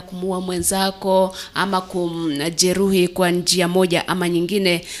kuenda na kumuua mwenzako ama kumjeruhi kwa njia moja ama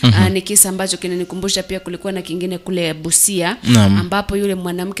nyingine. Ni kisa ambacho kinanikumbusha pia kulikuwa na kingine kule Busia, ambapo yule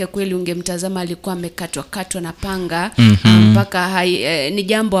mwanamke kweli ungemtazama alikuwa amekatwa na panga, mpaka ni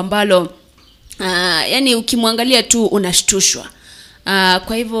jambo ambalo yani ukimwangalia tu unashtushwa.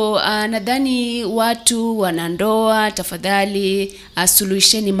 Kwa hivyo nadhani watu wanandoa, tafadhali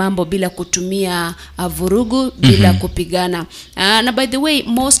suluhisheni mambo bila kutumia vurugu, bila kupigana. Na by the way,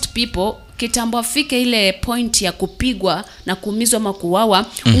 most people kitambo afike ile point ya kupigwa na kuumizwa ama kuuawa,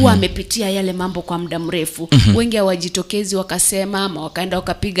 huwa amepitia yale mambo kwa muda mrefu. Wengi hawajitokezi wakasema, ama wakaenda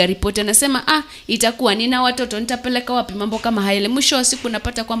wakapiga ripoti, anasema itakuwa nina watoto nitapeleka wapi, mambo kama haya. Mwisho wa siku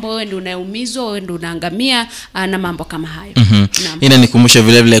unapata kwamba wewe ndio unaumizwa, wewe ndio unaangamia, na mambo kama hayo. Inanikumbusha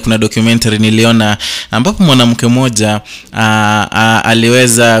vile vile kuna documentary niliona ambapo mwanamke mmoja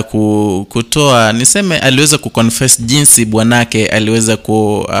aliweza kutoa, niseme aliweza kuconfess jinsi bwanake aliweza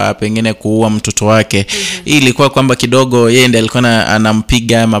pengine kuua mtoto wake. Ilikuwa kwamba kidogo yeye ndiye alikuwa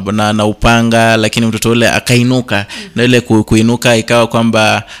anampiga na upanga, lakini mtoto yule akainuka, na ile kuinuka ikawa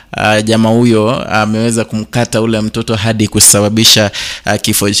kwamba jamaa huyo ameweza kumkata ule mtoto hadi kusababisha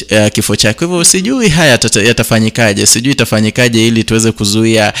kifo chake. Kwa hivyo sijui haya yatafanyikaje, sijui itafanyikaje ili tuweze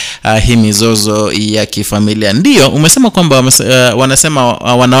kuzuia hii mizozo ya kifamilia. Ndio umesema kwamba wanasema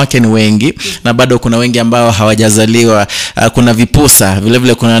wanawake ni wengi, na bado kuna wengi ambao hawajazaliwa. Kuna vipusa, vile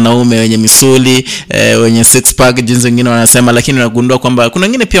vile kuna wanaume wenye misuli, wenye six pack jinsi wengine wanasema, lakini unagundua kwamba kuna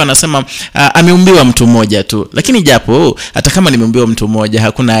wengine pia wanasema ameumbiwa mtu mmoja tu. Lakini japo hata kama nimeumbiwa mtu mmoja,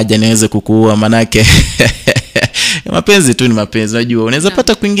 hakuna haja niweze kukuua, manake mapenzi tu ni mapenzi, unajua unaweza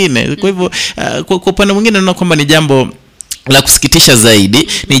pata kwingine. Kwa hivyo kwa upande mwingine naona kwamba ni jambo la kusikitisha zaidi,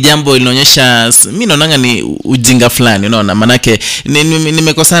 ni jambo linaonyesha, mimi naona ni ujinga fulani, unaona, manake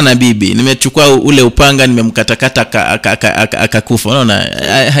nimekosana na bibi, nimechukua ule upanga nimemkatakata akakufa, unaona,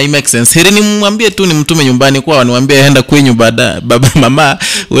 hai make sense. Heri nimwambie tu nimtume nyumbani kwao, niwaambie aenda kwenyu baba mama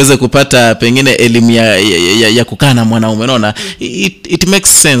uweze kupata pengine elimu ya kukaa na mwanaume, unaona. It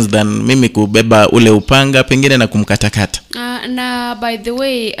makes sense than mimi kubeba ule upanga pengine na kumkatakata. Na by the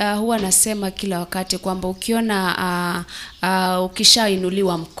way, huwa nasema kila wakati kwamba ukiona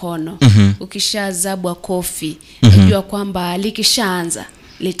ukishainuliwa mkono, ukishazabwa kofi, unajua kwamba likishaanza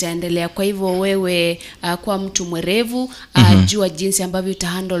litaendelea. Kwa hivyo wewe kwa mtu mwerevu, jua jinsi ambavyo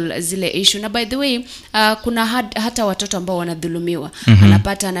utahandle zile issue. Na by the way, kuna hata watoto ambao wanadhulumiwa,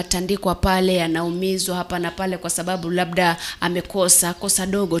 anapata anatandikwa pale, anaumizwa hapa na pale kwa sababu labda amekosa kosa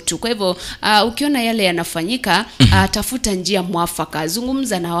dogo tu. Kwa hivyo ukiona yale yanafanyika, tafuta njia mwafaka,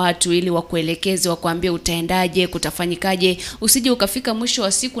 zungumza na watu ili wakuelekeze, wakuambie utaendaje, kutafanyikaje. Usije ukafika mwisho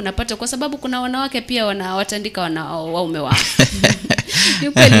wa siku unapata, kwa sababu kuna wanawake pia wanawatandika waume wao.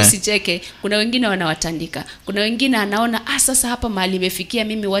 Ni kweli, usicheke. Kuna wengine wanawatandika. Kuna wengine anaona sasa hapa mahali imefikia,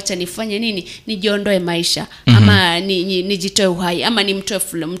 mimi wacha nifanye nini? Nijiondoe maisha, ama nijitoe uhai, ama nimtoe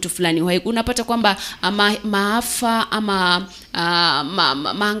mtu fulani uhai. Unapata kwamba maafa ama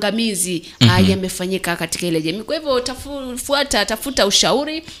maangamizi yamefanyika katika ile jamii. Kwa hivyo tafuta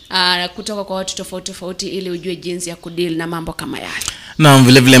ushauri kutoka kwa watu tofauti tofauti ili ujue jinsi ya kudeal na mambo kama yale. Na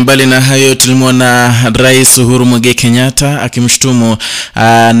vile vile mbali na hayo, tulimwona Rais Uhuru Muigai Kenyatta akimshtumu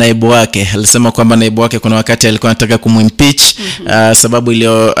naibu wake. Alisema kwamba naibu wake kuna wakati alikuwa anataka kumimpeach, sababu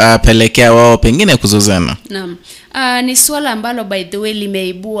iliyopelekea wao pengine kuzozana. Naam. Ni swala ambalo by the way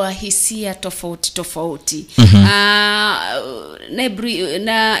limeibua hisia tofauti.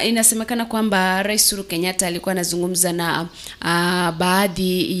 Na inasemekana kwamba Rais Uhuru Kenyatta alikuwa anazungumza na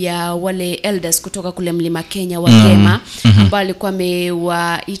baadhi ya wale elders kutoka kule Mlima Kenya wa Kema, ambao alikuwa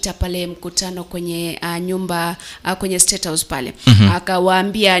amewaita pale mkutano kwenye nyumba kwenye State House pale.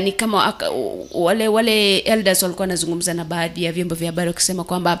 Akawaambia ni kama wale elders walikuwa wanazungumza na baadhi ya vyombo vya habari kusema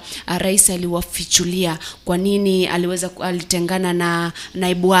kwamba rais aliwafichulia kwa nini alitengana na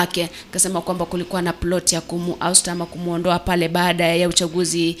naibu wake. Akasema kwamba kulikuwa na plot ya kumuosta ama kumuondoa pale baada ya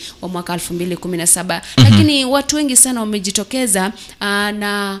uchaguzi wa mwaka 2017. Lakini watu wengi sana wamejitokeza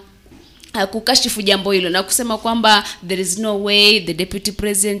na kukashifu jambo hilo na kusema kwamba there is no way the deputy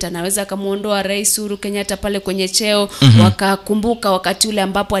president anaweza kumuondoa Rais Uhuru Kenyatta pale kwenye cheo. Wakakumbuka wakati ule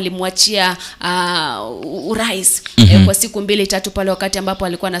ambapo alimwachia urais kwa siku 2-3 pale wakati ambapo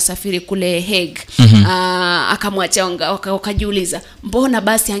alikuwa anasafiri kule Hague. Akamwachia, wakajiuliza mbona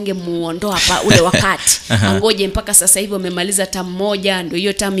basi angemuondoa ule wakati, angoje mpaka sasa hivi wamemaliza term moja, ndio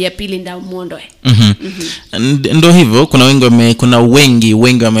hiyo term ya pili ndio muondoe. Ndio hivyo, kuna wengi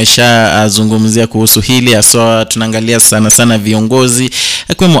wamesha zungumzia kuhusu hili. Aswa tunaangalia sana viongozi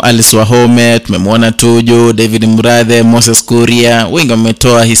akiwemo Alice Wahome, tumemwona Tuju, David Murathe, Moses Kuria. Wengi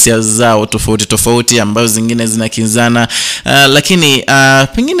wametoa hisia zao tofauti ambazo zingine zinakinzana, lakini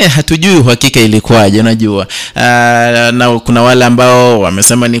pengine hatujui uhakika ilikuwaje, unajua. Na kuna wale ambao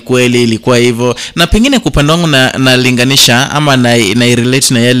wamesema ni kweli ilikuwa hivyo, na pengine kwa upande wangu na linganisha ama na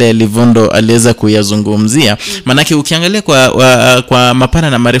relate na yale Livondo aliweza kuyazungumzia. Manake ukiangalia kwa mapana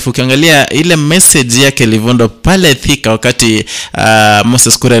na marefu, ukiangalia ile message yake Livondo pale Thika wakati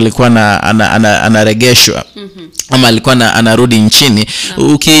Moses Kuria alikuwa anaregeshwa ama alikuwa anarudi nchini,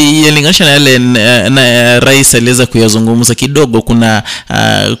 ukilinganisha na yale na rais aliweza kuyazungumza, kidogo kuna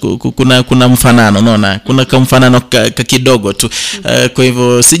mfanano, unaona, kuna mfanano kidogo tu. Kwa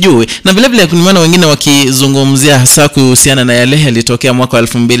hivyo sijui, na vile vile kuna wengine wakizungumzia hasa kuhusiana na yale yalitokea mwaka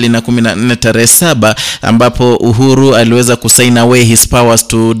 2014 tarehe 7 ambapo Uhuru aliweza kusign away his powers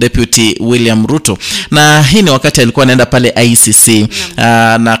to Deputy William Ruto, na hii ni wakati alikuwa anaenda pale ICC,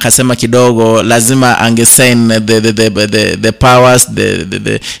 na akasema kidogo lazima angesign the powers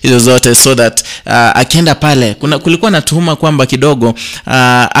hizo zote, so that akienda pale kulikuwa na tuhuma kwamba kidogo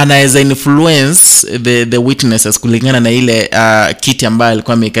anaweza influence the witnesses kulingana na ile kiti ambayo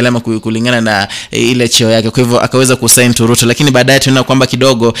alikuwa amekalema, kulingana na ile cheo yake. Kwa hivyo akaweza kusign to Ruto, lakini baadaye tunaona kwamba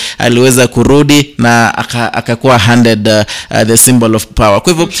kidogo aliweza kurudi na akakuwa handed the symbol of power.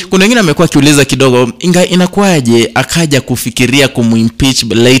 Kwa hivyo kuna wengine wamekuwa kiuliza kidogo, inakuwaje akaja kufikiria kumimpeach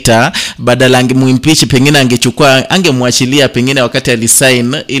later, badala angemuimpeach pengine angemwachilia pengine wakati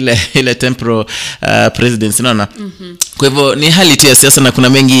alisign ile temporal presidency, unaona. Kwa hivyo ni hali tu ya siasa, na kuna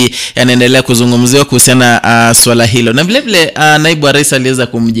mengi yanaendelea kuzungumziwa kuhusiana swala hilo, na vile vile naibu wa rais aliweza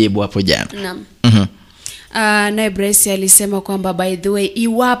kumjibu hapo jana. Naam. Naibu rais alisema kwamba by the way,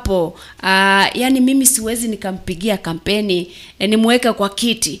 iwapo yani mimi siwezi nikampigia kampeni nimweke kwa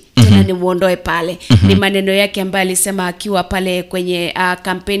kiti tena nimuondoe pale. Ni maneno yake ambayo alisema akiwa pale kwenye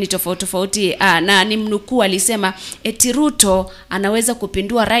kampeni tofauti, na nimnukuu, alisema eti Ruto anaweza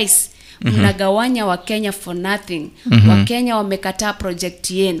kupindua rais. Mnagawanya wa Kenya for nothing. Wa Kenya wamekataa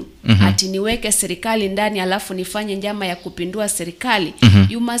project yenu. Ati niweke serikali ndani alafu nifanye njama ya kupindua serikali.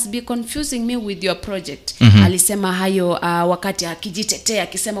 You must be confusing me with your project. Alisema hayo wakati akijitetea,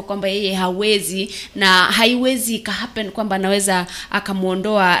 akisema kwamba yeye hawezi na haiwezi ka happen kwamba anaweza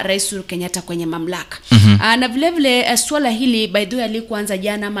akamuondoa Rais Uhuru Kenyatta kwenye mamlaka. Na vile vile swala hili by the way alikuanza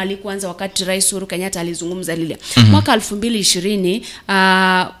jana ama alikuanza wakati Rais Uhuru Kenyatta alizungumza lile. Mwaka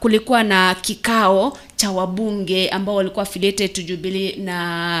 2020 kulikuwa na kikao cha wabunge ambao walikuwa affiliated to Jubilee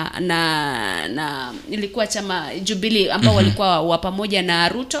na ilikuwa chama Jubilee ambao walikuwa wa pamoja na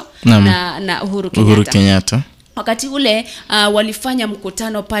Ruto na Uhuru Kenyatta. Wakati ule walifanya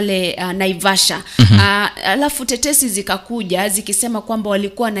mkutano pale Naivasha. Alafu tetesi zikakuja zikisema kwamba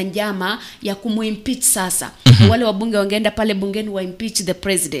walikuwa na njama ya kumuimpeach sasa. Wale wabunge wangeenda pale bungeni wa impeach the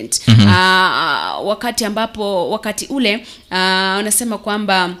president. Wakati ule wanasema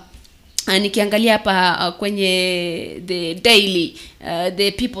kwamba nikiangalia hapa kwenye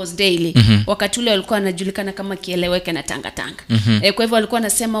the People's Daily, wakati ule walikuwa wanajulikana kama Kieleweke na Tangatanga. Kwa hivyo walikuwa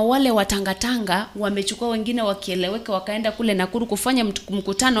nasema wale wa Tangatanga wamechukua wengine wa Kieleweke wakaenda kule Nakuru kufanya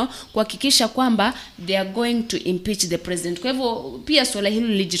mkutano kuhakikisha kwamba they are going to impeach the president. Kwa hivyo pia swala hilo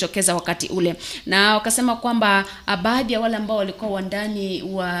lilijitokeza wakati ule, na wakasema kwamba baadhi ya wale ambao walikuwa wandani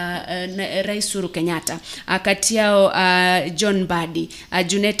wa Rais Uhuru Kenyatta, kati yao John Mbadi,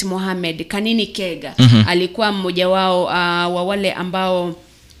 Junet Mohamed, Kanini Kega alikuwa mmoja wao wa wale ambao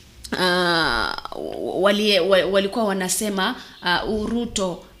walikuwa wanasema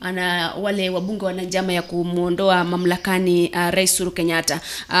Ruto wale wabunge wana njama ya kumuondoa mamlakani Rais Uhuru Kenyatta.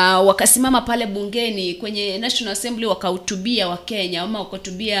 Wakasimama pale bungeni kwenye National Assembly wakahutubia wa Kenya ama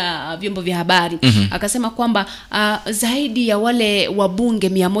wakahutubia vyombo vya habari. Akasema kwamba zaidi ya wale wabunge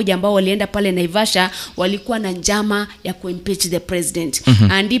 100 ambao walienda pale Naivasha walikuwa na njama ya kuimpeach the president.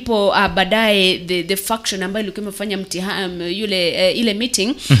 Ndipo baadaye the faction ambayo ilikuwa imefanya mtihani ile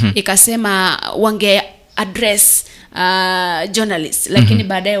meeting ikasema wange address journalists, lakini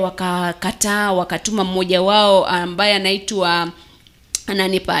baadaye wakakataa, wakatuma mmoja wao ambaye anaitwa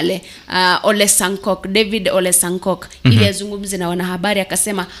nani pale Ole Sankok, David Ole Sankok, ili azungumze na wanahabari.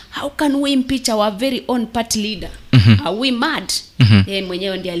 Akasema how can we impeach our very own party leader? Are we mad? Yeye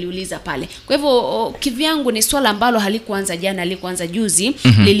mwenyewe ndiye aliuliza pale. Kwa hivyo kivyangu ni swala ambalo halikuanza jana, halikuanza juzi.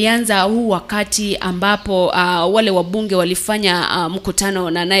 Lilianza huu wakati ambapo wale wabunge walifanya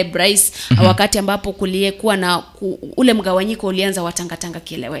mkutano na naibu rais, wakati ambapo kulikuwa na ule mgawanyiko ulianza wa Tangatanga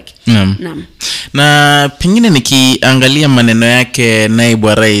Kieleweke. Naam. Na pengine nikiangalia maneno yake naibu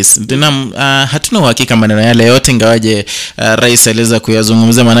wa rais, hatuna uhakika maneno yale yote, ingawaje rais aliweza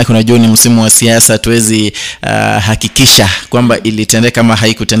kuyazungumzia, maana unajua ni msimu wa siasa, tuwezi hakikisha kwamba ilitendeka kama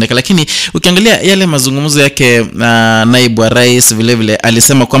haikutendeka. Lakini ukiangalia yale mazungumzo yake naibu wa rais, vile vile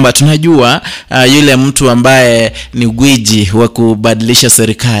alisema kwamba tunajua yule mtu ambaye ni gwiji wa kubadilisha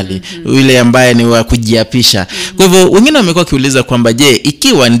serikali, yule ambaye ni wa kujiapisha. Kwa hivyo wengine wamekuwa kiuliza kwamba je,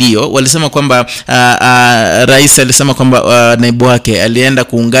 ikiwa ndio, walisema kwamba rais alisema kwamba naibu wake alienda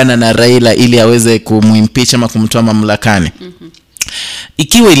kuungana na Raila ili aweze kumwimpeach ama kumtoa mamlakani.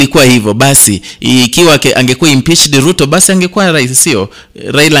 Ikiwa ilikuwa hivyo, basi ikiwa angekuwa impeached Ruto, basi angekuwa rais, sio?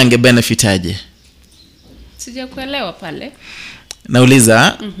 Raila angebenefit aje? Sijakuelewa pale.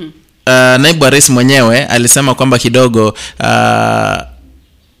 Nauliza, naibu wa rais mwenyewe alisema kwamba kidogo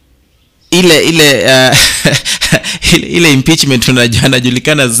ile impeachment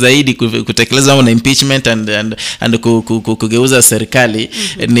tunajulikana zaidi kutekeleza na impeachment and kugeuza serikali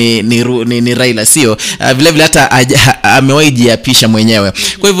ni Raila, sio? Vile vile hata amewahi jiapisha mwenyewe.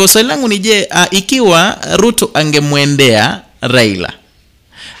 Kwa hivyo swali langu ni je, ikiwa Ruto angemwendea Raila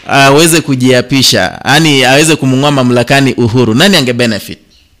aweze kujiapisha, yani aweze kumng'oa mamlakani Uhuru, nani angebenefit?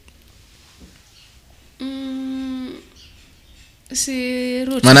 Si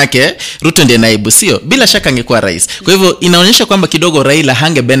Ruto. Manake Ruto ndiye naibu, sio? Bila shaka angekuwa rais. Kwa hivyo inaonyesha kwamba kidogo Raila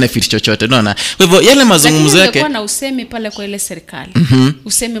hange benefit chochote, unaona? Kwa hivyo yale mazungumzo yake, lakini na usemi pale kwa ile serikali.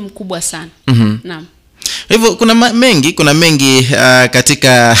 Usemi mkubwa sana. Naam. Hivyo kuna mengi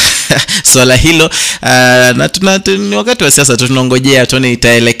katika swala hilo, na ni wakati wa siasa, tunangojea tuone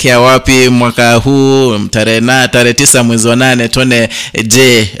itaelekea wapi mwaka huu. Tarehe 9 mwezi wa 8 tuone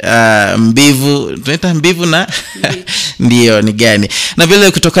je, mbivu na ndio ni gani. Na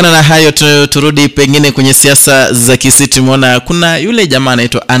vile kutokana na hayo turudi pengine kwenye siasa za Kisii. Tumeona kuna yule jamaa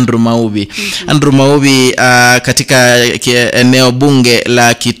anaitwa Andrew Maubi. Andrew Maubi katika eneo bunge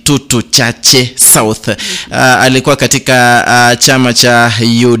la Kitutu Chache South, alikuwa katika chama cha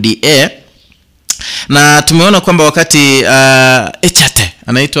UDA, na tumeona kwamba wakati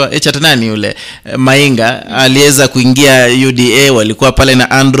anaitwa Echate nani yule Mainga aliweza kuingia UDA, walikuwa pale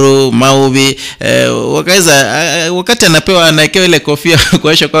na Andrew Maubi, wakati anaekewa ile kofia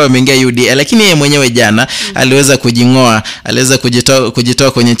kuonyesha kwamba ameingia UDA, lakini yeye mwenyewe jana aliweza kujingoa, aliweza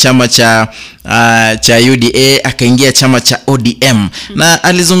kujitoa kwenye chama cha UDA akaingia chama cha ODM. Na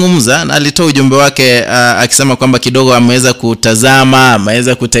alizungumza na alitoa ujumbe wake akisema kwamba kidogo ameweza kutazama,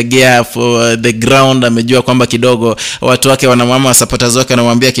 ameweza kutegea for the ground, amejua kwamba kidogo watu wake wanamwama, supporters wake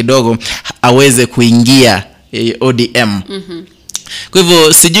wanamwambia kidogo aweze kuingia ODM. Kwa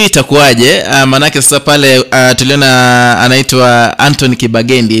hivyo sijui itakuwaje, manake sasa pale tuliona anaitwa Anthony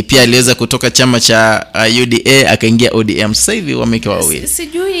Kibagendi pia aliweza kutoka chama cha UDA akaingia ODM. Sasa hivi wamekiwa wawili.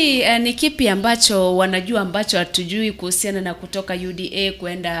 Sijui ni kipi ambacho wanajua ambacho hatujui kuhusiana na kutoka UDA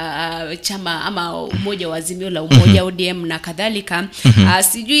kwenda chama ama umoja wa Azimio la Umoja ODM na kadhalika.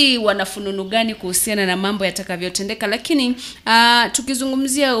 Sijui wanafununu gani kuhusiana na mambo yatakavyotendeka, lakini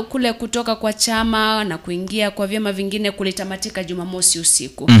tukizungumzia kule kutoka kwa chama na kuingia kwa vyama vingine kulitamatika Jumamosi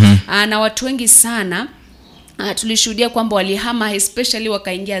usiku. Na watu wengi sana tulishuhudia kwamba walihama, especially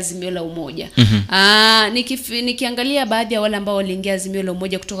wakaingia Azimio la Umoja. Nikiangalia baadhi ya wale ambao waliingia Azimio la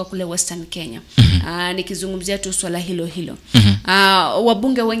Umoja kutoka kule Western Kenya, nikizungumzia tu swala hilo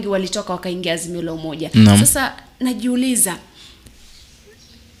wabunge wengi walitoka wakaingia Azimio la Umoja. Sasa najiuliza,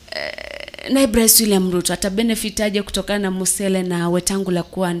 naibu rais William Ruto atabenefit aje kutokana na Musele na Wetangula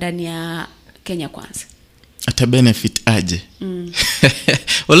kuwa ndani ya Kenya Kwanza? Ata benefit aje?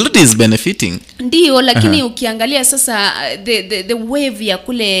 Well, it is benefiting. Ndio, lakini ukiangalia sasa the wave ya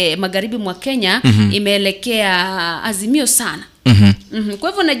kule magharibi mwa Kenya imeelekea Azimio sana. Kwa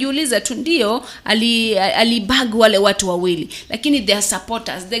hivyo najiuliza tu, ndio alibag wale watu wawili, lakini their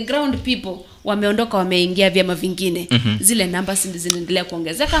supporters, the ground people wameondoka, wameingia vyama vingine. Zile namba zinaendelea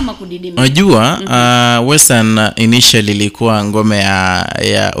kuongezeka kama kudidimia. Unajua Western initially ilikuwa ngome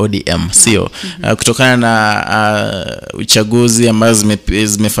ya ODM, sio? Kutokana na uchaguzi ambazo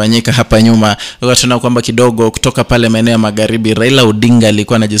zimefanyika hapa nyuma, tunaona kwamba kidogo kutoka pale maeneo ya magharibi Raila Odinga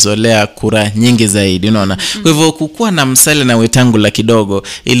alikuwa anajizolea kura nyingi zaidi, unaona. Kwa hivyo kukuwa na Msale na Wetangula kidogo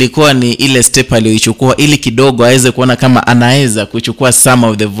ilikuwa ni ile step aliyoichukua ili kidogo aweze kuona kama anaweza kuchukua some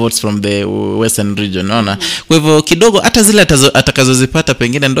of the votes from the Western region, unaona. Kwa hivyo kidogo hata zile atakazozipata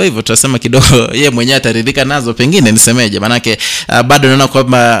pengine ndio hivyo tunasema kidogo yeye mwenyewe ataridhika nazo, pengine nisemeje, manake bado naona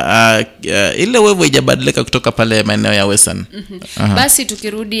kwamba ile wewe haijabadilika kutoka pale maeneo ya Western. Basi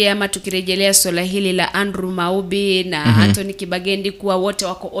tukirudi ama tukirejelea swala hili la Andrew Maubi na Anthony Kibagendi kuwa wote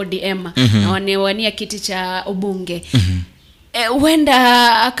wako ODM na wanawania kiti cha ubunge.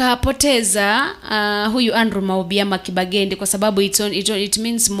 Huenda akapoteza huyu Andrew Maubiama Kibagendi kwa sababu it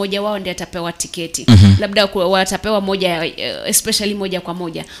means mmoja wao ndiye atapewa tiketi. Labda watapewa moja, especially moja kwa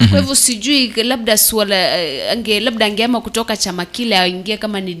moja. Kwa hivyo sijui labda labda angeama kutoka chama kile aingie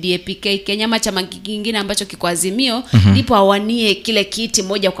kama ni DAPK Kenya ama chama kingine ambacho kiko Azimio, ndipo awanie kile kiti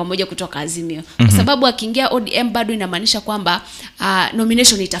moja kwa moja kutoka Azimio. Kwa sababu akiingia ODM bado inamaanisha kwamba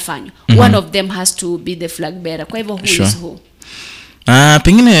nomination itafanywa. One of them has to be the flag bearer. Kwa hivyo who is who?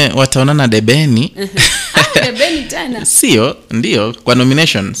 Pengine wataonana debeni. Debeni tena. Sio, ndio kwa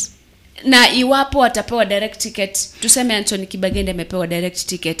nominations. Na iwapo atapewa direct ticket, tuseme Anthony Kibagende amepewa direct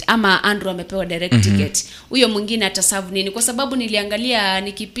ticket ama Andrew amepewa direct ticket, huyo mwingine ataserve nini? Kwa sababu niliangalia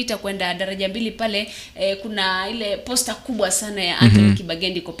nikipita kwenda daraja 2 pale, kuna ile poster kubwa sana ya Anthony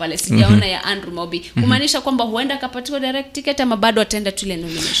Kibagende iko pale, sijaona ya Andrew Mobi. Kumaanisha kwamba huenda akapatiwa direct ticket ama bado ataenda tu ile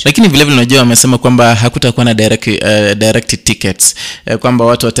nomination. Lakini vile vile unajua wamesema kwamba hakutakuwa na direct tickets, kwamba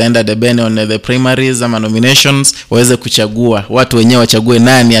watu wataenda debate on the primaries ama nominations, waweze kuchagua, watu wenyewe wachague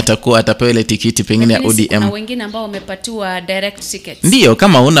nani atakuwa atapewa ile tikiti pengine ya ODM. Kuna wengine ambao wamepatiwa direct tickets. Ndio,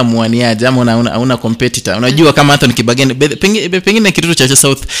 kama una muaniaji ama una competitor. Unajua kama Anthony Kibagende pengine Kitutu cha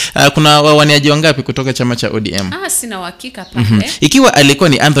South, kuna waniaji wangapi kutoka chama cha ODM? Sina uhakika pale. Ikiwa alikuwa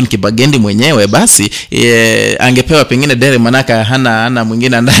ni Anthony Kibagende mwenyewe basi angepewa pengine dere, manaka hana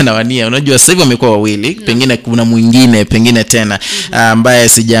mwingine anawania. Unajua sasa hivi wamekuwa wawili, pengine kuna mwingine pengine tena ambaye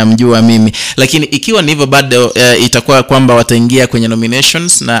sijamjua mimi. Lakini ikiwa ni hivyo bado itakuwa kwamba wataingia kwenye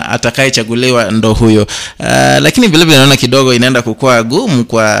nominations na atakayechaguliwa ndo huyo. Lakini vile vile naona kidogo inaenda kukua gumu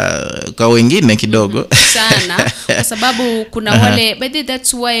kwa wengine kidogo sana, kwa sababu kuna wale, but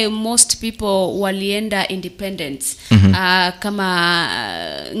that's why most people walienda independent. Kama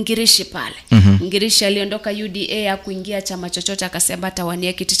Ngirishi pale. Ngirishi aliondoka UDA kuingia chama chochote, akasema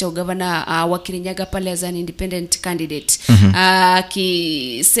atawania kiti cha ugavana wa Kirinyaga pale as an independent candidate.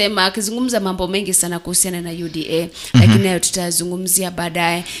 Akizungumza mambo mengi sana kuhusiana na UDA, lakini hayo tutazungumzia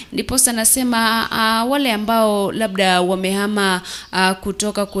baadaye. Ndipo sana sema wale ambao labda wamehama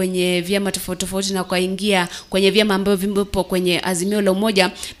kutoka kwenye vyama tofauti na kuingia kwenye vyama ambavyo vipo kwenye Azimio la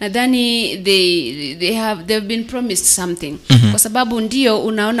Umoja, nadhani they've been promised something. Kwa sababu ndio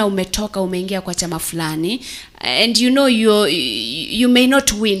unaona umetoka umeingia kwa chama fulani and you know you may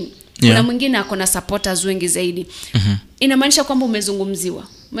not win. Kuna mwingine akona supporters wengi zaidi. Inamaanisha kwamba umezungumziwa.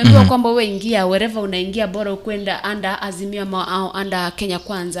 Umeambiwa kwamba wewe ingia wherever unaingia, bora ukwenda under Azimio au under Kenya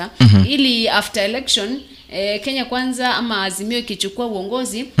Kwanza, ili after election Kenya Kwanza ama Azimio ikichukua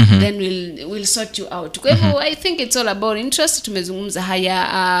uongozi, then we'll sort you out. Kwa hivyo I think it's all about interest. Tumezungumza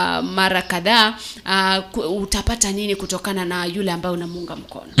haya mara kadhaa. Utapata nini kutokana na yule ambaye unamuunga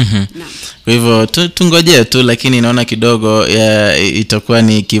mkono? Naam. Kwa hivyo tungojee tu, lakini naona kidogo itakuwa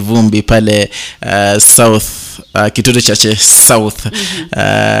ni kivumbi pale South, Kitutu cha South.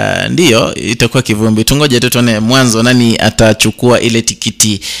 Ndio itakuwa kivumbi. Tungoje tu tuone mwanzo nani atachukua ile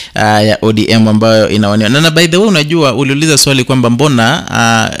tikiti ya ODM ambayo inawania. Na by the way, unajua uliuliza swali kwamba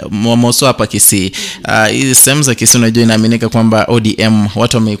mbona Momoso hapa Kisii, hizi sehemu za Kisii unajua inaaminika kwamba ODM,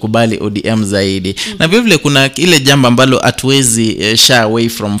 watu wameikubali ODM zaidi. Na vile vile kuna ile jambo ambalo hatuwezi shy away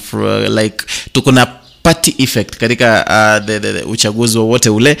from like tuko na party effect katika the uchaguzi wote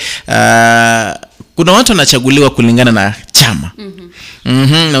ule. Kuna watu wanachaguliwa kulingana na chama.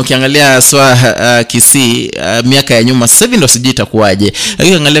 Na ukiangalia Kisii miaka ya nyuma, sasa hivi ndo sijui itakuwaje.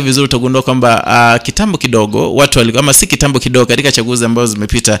 Lakini angalia vizuri utagundua kwamba kitambo kidogo watu walikuwa, ama si kitambo kidogo, katika chaguzi ambazo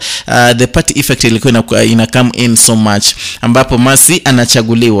zimepita the party effect ilikuwa ina come in so much, ambapo Masi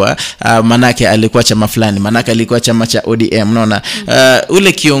anachaguliwa manake alikuwa chama fulani, manake alikuwa chama cha ODM. Unaona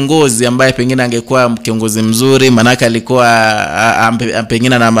ule kiongozi ambaye pengine angekuwa kiongozi mzuri, manake alikuwa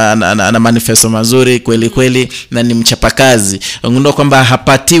pengine na manifesto mazuri kweli na ni mchapakazi, ungundua kwamba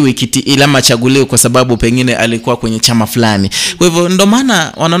hapatiwi kiti ila machaguliwa kwa sababu pengine alikuwa kwenye chama fulani. Kwa hivyo ndo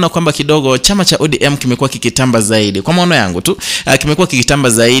maana wanaona kwamba kidogo chama cha ODM kimekuwa kikitamba zaidi. Kwa maana yangu tu kimekuwa kikitamba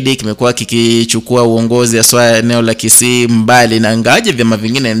zaidi, kimekuwa kikichukua uongozi aswa eneo la Kisii, mbali na ngaje vyama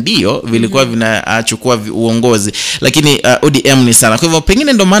vingine ndio vilikuwa vinachukua uongozi, lakini ODM ni sana. Kwa hivyo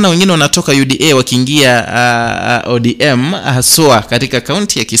pengine ndo maana wengine wanatoka UDA wakiingia ODM haswa katika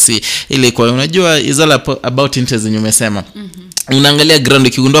kaunti ya Kisii, ili kwa unajua is all about interest yenye umesema. Unaangalia ground,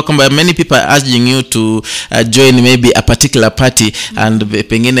 ukigundua kwamba many people are urging you to join maybe a particular party and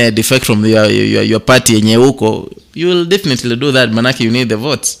pengine defect from your party yenye huko, you will definitely do that, manake you need the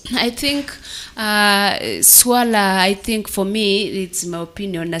votes. I think swala, I think for me it's my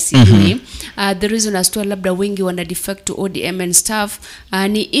opinion na sijui the reason as to labda wengi wana defect to ODM and stuff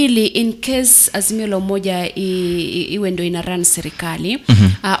ni ili in case Azimio la Umoja iwe ndo ina run serikali,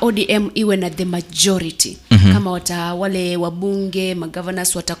 ODM iwe na the majority. kama wale wabunge,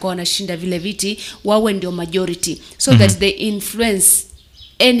 magovernors watakuwa wanashinda vile viti, wawe ndio majority, so that they influence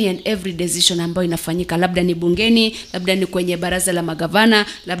any and every decision ambayo inafanyika, labda ni bungeni, labda ni kwenye baraza la magavana,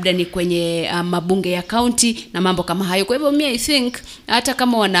 labda ni kwenye mabunge ya county na mambo kama hayo. Kwa hivyo I think hata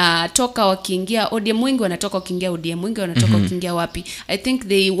kama wanatoka wakiingia ODM wengi, wanatoka wakiingia ODM wengi, wanatoka wakiingia wapi, I think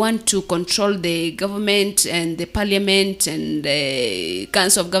they want to control the government and the parliament and the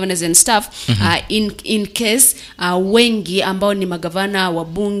council of governors and staff, in case wengi ambao ni magavana,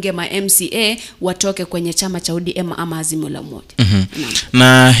 wabunge, ma MCA watoke kwenye chama cha ODM ama Azimio la Umoja.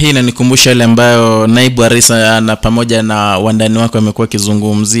 Na hii inanikumbusha ile ambayo naibu wa rais na pamoja na wandani wake wamekuwa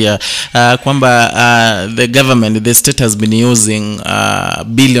kizungumzia kwamba the government, the state has been using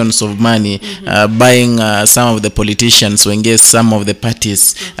billions of money buying some of the politicians, wengine some of the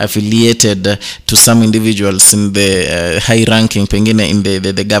parties affiliated to some individuals in the high ranking pengine in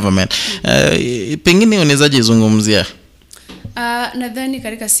the government. Pengine unawezaje zungumzia? Nadhani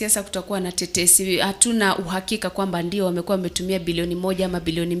katika siasa kutakuwa na tetesi. Hatuna uhakika kwamba ndio wamekuwa wametumia bilioni 1 ama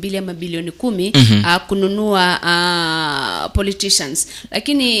bilioni 2 ama bilioni 10 kununua politicians,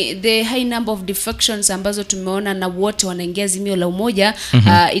 lakini the high number of defections ambazo tumeona na wote wanaingia Azimio la Umoja,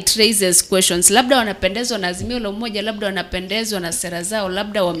 it raises questions. Labda wanapendezwa na Azimio la Umoja, labda wanapendezwa na sera zao,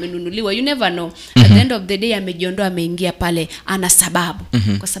 labda wamenunuliwa, you never know. At the end of the day amejiondoa, ameingia pale ana sababu,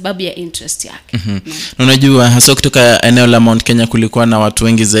 kwa sababu ya interest yake. Unajua hasa kutoka eneo la Mount Kenya kulikuwa na watu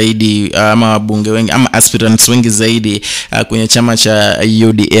wengi zaidi ama wabunge wengi ama aspirants wengi zaidi kwenye chama cha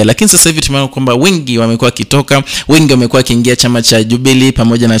UDA, lakini sasa hivi tumeona kwamba wengi wamekuwa kitoka, wengi wamekuwa kiingia chama cha Jubilee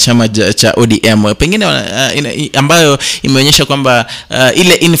pamoja na chama cha ODM, pengine ambayo imeonyesha kwamba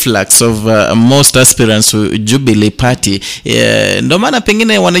ile influx of most aspirants to Jubilee party, ndio maana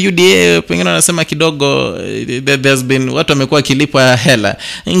pengine wana UDA pengine wanasema kidogo there's been watu wamekuwa kilipwa hela,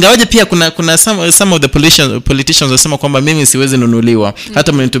 ingawaje pia kuna some of the politicians wanasema kwamba mimi siwezi nunuliwa,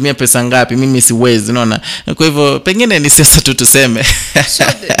 hata mnitumia pesa ngapi mimi siwezi, unaona. Kwa hivyo pengine ni siasa tu tuseme. So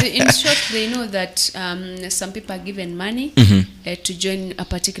in short, they know that some people are given money to join a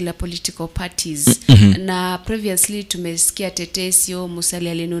particular political parties. Na previously tumesikia tetesio Musali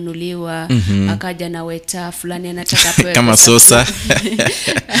alinunuliwa, akaja na Weta fulani anataka pewe kama Sosa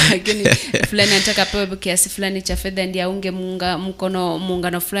lakini fulani anataka pewe kiasi fulani cha fedha ndio aunge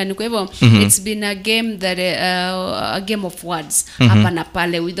muungano fulani. Kwa hivyo it's been a game that a game of words hapa na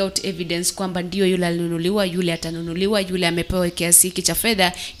pale, without evidence kwamba ndio yule alinunuliwa, yule atanunuliwa, yule amepewa kiasi hiki cha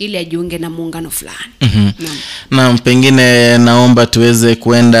fedha ili ajiunge na muungano fulani. Na pengine naomba tuweze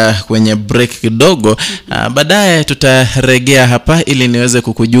kuenda kwenye break kidogo, baadaye tutarejea hapa ili niweze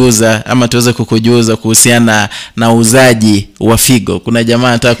kukujuza ama tuweze kukujuza kuhusiana na uzaji wa figo. Kuna jamaa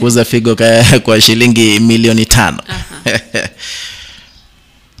anataka kuuza figo kwa shilingi milioni 5.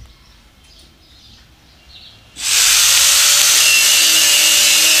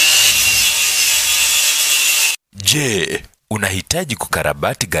 Je, unahitaji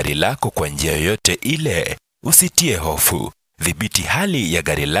kukarabati gari lako kwa njia yoyote ile? Usitie hofu. Dhibiti hali ya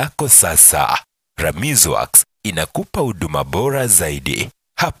gari lako sasa. Ramizworks inakupa huduma bora zaidi.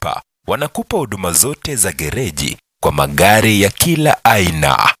 Hapa wanakupa huduma zote za gereji kwa magari ya kila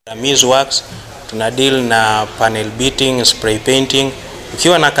aina. Ramizworks tuna deal na panel beating, spray painting.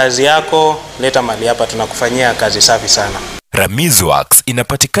 Ukiwa na kazi yako, leta mali hapa, tunakufanyia kazi safi sana. Ramizworks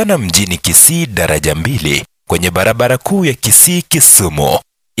inapatikana mjini Kisii daraja 2 kwenye barabara kuu ya Kisii Kisumu.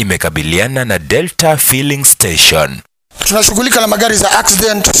 Imekabiliana na Delta Filling Station. Tunashughulika na magari za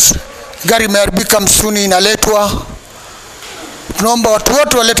accidents. Gari imeharibika msuni inaletwa. Tunaomba watu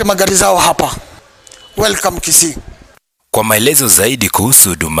wote walete magari zao hapa. Welcome Kisii. Kwa maelezo zaidi kuhusu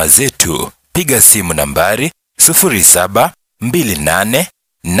huduma zetu, piga simu nambari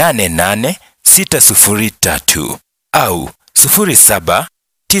 0728886003 au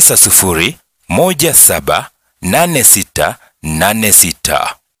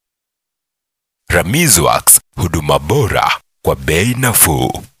 0790178686. Ramizworks, huduma bora kwa bei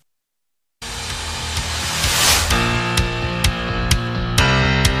nafuu.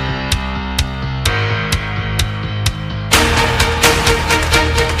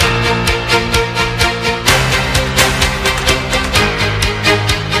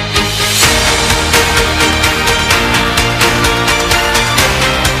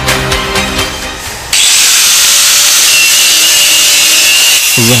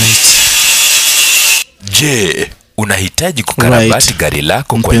 Right. Je, unahitaji kukarabati gari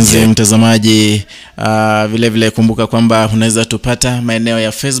lako kwa mpenzi mtazamaji, vile vile kumbuka kwamba unaweza tupata maeneo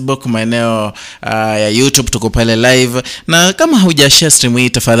ya Facebook, maeneo ya YouTube, tuko pale live. Na kama hujashare stream hii,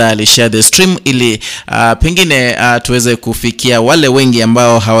 tafadhali share the stream ili pengine tuweze kufikia wale wengi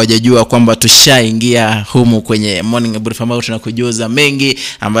ambao hawajajua kwamba tushaingia humu kwenye morning brief, ambao tunakujuza mengi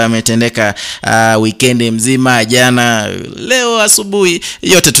ambayo yametendeka weekend mzima, jana, leo asubuhi,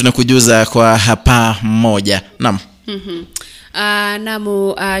 yote tunakujuza kwa hapa moja. Naam.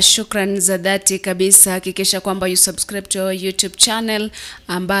 Namu, shukran za dhati kabisa. Hakikisha kwamba you subscribe to our YouTube channel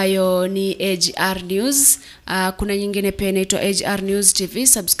ambayo ni HR News. Kuna nyingine pia inaitwa HR News TV,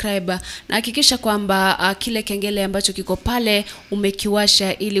 subscribe. Na hakikisha kwamba kile kengele ambacho kiko pale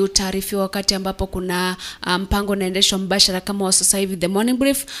umekiwasha ili utaarifiwa wakati ambapo kuna mpango unaendeshwa mbashara kama wa sasa hivi The Morning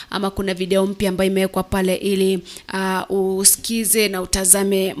Brief, ama kuna video mpya ambayo imewekwa pale ili usikize na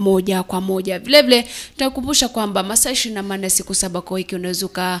utazame moja kwa moja. Vile vile tunakukumbusha kwamba masaa 24 siku 7 kwa wiki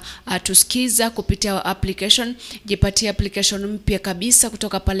unaweza tusikiza kupitia application. Jipatie application mpya kabisa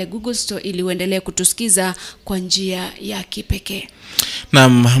kutoka pale Google Store ili uendelee kutusikiza kwa njia ya kipekee. Na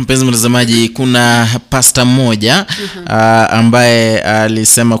mpenzi mtazamaji, kuna pasta mmoja ambaye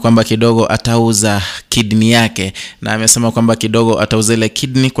alisema kwamba kidogo atauza kidney yake, na amesema kwamba kidogo atauza ile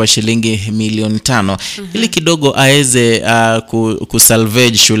kidney kwa shilingi 5,000,000 ili kidogo aweze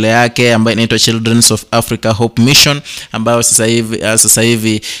kusalvage shule yake ambayo inaitwa Children's of Africa Hope Mission, ambayo sasa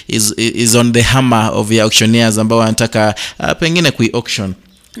hivi is on the hammer of the auctioneers ambao wanataka pengine kui-auction.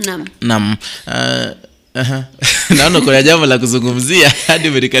 Naam. Naona kuna jambo la kuzungumzia hadi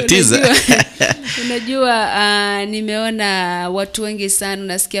umenikatiza. Unajua nimeona watu wengi sana,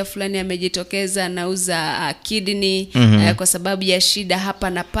 nasikia fulani amejitokeza anauza kidney kwa sababu ya shida hapa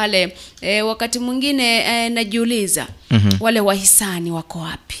na pale. Wakati mwingine najiuliza wale wahisani wako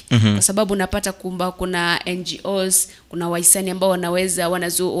wapi? Kwa sababu unapata kumba kuna NGOs, kuna wahisani ambao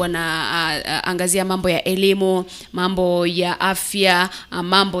wanaangazia mambo ya elimu, mambo ya afya,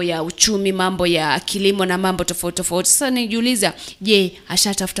 mambo ya uchumi, mambo ya kilimo na mambo tofauti tofauti. Sasa nijiuliza, je,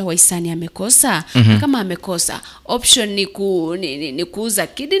 ashatafuta wahisani amekosa? Kama amekosa, option ni kuuza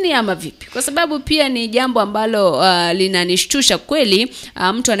kidney ama vipi? Kwa sababu pia ni jambo ambalo linanishtusha kweli.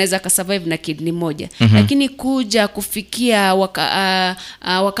 Mtu anaweza kasurvive na kidney moja, lakini kuja kufikia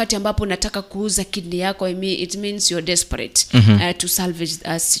wakati ambapo unataka kuuza kidney yako, it means you're desperate to salvage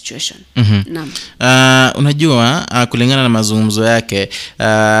a situation. Naam. Unajua kulingana na mazungumzo yake,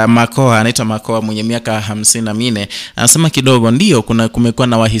 Makoa, anaitwa Makoa, mwenye miaka 54, anasema kidogo ndio kumekuwa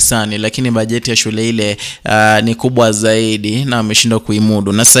na wahisani, lakini bajeti ya shule ile ni kubwa zaidi na ameshindwa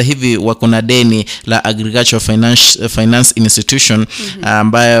kuimudu. Na sasa hivi wako na deni la Agricultural Finance Institution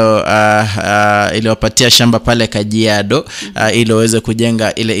ambayo iliwapatia shamba pale Kajiado ili waweze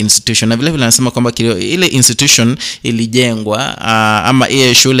kujenga ile institution. Na vile vile anasema kwamba ile institution ilijengwa ama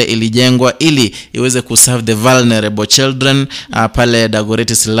ile shule ilijengwa ili iweze kuserve the vulnerable children pale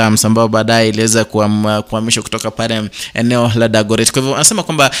Dagoretti slums, ambao baadaye iliweza kuhamishwa kutoka pale eneo la Dagoretti. Kwa hivyo anasema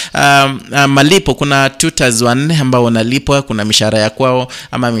kwamba malipo, kuna tutors 4 ambao wanalipwa, kuna mishahara ya kwao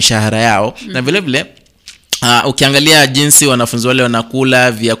ama mishahara yao. Na vile vile ukiangalia jinsi wanafunzi wale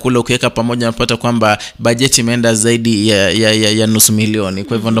wanakula vyakula, ukiweka pamoja unapata kwamba bajeti imeenda zaidi ya nusu milioni.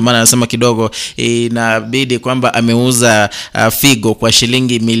 Kwa hivyo ndio maana anasema kidogo inabidi kwamba ameuza figo kwa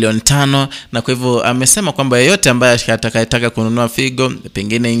shilingi 5,000,000. Na kwa hivyo amesema kwamba yeyote ambaye atakayetaka kununua figo,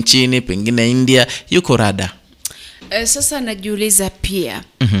 pengine nchini, pengine India, yuko rada. Sasa najiuliza pia,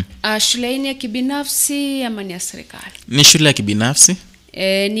 shule ni ya kibinafsi ama ni ya serikali? Ni shule ya kibinafsi.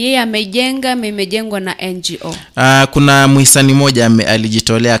 Ni yeye amejenga, imejengwa na NGO. Kuna muhisani moja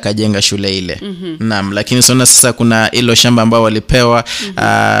alijitolea akajenga shule ile. Naam, lakini sasa kuna hilo shamba ambao walipewa.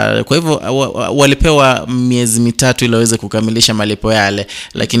 Kwa hivyo walipewa miezi 3 ili waweze kukamilisha malipo yale,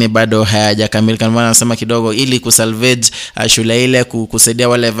 lakini bado hayajakamilika. Maana anasema kidogo ili kusalvage shule ile, kusaidia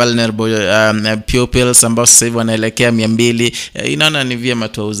wale vulnerable pupils ambao sasa hivi wanaelekea 200, inaona ni vyema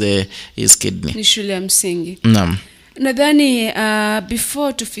tuuze his kidney. Ni shule ya msingi. Naam. Nadhani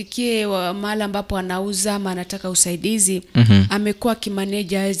before tufikie mahali ambapo anauza ama anataka usaidizi, amekuwa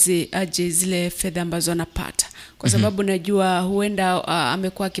kimanage aje zile fedha ambazo anapata. Kwa sababu najua huenda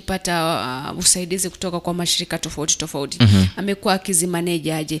amekuwa akipata usaidizi kutoka kwa mashirika tofauti tofauti. Amekuwa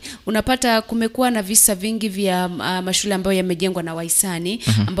akizimanage aje. Unapata kumekuwa na visa vingi vya mashule ambayo yamejengwa na wahisani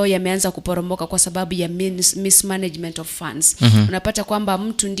ambayo yameanza kuporomoka kwa sababu ya mismanagement of funds. Unapata kwamba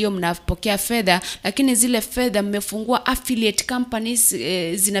mtu ndio mnapokea fedha, lakini zile fedha mmefungua affiliate companies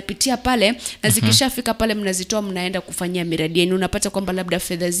zinapitia pale, na zikishafika pale mnazitoa mnaenda kufanyia miradi yenu. Unapata kwamba labda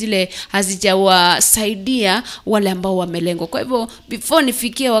fedha zile hazijawasaidia wale ambao wamelengwa. Kwa hivyo before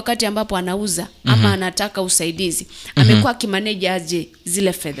nifikie wakati ambapo anauza ama anataka usaidizi, amekuwa kimanage aje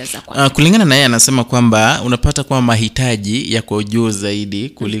zile fedha za kwake. Kulingana na yeye anasema kwamba unapata kwa mahitaji yako juu zaidi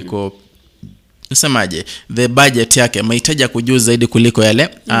kuliko usemaje, the budget yake, mahitaji yako juu zaidi kuliko yale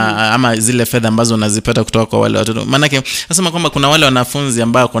ama zile fedha ambazo unazipata kutoka kwa wale watoto. Maana yake nasema kwamba kuna wale wanafunzi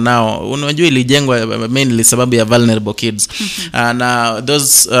ambao kunao, unajua ilijengwa mainly sababu ya vulnerable kids. Na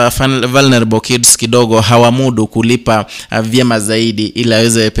those vulnerable kids kidogo hawamudu kulipa vyema zaidi ili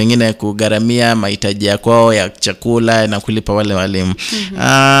aweze pengine kugharamia mahitaji yao ya chakula na kulipa wale walimu.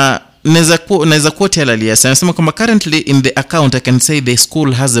 Naweza quote Elias anasema kwamba currently in the account I can say the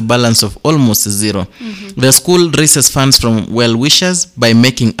school has a balance of almost zero. The school raises funds from well wishers by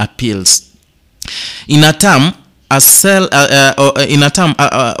making appeals. In a term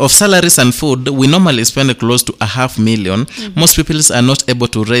of salaries and food, we normally spend close to 500,000. Most people are not able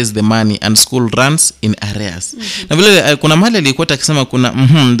to raise the money and school runs in arrears. Na vile kuna mahali alikuwa akisema kuna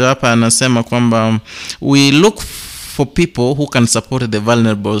ndio hapa anasema kwamba we look for people who can support the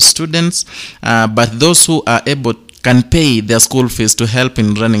vulnerable students, but those who are able can pay their school fees to help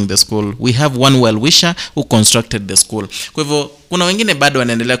in running the school. We have one well wisher who constructed the school. Kwa hivyo kuna wengine bado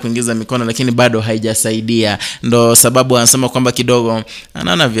wanaendelea kuingiza mikono lakini bado haijasaidia. Ndo sababu anasema kwamba kidogo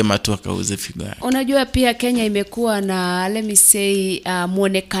anaona vyema tu akauze figo. Unajua pia Kenya imekuwa na let me say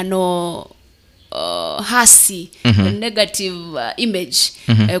muonekano hasi, negative image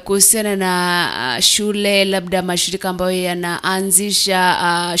kuhusiana na shule, labda mashirika ambayo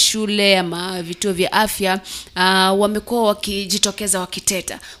yanaanzisha shule ama vituo vya afya wamekuwa wakijitokeza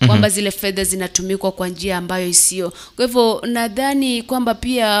wakiteta kwamba zile fedha zinatumikwa kwa njia ambayo isiyo. Kwa hivyo nadhani kwamba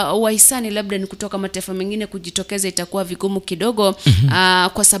pia wahisani labda ni kutoka mataifa mengine kujitokeza itakuwa vigumu kidogo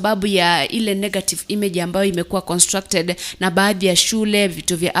kwa sababu ya ile negative image ambayo imekuwa constructed na baadhi ya shule,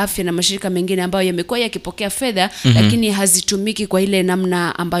 vituo vya afya na mashirika mengine ambayo yamekuwa yakipokea fedha lakini hazitumiki kwa ile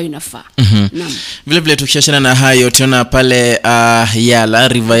namna ambayo inafaa. Naam. Vile vile tukiachana na hayo tunaona pale Yala,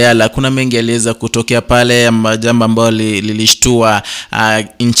 River Yala kuna mengi yaliweza kutokea pale, jambo ambalo lilishtua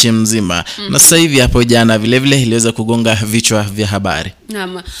nchi mzima. Na sasa hivi hapo jana vile vile iliweza kugonga vichwa vya habari.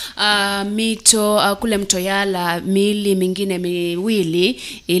 Naam. Mito kule mto Yala, miili mingine miwili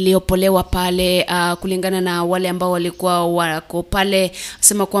iliopolewa pale kulingana na wale ambao walikuwa wako pale,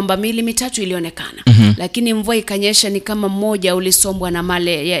 sema kwamba miili mitatu ilionekana. Lakini mvua ikanyesha ni kama mmoja ulisombwa na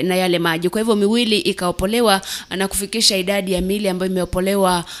na yale maji. Kwa hivyo miwili ikaopolewa na kufikisha idadi ya miili ambayo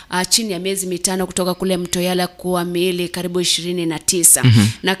imeopolewa chini ya miezi 5 kutoka kule mto Yala kuwa miili karibu 29.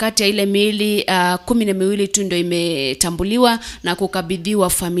 Na kati ya ile miili 12 tu ndio imetambuliwa na kukabidhiwa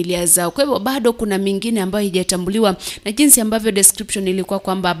familia zao. Kwa hivyo bado kuna mingine ambayo haijatambuliwa, na jinsi ambavyo description ilikuwa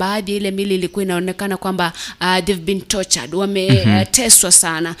kwamba baadhi ile miili ilikuwa inaonekana kwamba they've been tortured, wameteswa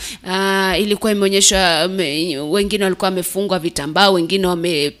sana. Ilikuwa imeonyesha wengine walikuwa wamefungwa vitambaa, wengine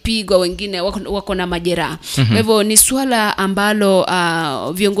wamepigwa, wengine wako na majeraha. Kwa hivyo ni swala ambalo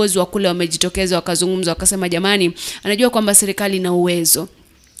viongozi wa kule wamejitokeza wakazungumza wakasema jamani, anajua kwamba serikali ina uwezo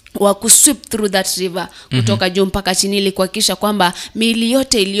wa kusweep through that river kutoka juu mpaka chini ili kuhakikisha kwamba miili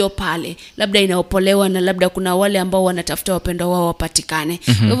yote iliyo pale labda inaopolewa na labda kuna wale ambao wanatafuta wapendwa wao wapatikane.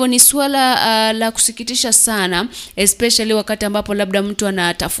 Kwa hivyo ni swala la kusikitisha sana, especially wakati ambapo labda mtu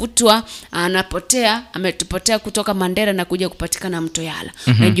anatafutwa, ametupotea kutoka Mandera na kuja kupatikana mto Yala.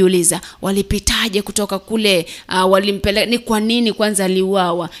 Najiuliza walipitaje kutoka kule, walimpeleka ni kwa nini kwanza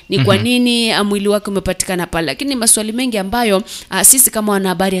aliuawa, ni kwa nini mwili wake umepatikana pale. Lakini maswali mengi ambayo sisi kama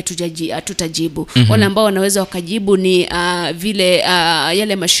wanahabari hatutajibu. Wale ambao wanaweza wakajibu ni vile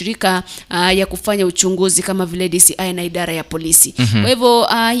yale mashirika ya kufanya uchunguzi kama vile DCI na idara ya polisi. Kwa hivyo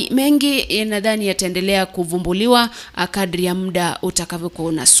mengi nadhani yataendelea kuvumbuliwa kadri ya muda utakavyokuwa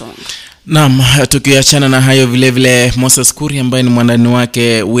unasonga. Naam, tukiachana na hayo vile vile Moses Kuria ambaye ni mwandani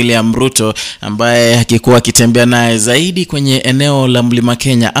wake William Ruto ambaye akikuwa akitembea naye zaidi kwenye eneo la Mlima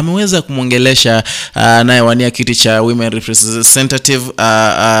Kenya ameweza kumongelesha naye wania kiti cha women representative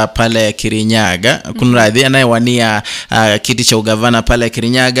pale Kirinyaga. Kunradhi, naye wania kiti cha ugavana pale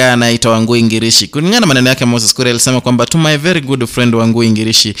Kirinyaga anaitwa Wangui Ngirishi. Kulingana maneno yake Moses Kuria alisema kwamba to my very good friend Wangui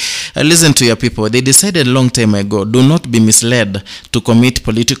Ngirishi, listen to your people, they decided long time ago, do not be misled to commit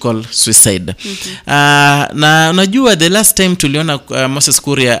political suicide. Na unajua the last time tuliona Moses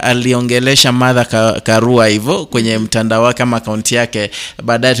Kuria aliongelesha Martha Karua hivyo kwenye mtandao wake kama account yake,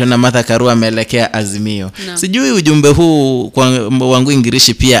 baadaye tuna Martha Karua ameelekea Azimio. Sijui ujumbe huu kwa Wangui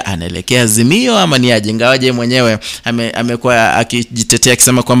Ngirishi pia anaelekea Azimio ama ni aje, ingawaje mwenyewe amekuwa akijitetea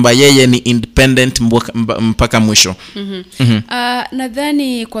akisema kwamba yeye ni independent mpaka mwisho.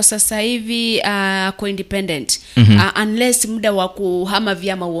 Nadhani kwa sasa hivi kwa independent unless muda wa kuhama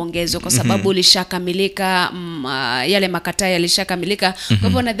vyama uongezwe. kwa sababu ulishakamilika, yale makataa yalishakamilika. Kwa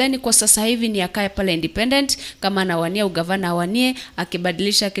hivyo nadhani kwa sasa hivi ni akae pale independent, kama anawania ugavana awanie,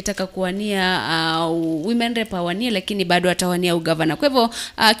 akibadilisha akitaka kuwania women rep awanie, lakini bado atawania ugavana. Kwa hivyo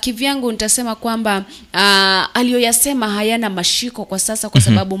kivyangu nitasema kwamba aliyoyasema hayana mashiko kwa sasa kwa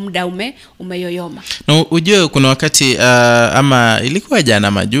sababu muda umeyoyoma. No, ujue kuna wakati ama ilikuwa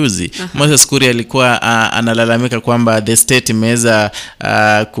jana majuzi, Moses Kuria alikuwa analalamika kwamba the state imeweza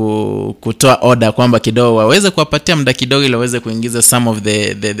kutoa order kwamba kidogo waweze kuwapatia muda kidogo ili waweze kuingiza some of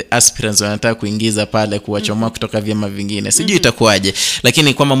the aspirants wanataka kuingiza pale, kuwachomoa kutoka vyama vingine. Sijui itakuwaje,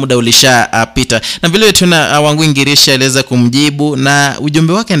 lakini kwamba muda ulishapita. Na vile tuna Wangu Ngirisha aliweza kumjibu, na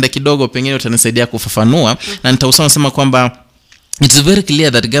ujumbe wake enda kidogo pengine utanisaidia kufafanua, na nitausoma sema kwamba it's very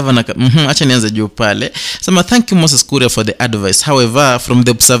clear that Governor acha nianze juu pale. So thank you Moses Kuria for the advice. However, from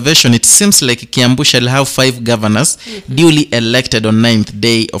the observation it seems like Kiambu shall have 5 governors duly elected on 9th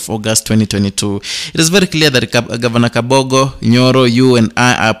day of August 2022. It is very clear that Governor Kabogo, Nyoro, you and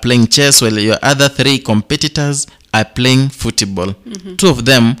I are playing chess while your other 3 competitors are playing football. 2 of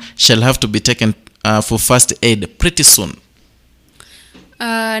them shall have to be taken for first aid pretty soon.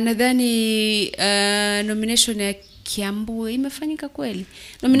 Nadhani nomination ya Kiambu imefanyika kweli.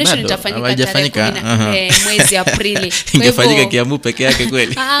 Nomination itafanyika tarehe mwezi Aprili. Ingefanyika Kiambu peke yake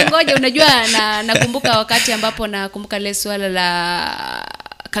kweli. Ngoja, unajua nakumbuka wakati ambapo nakumbuka ile swala la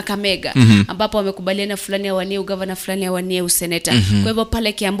Kakamega ambapo wamekubaliana fulani awanie ugavana, fulani awanie useneta. Kwa hivyo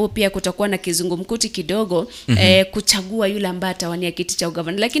pale Kiambu pia kutakuwa na kizungumkuti kidogo kuchagua yule ambaye atawania kiti cha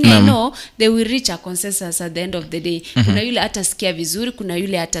ugavana. Lakini I know they will reach a consensus at the end of the day. Kuna yule atasikia vizuri, kuna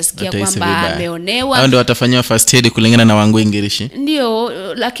yule atasikia kwamba ameonewa. Hao ndio watafanywa first aid kulingana na Wangu Ngirishi. Ndio,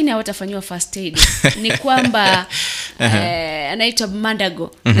 lakini hawatafanywa first aid. Ni kwamba anaitwa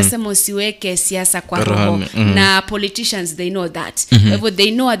Mandago nasema usiweke siasa kwa roho, na politicians they know that. Kwa hivyo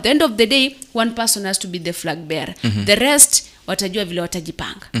they know at the end of the day one person has to be the flag bearer. The rest watajua vile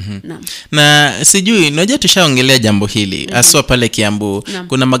watajipanga. Na sijui, unajua tushaongelea jambo hili aswa pale Kiambu.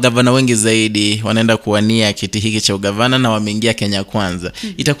 Kuna magavana wengi zaidi wanaenda kuwania kiti hiki cha ugavana na wameingia Kenya Kwanza.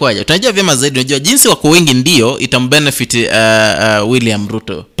 Itakuwaje? Tunajua vyema zaidi, unajua jinsi wako wengi ndio itambenefit William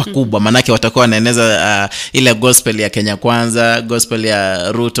Ruto pakubwa, manake watakuwa wanaeneza ile gospel ya Kenya Kwanza, gospel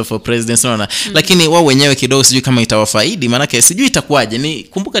ya Ruto for president, unaona. Lakini wao wenyewe kidogo sijui kama itawafaidi, manake sijui itakuwaje. Ni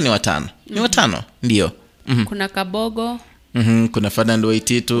kumbuka ni watano. Ni watano ndio. Kuna Kabogo, kuna Ferdinand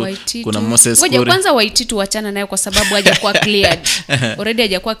Waititu, kuna Moses Kuria. Ngoja kwanza Waititu wachana naye kwa sababu hajakuwa cleared. Already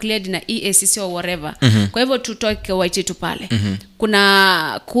hajakuwa cleared na EACC or whatever. Kwa hivyo tutoke Waititu pale.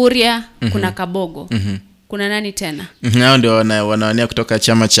 Kuna Kuria, kuna Kabogo. Kuna nani tena? Hao ndio wanawania kutoka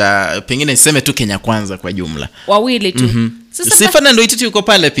chama cha pengine niseme tu Kenya Kwanza kwa jumla. Wawili tu. Sasa Ferdinand Waititu yuko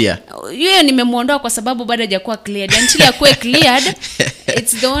pale pia. Yeye nimemuondoa kwa sababu bado hajakuwa cleared. Until akue cleared,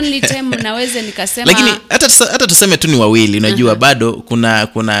 it's the only time naweza nikasema. Lakini hata tuseme tu ni wawili, unajua bado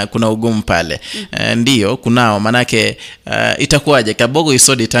kuna ugumu pale. Ndio kunao, manake itakuwaje? Kabogo is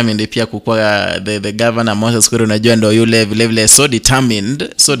so determined pia kukuwa the governor. Moses Kuria unajua ndio yule vile so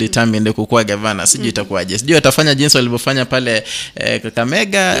determined kukuwa governor. Sijui itakuwaje. Sijui atafanya jinsi walivyofanya pale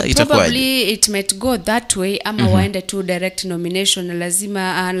Kakamega, itakuwaje? Probably it might go that way ama waende to direct nomination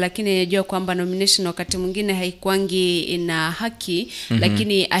lazima. Lakini najua kwamba nomination wakati mwingine haikuangi ina haki.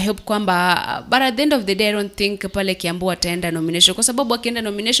 Lakini I hope kwamba but at the end of the day I don't think pale Kiambu ataenda nomination, kwa sababu akienda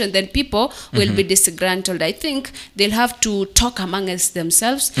nomination then people will be disgruntled. I think they'll have to talk amongst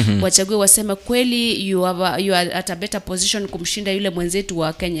themselves. Wachague waseme kweli you are at a better position kumshinda yule mwenzetu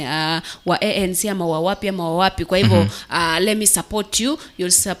wa Kenya wa ANC ama wa wapi. Kwa hivyo let me support you,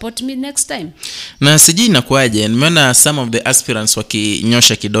 you'll support me next time. Na sijui inakuaje, nimeona some of the aspirants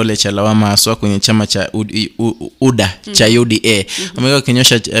wakinyosha kidole cha lawama haswa kwenye chama cha UDA cha UDA. Wamekuwa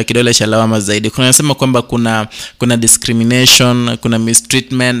kinyosha kidole cha lawama zaidi. Kuna nasema kwamba kuna discrimination, kuna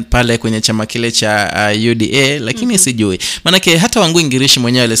mistreatment pale kwenye chama kile cha UDA, lakini sijui. Manake hata Wangu Ngirishi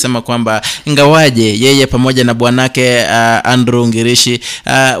mwenyewe alisema kwamba ingawaje yeye pamoja na bwanake Andrew Ngirishi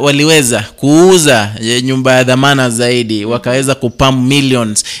waliweza kuuza nyumba ya dhamana zaidi, wakaweza kupam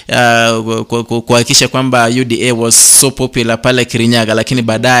millions kuhakikisha kwamba UDA was so popular pale Kirinyaga, lakini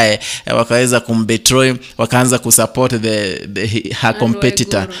baadaye wakaweza kumbetray, wakaanza kusupport her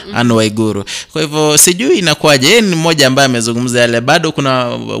competitor Anne Waiguru. Kwa hivyo sijui inakuaje. Yeye ni mmoja ambaye amezungumza yale. Bado kuna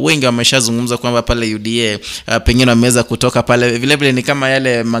wengi wameshazungumza kwamba pale UDA pengine wameweza kutoka pale. Vile ni kama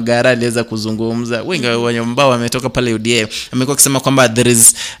yale Magara aliweza kuzungumza. Wengi ambao wametoka pale UDA amekuwa akisema kwamba there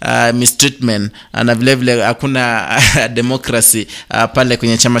is mistreatment na vile hakuna democracy pale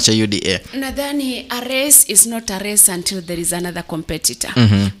kwenye chama cha UDA. Nadhani a race is not a race until until there is another competitor.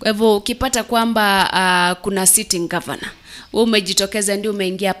 Kwa hivyo ukipata kwamba kuna sitting governor, wewe umejitokeza ndio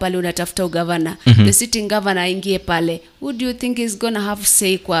umeingia pale unatafuta ugavana, the sitting governor aingie pale, who do you think is gonna have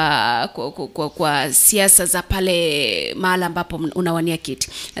say kwa siasa za pale mahali ambapo unawania kiti?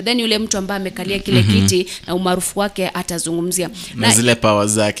 Na then yule mtu ambaye amekalia kile kiti na umaarufu wake atazungumzia na zile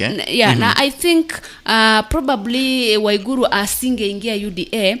powers zake. Na I think probably Waiguru asingeingia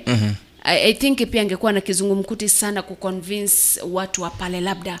UDA. I think pia angekuwa na kizungumkuti sana kuconvince watu wa pale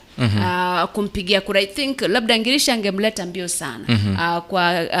labda kumpigia kura. I think labda Ngirisha angemleta mbio sana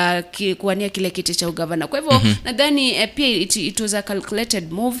kuwania kile kiti cha ugavana. Kwa hivyo nadhani pia it was a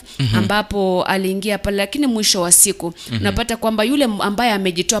calculated move ambapo aliingia pale, lakini mwisho wa siku napata kwamba yule ambaye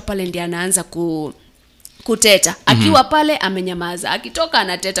amejitoa pale ndiye anaanza kuteta. Akiwa pale amenyamaza, akitoka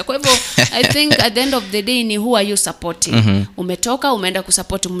anateta. Kwa hivyo I think at the end of the day ni who are you supporting? Umetoka umeenda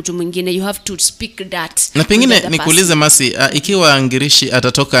kusupport mtu mwingine, you have to speak that. Na pengine nikuulize Masi, ikiwa Ngirishi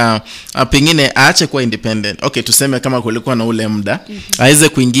atatoka pengine aache kuwa independent. Okay, tuseme kama kulikuwa na ule muda, aweze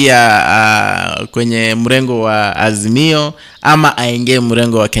kuingia kwenye mrengo wa Azimio ama aingie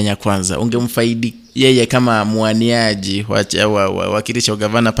mrengo wa Kenya Kwanza, ungemfaidi yeye kama muaniaji wa kiti cha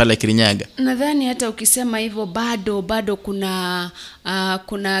ugavana pale Kirinyaga? Nadhani hata ukisema hivyo bado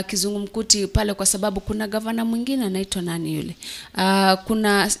kuna kizungumkuti pale, kwa sababu kuna gavana mwingine anaitwa nani yule,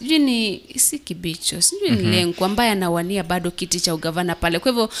 kuna sijui si Kibicho, sijui ni Lenku ambaye anawania bado kiti cha ugavana pale.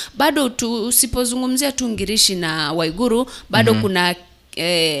 Kwa hivyo bado usipozungumzia tu Ngirishi na Waiguru bado kuna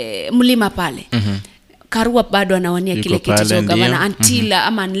mlima pale. Karua bado anawania kile kiti cha ugavana until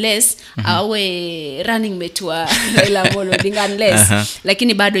ama unless awe running mate wa Raila Amolo Odinga, unless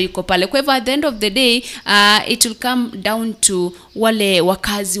lakini bado yuko pale. Kwa hivyo at the end of the day it will come down to wale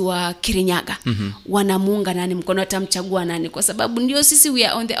wakazi wa Kirinyaga wanamuunga nani mkono, atamchagua nani, kwa sababu ndio sisi we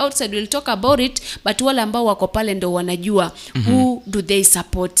are on the outside, we'll talk about it, but wale ambao wako pale ndio wanajua who do they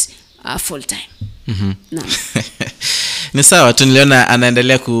support full time. Ni sawa tu, niliona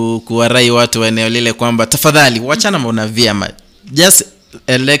anaendelea kuwarai watu wa eneo lile kwamba tafadhali wachana na vyama, just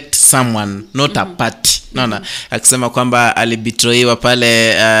elect someone, not a party. Naona akisema kwamba alibetrayiwa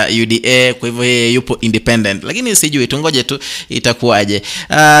pale UDA, kwa hivyo yeye yupo independent, lakini sijui tungoje tu itakuwaje.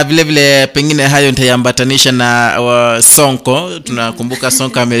 Vile vile pengine hayo nitayambatanisha na Sonko. Tunakumbuka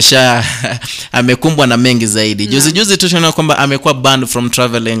Sonko amekumbwa na mengi zaidi. Juzi tu tunaona kwamba amekuwa banned from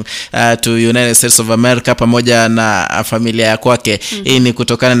traveling to United States of America pamoja na familia yake kwake. Hii ni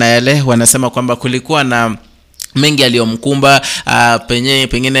kutokana na yale wanasema kwamba kulikuwa na mengi aliyomkumba,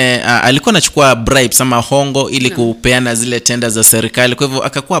 pengine alikuwa anachukua bribes ama hongo ili kupeana zile tenda za serikali. Kwa hivyo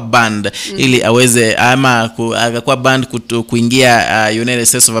akakuwa banned ili aweze akakuwa banned kuingia United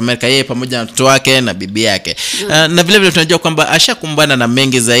States of America, yeye pamoja na mtoto wake na bibi yake. Na vile vile tunajua kwamba ashakumbana na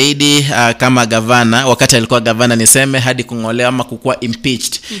mengi zaidi kama gavana, wakati alikuwa gavana niseme, hadi kungolewa ama kukuwa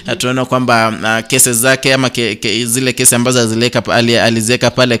impeached. Tunaona kwamba kesi zake ama zile kesi ambazo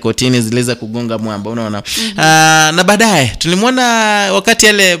aliziweka pale kotini ziliweza kugonga mwamba, unaona. Na baadaye tulimwona wakati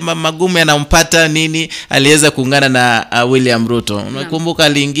yale magumu yanampata nini, aliweza kuungana na William Ruto. Unakumbuka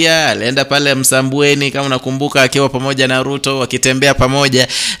alienda pale Msambweni kama unakumbuka, akiwa pamoja na Ruto wakitembea pamoja.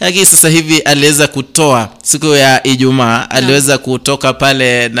 Lakini sasa hivi aliweza kutoa siku ya Ijumaa, aliweza kutoka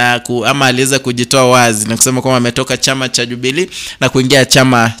pale ama aliweza kujitoa wazi na kusema kwamba ametoka chama cha Jubilee na kuingia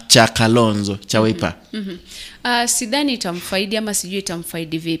chama cha Kalonzo cha Wiper. Sidhani itamfaidi ama sijui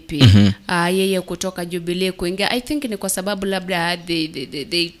itamfaidi vipi yeye kutoka Jubilee kuingia. I think ni kwa sababu labda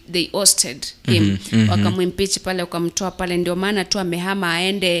they ousted him, wakamwimpeach pale, wakamtoa pale, ndio maana tu amehama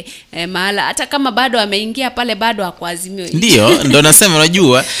aende mahala, hata kama bado ameingia pale bado hakuazimio. Ndio nasema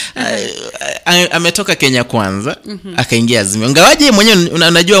unajua ametoka Kenya Kwanza akaingia Azimio. Ngawaje mwenyewe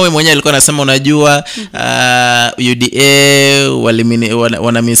unajua, wewe mwenyewe alikuwa anasema unajua UDA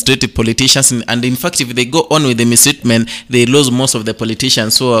wana mistreat politicians, and in fact if they go on with the mistreatment they lose most of the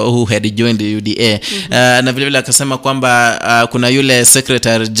politicians who had joined the UDA. Na vile vile akasema kwamba kuna yule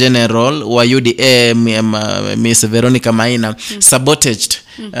secretary general wa UDA Miss Veronica Maina sabotaged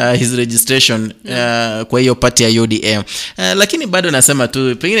his registration kwa hiyo party ya UDA. Lakini bado nasema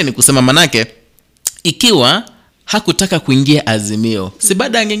tu pengine ni kusema manake ikiwa hakutaka kuingia Azimio, si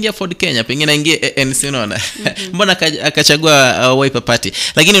baada angeingia Ford Kenya, pengine aingie ANC, unaona. Mbona akachagua Wiper Party?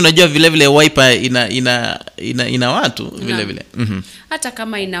 Lakini unajua vile vile Wiper ina watu vile vile. Hata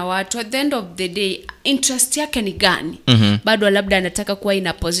kama ina watu, at the end of the day interest yake ni gani? Bado labda anataka kuwa in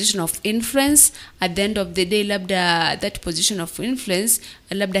a position of influence. At the end of the day labda that position of influence,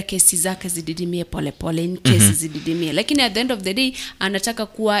 labda kesi zake zididimie pole in kesi zididimie, lakini at the end of the day anataka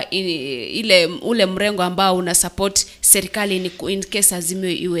kuwa ule mrengo ambao una support support serikali in case Azimio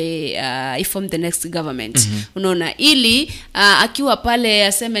iwe form the next government. Unaona, ili akiwa pale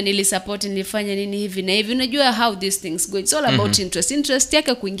aseme nilisupport, nilifanya nini hivi na hivi. Unajua how these things go, it's all about interest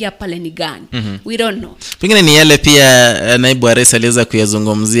yake kuingia pale ni gani. We don't know. Pengine ni yale pia naibu wa rais aliweza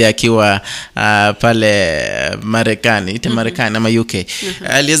kuyazungumzia akiwa pale Marekani, Marekani ama UK.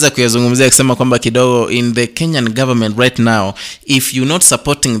 Aliweza kuyazungumzia akisema kwamba kidogo in the Kenyan government right now, if you not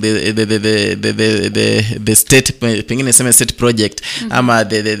supporting the state, pengine sema state project ama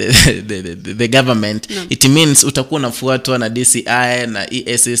the government, it means utakuwa unafuatwa na DCI na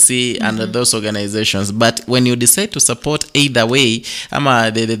EACC and those organizations. But when you decide to support either way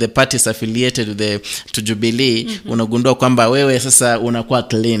ama the parties affiliated to Jubilee, unagundua kwamba wewe sasa unakuwa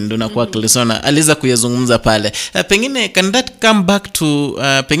clean, unakuwa clean. So aliweza kuyazungumza pale. Pengine can that come back to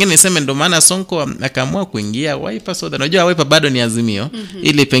pengine niseme ndo maana Sonko akaamua kuingia Wiper, so unajua Wiper bado ni Azimio,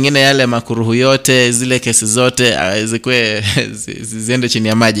 ili pengine yale makuruhu yote, zile kesi zote zikwe ziende chini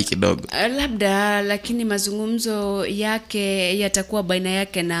ya maji kidogo. Labda, lakini mazungumzo yake yatakuwa baina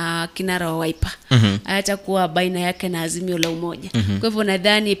yake na kinara wa Wiper. Hayatakuwa baina yake na Azimio la Umoja. Kwa hivyo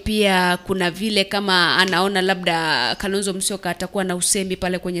nadhani pia kuna vile kama anaona labda Kalonzo Musyoka atakuwa na usemi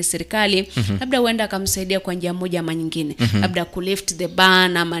pale kwenye serikali, labda huenda akamsaidia kwa njia moja ama nyingine. Labda kulift the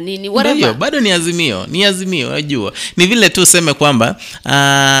ban ama nini, whatever. Bado ni Azimio, unajua. Ni vile tu useme kwamba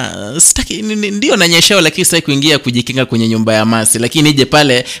sitaki ndio nanyeshao, lakini sitaki kuingia kujikinga kwenye nyumba ya masi, lakini nije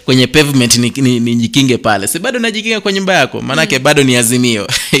pale kwenye pavement nijikinge pale. Si bado najikinga kwa nyumba yako, manake bado ni Azimio.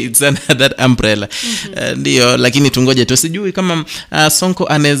 It's under that umbrella. Ndio, lakini tungoje tu, sijui kama Sonko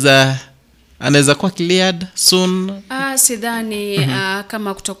anaweza kuwa cleared soon. Sidhani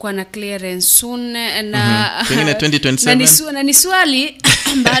kama kutokuwa na clearance soon na pengine 2027. Na ni swali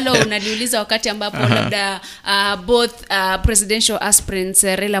ambalo unaliuliza wakati ambapo labda both presidential aspirants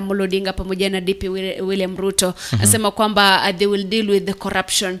Raila Amolo Odinga pamoja na DP William Ruto asema kwamba they will deal with the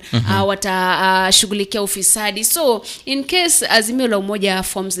corruption, watashughulikia ufisadi. So in case Azimio la Umoja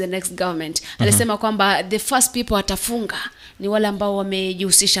forms the next government, alisema kwamba the first people atafunga ni wale ambao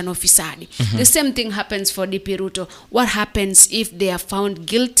wamejihusisha na ufisadi. The same thing happens for DP Ruto. What happens if they are found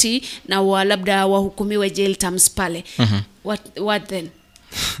guilty na labda wahukumiwe jail terms pale? What then?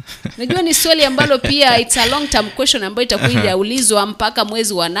 Najua ni swali ambalo pia it's a long term question ambayo itakuwa inaulizwa mpaka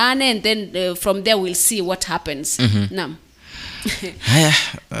mwezi wa 8, and then from there we'll see what happens. Naam. Haya.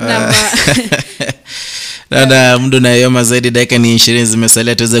 Na muda na yoma zaidi, dakika ni 20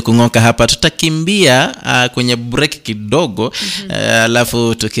 zimesalia tuweze kungoka hapa. Tutakimbia kwenye break kidogo,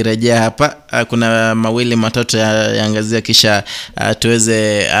 alafu tukirejea hapa kuna mawili matatu yaangazia, kisha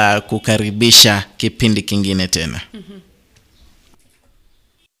tuweze kukaribisha kipindi kingine tena.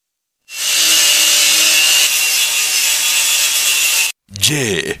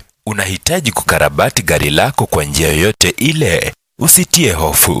 Je, unahitaji kukarabati gari lako kwa njia yoyote ile? Usitie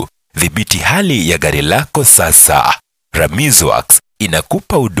hofu. Dhibiti hali ya gari lako sasa. Ramizworks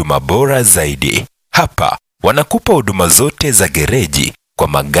inakupa huduma bora zaidi. Hapa wanakupa huduma zote za gereji kwa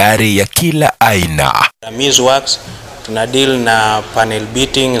magari ya kila aina. Ramizworks tuna deal na panel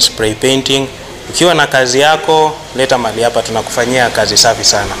beating, spray painting. Ukiwa na kazi yako, leta mali hapa, tunakufanyia kazi safi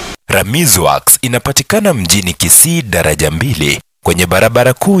sana. Ramizworks inapatikana mjini Kisii daraja 2 kwenye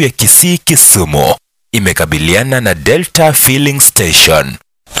barabara kuu ya Kisii Kisumu. Imekabiliana na Delta Filling Station.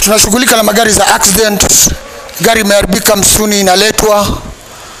 Tunashughulika na magari za accidents. Gari imeharibika msuni inaletwa.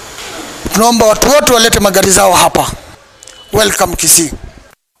 Tunaomba watu wote walete magari zao hapa. Welcome Kisii.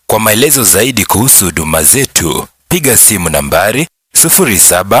 Kwa maelezo zaidi kuhusu huduma zetu, piga simu nambari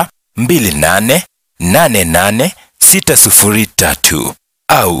 0728888603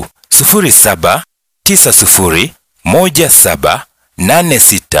 au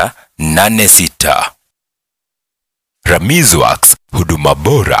 0790178686. Ramizworks, huduma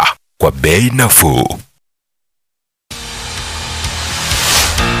bora kwa bei nafuu.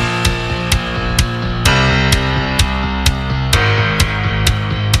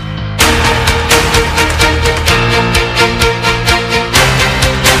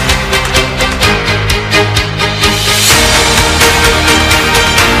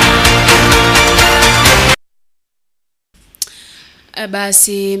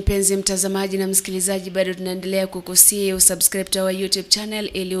 Basi mpenzi mtazamaji na msikilizaji, bado tunaendelea kukusia usubscribe to our YouTube channel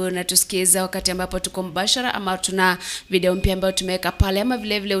ili unatusikiza wakati ambapo tuko mbashara ama tuna video mpya ambayo tumeweka pale, ama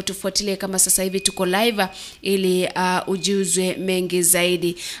vile vile utufuatilie kama sasa hivi tuko live ili ujuzwe mengi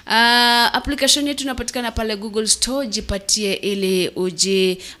zaidi. Application yetu inapatikana pale Google Store, jipatie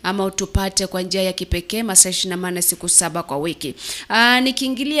ili ama utupate kwa njia ya kipekee masaa 24 siku 7 kwa wiki.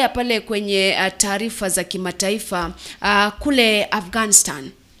 Nikiingilia pale kwenye taarifa za kimataifa, kule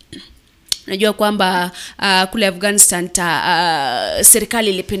Afghanistan Unajua kwamba kule Afghanistan serikali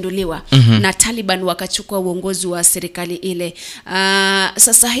ilipinduliwa na Taliban wakachukua uongozi wa serikali ile.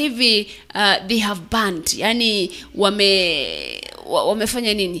 Sasa hivi they have banned, yani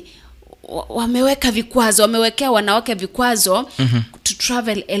wamefanya nini? Wameweka vikwazo, wamewekea wanawake vikwazo to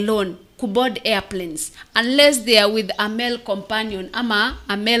travel alone, to board airplanes unless they are with a male companion ama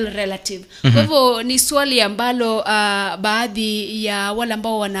a male relative. Kwa hivyo ni swali ambalo baadhi ya wale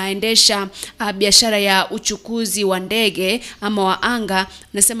ambao wanaendesha biashara ya uchukuzi wa ndege ama wa anga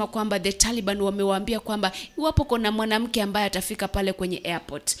nasema kwamba the Taliban wamewaambia kwamba iwapo kuna mwanamke ambaye atafika pale kwenye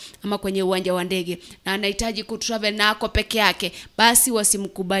airport ama kwenye uwanja wa ndege na anahitaji kutravel na ako peke yake, basi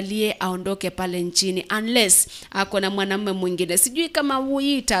wasimkubalie aondoke pale nchini unless ako na mwanamume mwingine. Sijui kama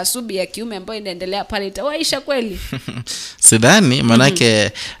hii taasubi ya kiume ambayo inaendelea pale itawaisha kweli. Sidhani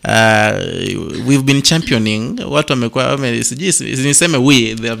manake we've been championing, watu wamekuwa niseme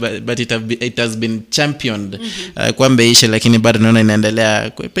we, but it has been championed kwamba ishe, lakini bado naona inaendelea.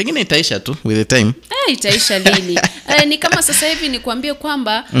 Pengine itaisha tu with the time. Itaisha lini? Ni kama sasa hivi nikwambie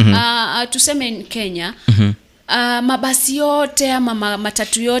kwamba tuseme in Kenya mabasi yote ama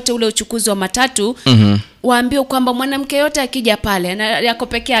matatu yote, ule uchukuzi wa matatu waambie kwamba mwanamke yote akija pale na yako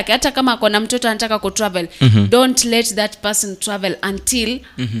peke yake, hata kama ako na mtoto anataka ku travel, don't let that person travel until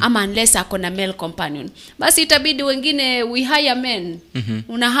ama unless ako na male companion. Basi itabidi wengine we hire men.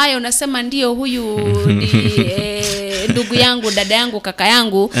 Unahaya unasema ndio huyu ni ndugu yangu, dada yangu, kaka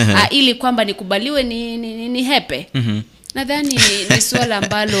yangu, ili kwamba nikubaliwe ni hepe. Nadhani ni swala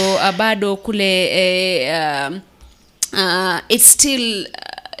ambalo bado kule it's still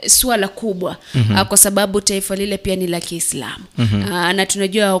swala kubwa kwa sababu taifa lile pia ni la Kiislamu. Na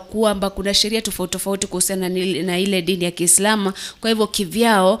tunajua kwamba kuna sheria tofauti kuhusiana na ile dini ya Kiislamu. Kwa hivyo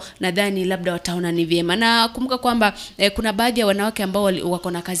kivyao nadhani labda wataona ni vyema. Na kumbuka kwamba kuna baadhi ya wanawake ambao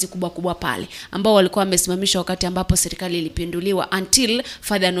wako na kazi kubwa pale ambao walikuwa wamesimamishwa wakati ambapo serikali ilipinduliwa until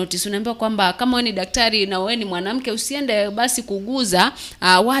further notice. Unaambiwa kwamba kama wewe ni daktari na wewe ni mwanamke usiende basi kuguza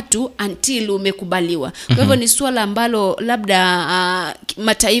watu until umekubaliwa. Kwa hivyo ni swala ambalo labda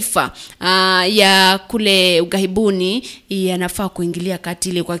mataifa ya kule ughaibuni yanafaa kuingilia kati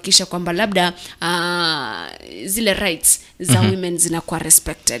ili kuhakikisha kwamba labda zile rights za women zinakuwa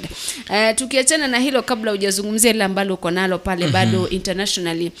respected. Tukiachana na hilo, kabla hujazungumzia ile ambalo uko nalo pale bado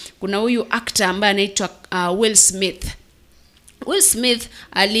internationally, kuna huyu actor ambaye anaitwa Will Smith. Will Smith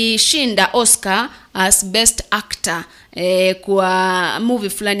alishinda Oscar as best actor kwa movie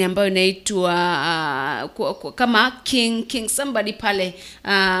fulani ambayo inaitwa kama King somebody pale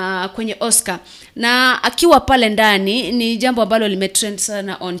kwenye Oscar, na akiwa pale ndani ni jambo ambalo limetrend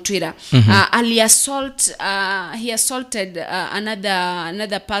sana on Twitter. He assaulted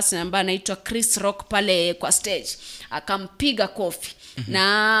another person ambaye anaitwa Chris Rock pale kwa stage, akampiga kofi.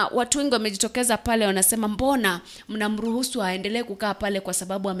 Na watu wengi wamejitokeza pale wanasema mbona mnamruhusu aendelee kukaa pale kwa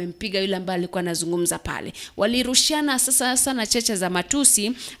sababu amempiga yule ambaye alikuwa anazungumza pale. Walirushiana sasa sana cheche za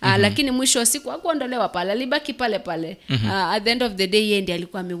matusi, lakini mwisho wa siku hakuondolewa pale, alibaki pale. At the end of the day yeye ndiye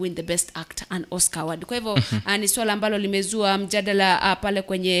alikuwa amewin the best actor and Oscar award. Kwa hivyo ni swala ambalo limezua mjadala pale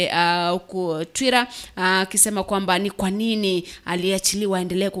kwenye Twitter, akisema kwamba ni kwa nini aliachiliwa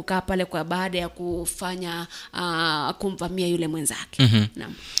aendelee kukaa pale kwa baada ya kufanya kumvamia yule mwenzake.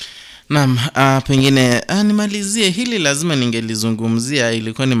 Naam, pengine nimalizie hili, lazima ningelizungumzia,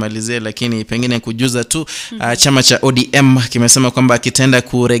 ilikuwa nimalizie lakini pengine kujuza tu chama cha ODM kimesema kwamba kitenda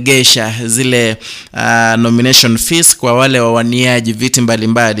kuregesha zile nomination fees kwa wale wawaniaji viti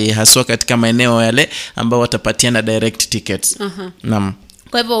mbalimbali, haswa katika maeneo yale ambao watapatiana direct tickets. Naam.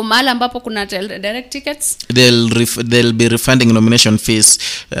 Kwa hivyo mahali ambapo kuna direct tickets they'll be refunding nomination fees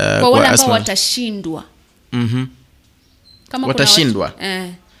kwa wale ambao watashindwa. Kama watashindwa.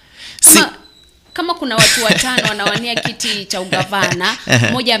 Kama kuna watu 5 wanawania kiti cha ugavana,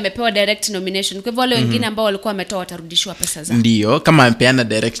 mmoja amepewa direct nomination. Kwa hivyo wale wengine ambao walikuwa wametoa watarudishwa pesa zao. Ndio, kama amepeana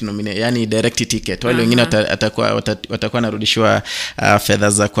direct nomination, yani direct ticket, wale wengine watakuwa narudishwa fedha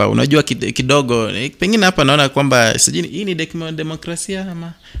za kwao. Unajua kidogo pengine hapa naona kwamba sijini hii ni demokrasia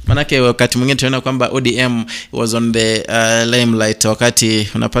ama manake wakati mwingine tunaona kwamba ODM was on the limelight wakati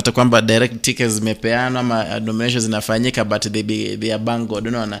unapata kwamba direct tickets zimepeanwa ama nominations zinafanyika but they are bangled,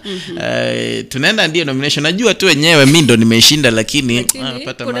 unaona. Tunaenda ndio nomination, najua tu wenyewe mimi ndo nimeshinda lakini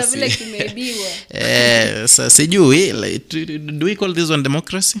napata kuna vile kimeibiwa. Sasa sijui, do we call this one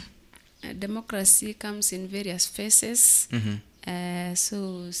democracy? Democracy comes in various phases.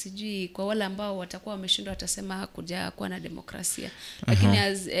 So sijui kwa wale ambao watakuwa wameshindwa watasema hakuja kuwa na demokrasia. Lakini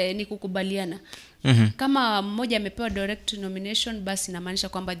ni kukubaliana. Kama mmoja amepewa direct nomination basi inamaanisha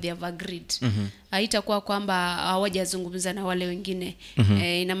kwamba they have agreed. Haitakuwa kwamba hawajazungumza na wale wengine.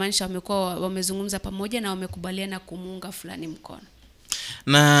 Inamaanisha wamezungumza pamoja na wamekubaliana kumuunga fulani mkono.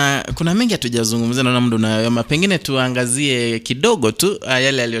 Na kuna mengi hatujazungumzia na muda unayoma, pengine tuangazie kidogo tu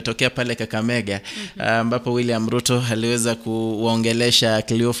yale yaliyotokea pale Kakamega, ambapo William Ruto aliweza kuongelesha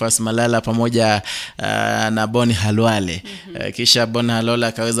Cleophas Malala pamoja na Boni Halwale. Kisha Boni Halwale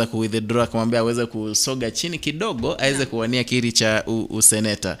akaweza kuwithdraw, akamwambia aweze kusoga chini kidogo aweze kuwania kiti cha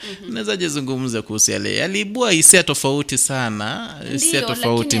useneta. Unaweza jezungumza kuhusu yale yaliibua hisia tofauti sana, hisia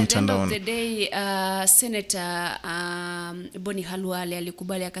tofauti mtandaoni. The day Senator Boni Halwale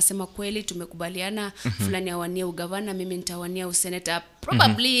alikubali akasema kweli tumekubaliana fulani awanie ugavana, mimi nitawania useneta.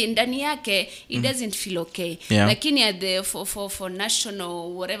 Probably ndani yake it doesn't feel okay. Lakini at the for national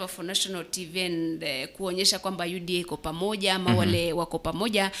whatever, for national TV and kuonyesha kwamba UDA iko pamoja ama wale wako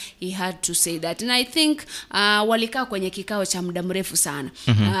pamoja, he had to say that. And I think walikaa kwenye kikao cha muda mrefu sana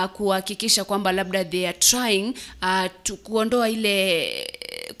kuhakikisha kwamba labda they are trying to kuondoa ile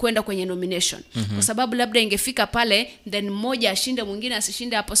kwenda kwenye nomination. Kwa sababu labda ingefika pale then mmoja ashinde mwingine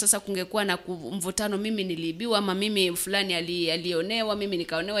asishinde, hapo sasa kungekuwa na mvutano, mimi niliibiwa ama mimi fulani alionewa, mimi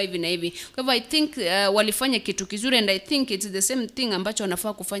nikaonewa hivi na hivi. Kwa hivyo I think walifanya kitu kizuri, and I think it's the same thing ambacho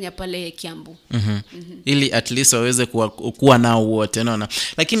wanafaa kufanya pale Kiambu. Ili at least waweze kuwa nao wote, unaona.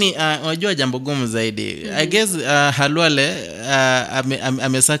 Lakini unajua jambo gumu zaidi, I guess Halwale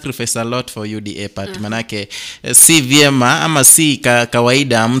sacrifice a lot for UDA party. Manake si vyema ama si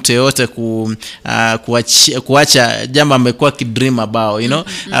kawaida mtu yote kuacha jambo amekuwa kidream about, you know.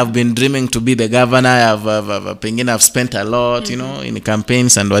 I've been dreaming to be the governor, I've spent a lot, you know, in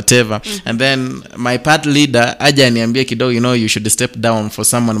campaigns and whatever. And then my party leader aja niambie kidogo, you know, you should step down for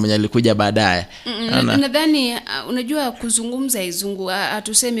someone mwenye alikuja baadaye. Nadhani unajua kuzungumza izungu,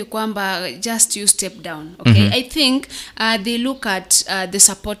 hatusemi kwamba just you step down, okay? I think they look at the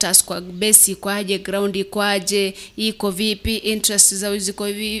supporters kwa basic, kwa aje ground, kwa aje iko vipi, interest zao ziko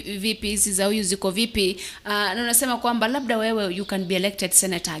vipi, hizi za huyu ziko vipi. Na unasema kwamba labda wewe you can be elected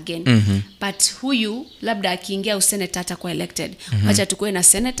senator again, but huyu labda akiingia useneta atakuwa elected. Acha tukue na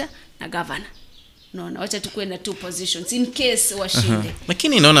senator na governor. No, wacha tukue na two positions in case washinde.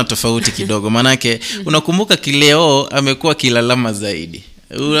 Lakini inaona tofauti kidogo, manake unakumbuka Kileo amekuwa kilalama zaidi.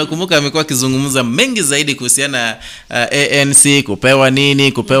 Unakumbuka amekuwa kizungumza mengi zaidi kuhusiana ANC kupewa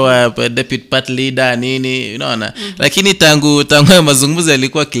nini, kupewa deputy party leader nini, unaona. Lakini tangu mazungumzo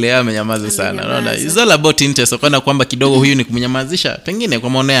yalikuwa Kileo amenyamaza sana, unaona. It's all about interest. Kwa kwamba kidogo huyu ni kumnyamazisha, pengine kwa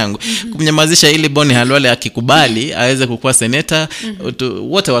maono yangu kumnyamazisha ili Boni Halwale akikubali aweze kukuwa senator,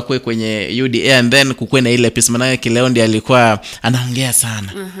 wote wakue kwenye UDA and then kukue na ile peace. Maana Kileo ndiye alikuwa anaongea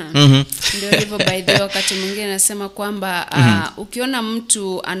sana. Ndio hivyo. By the way, wakati mwingine nasema kwamba ukiona mtu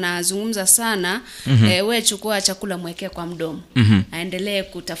anazungumza sana, wewe chukua chakula mwekee kwa mdomo, aendelee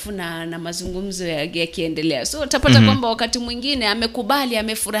kutafuna na mazungumzo yakiendelea. So utapata kwamba wakati mwingine amekubali,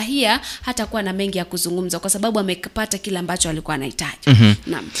 amefurahia, hata kuwa na mengi ya kuzungumza kwa sababu amepata kile ambacho alikuwa anahitaji.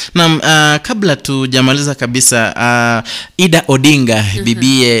 Naam, kabla tujamaliza kabisa, Ida Odinga,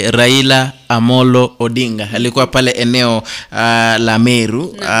 bibie Raila Amolo Odinga alikuwa pale eneo la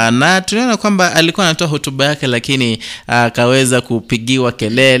Meru, na tunaona kwamba alikuwa anatoa hotuba yake, lakini akaweza kupigiwa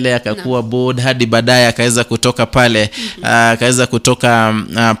kelele, akakuwa bored, hadi baadaye akaweza kutoka pale,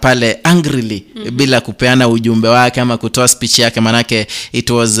 pale angrily, bila kupeana ujumbe wake ama kutoa speech yake. Manake it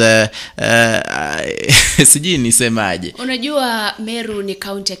was sijui nisemaje. Unajua Meru ni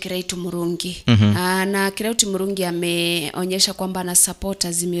county ya Kiraitu Murungi, na Kiraitu Murungi ameonyesha kwamba ana support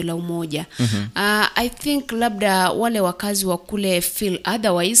Azimio la Umoja. I think labda wale wakazi wa kule feel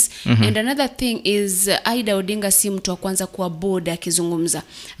otherwise. And another thing is Ida Odinga si mtu wa kwanza kuwa board akizungumza.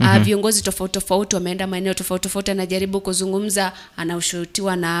 Viongozi tofauti tofauti wameenda maeneo tofauti tofauti, anajaribu kuzungumza,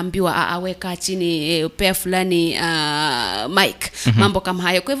 anaushautiwa, anaambiwa aweka chini pair fulani mic, mambo kama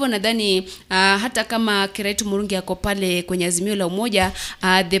hayo. Kwa hivyo nadhani hata kama Kiraitu Murungi yako pale kwenye Azimio la Umoja,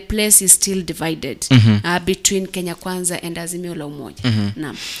 the place is still divided between Kenya Kwanza and Azimio la Umoja.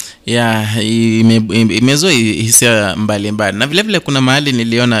 Naam. Imezoa hisia mbalimbali. Na vile vile kuna mahali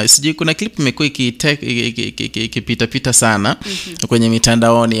niliona, sijui kuna clip imekuwa ikipita sana kwenye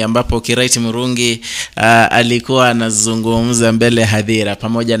mitandaoni, ambapo Kiraitu Murungi alikuwa anazungumza mbele hadhira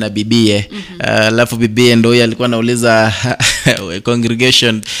pamoja na bibie. Alafu bibie ndio yeye alikuwa anauliza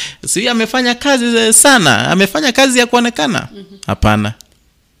congregation, si amefanya kazi sana, amefanya kazi ya kuonekana? Hapana.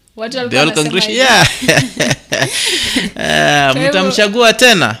 Watu walikuwa mtamchagua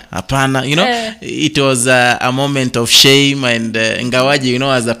tena? Hapana, you know, it was a moment of shame and ingawaji, you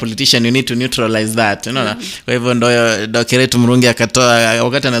know, as a politician you need to neutralize that, you know. Kwa hivyo ndio Kiretu Murungi akatoa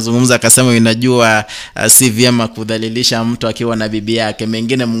wakati anazungumza akasema, unajua si vyema kudhalilisha mtu akiwa na bibi yake,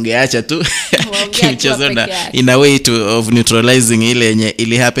 mengine mngeacha tu kimchezo, na in a way of neutralizing ile yenye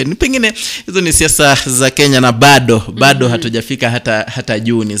ili happen. Pengine hizo ni siasa za Kenya, na bado hatujafika hata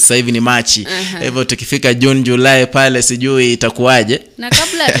Juni. Sasa hivi ni Machi. Hivyo tukifika June July pale sijui itakuwaje. Na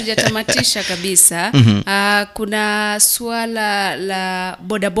kabla hatujatamatisha kabisa, kuna swala la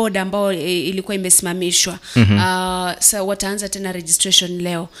bodaboda ambao ilikuwa imesimamishwa. Sasa wataanza tena registration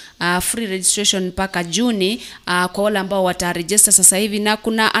leo. Free registration mpaka Juni kwa wale ambao wataregister sasa hivi, na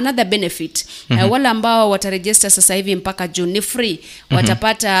kuna another benefit. Wale ambao wataregister sasa hivi mpaka June ni free.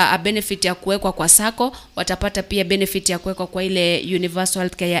 Watapata a benefit ya kuwekwa kwa sako, watapata pia benefit ya kuwekwa kwa ile Universal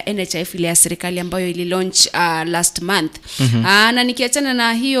Healthcare ya NHIF ile ya serikali ambayo ili launch last month. Na nikiachana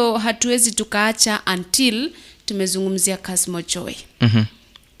na hiyo, hatuwezi tukaacha until tumezungumzia Kasmo Joy.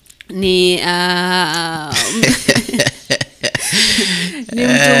 Ni ni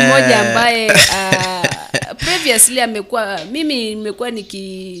mtu mmoja ambaye previously nimekuwa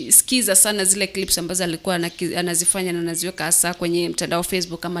nikisikiza sana zile clips ambazo alikuwa anazifanya na anaziweka hasa kwenye mtandao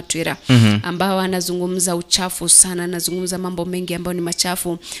Facebook kama Twitter, ambao anazungumza uchafu sana, anazungumza mambo mengi ambayo ni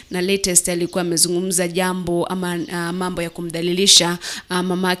machafu, na latest alikuwa amezungumza jambo ama mambo ya kumdhalilisha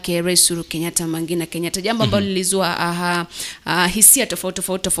mamake Rais Uhuru Kenyatta, Mangina Kenyatta, jambo ambalo lilizua hisia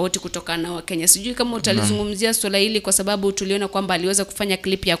tofauti kutokana na Wakenya. Sijui kama utalizungumzia swala hili, kwa sababu tuliona kwamba aliweza kufanya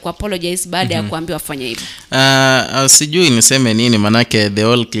clip ya kuapologize baada ya kuambiwa afanye hivyo. Sijui niseme nini, manake the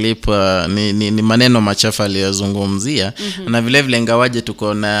whole clip ni maneno machafu aliyozungumzia. Na vile vile ingawaje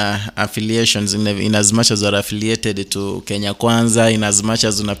tuko na affiliations in as much as are affiliated to Kenya Kwanza, in as much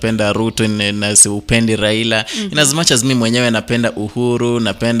as unapenda Ruto, in as upendi Raila, in as much as mimi mwenyewe napenda Uhuru,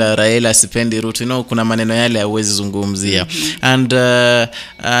 napenda Raila, sipendi Ruto, you know, kuna maneno yale hauwezi zungumzia. And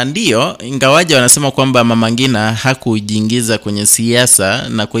ndio ingawaje wanasema kwamba Mama Ngina hakujiingiza kwenye siasa,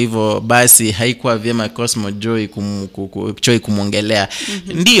 na kwa hivyo basi haikuwa vyema Cosmo Joy kumwongelea.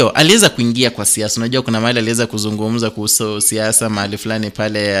 Ndio aliweza kuingia kwa siasa. Unajua kuna mahali aliweza kuzungumza kuhusu siasa mahali fulani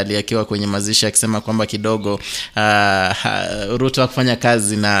pale, aliakiwa kwenye mazishi akisema kwamba kidogo Ruto hakufanya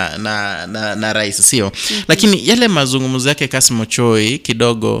kazi na rais, sio? Lakini yale mazungumzo yake Cosmo Joy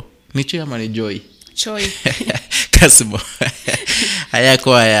kidogo ni Joy ama ni Joy? Joy. Kasimo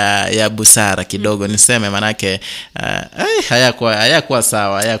hayakuwa ya busara kidogo niseme, manake hayakuwa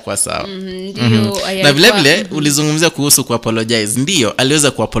sawa. Na vile vile ulizungumzia kuhusu kuapologize. Ndio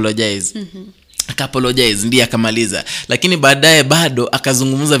aliweza kuapologize. Akapologize, ndiye akamaliza, lakini baadaye bado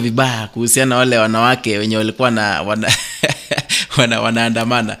akazungumza vibaya kuhusiana na wale wanawake wenye walikuwa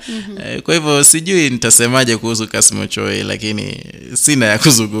wanaandamana. Kwa hivyo sijui nitasemaje kuhusu Kasimo Joy, lakini sina ya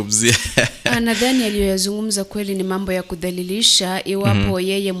kuzungumzia. Nadhani aliyozungumza kweli ni mambo ya kudhalilisha. Iwapo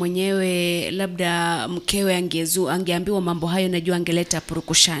yeye mwenyewe labda mkewe angeambiwa mambo hayo, najua angeleta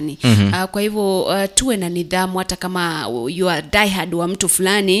purukushani. Kwa hivyo tuwe na nidhamu, hata kama you are diehard wa mtu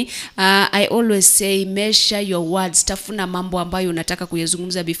fulani. I always say measure your words, tafuna mambo ambayo unataka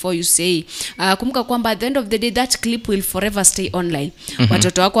kuyazungumza before you say. Kumbuka kwamba at the end of the day that clip will forever stay online.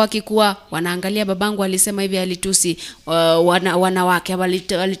 Watoto wako wakikuwa wanaangalia babangu alisema hivi, alitusi wanawake,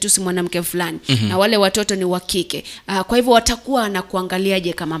 alitusi mwanamke fulani, na wale watoto ni wa kike. Kwa hivyo watakuwa na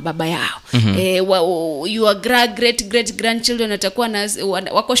kuangaliaje kama baba yao. Your great grandchildren watakuwa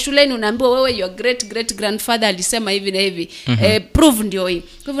wako shuleni, unaambiwa wewe your great grandfather alisema hivi na hivi. Prove ndio hii.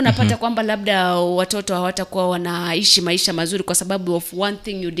 Kwa hivyo unapata kwamba labda watoto hawatakuwa wanaishi maisha mazuri kwa sababu of one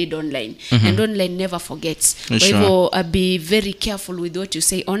thing you did online. And online never forgets. Kwa hivyo be very careful with what you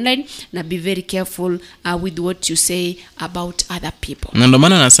say online, na be very careful with what you say about other people. Na ndio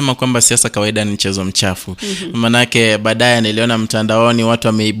maana nasema kwamba siasa kawaida ni mchezo mchafu. Manake baadaye niliona mtandaoni watu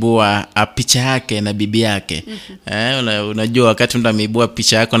wameibua picha yake na bibi yake. Unajua wakati mtu ameibua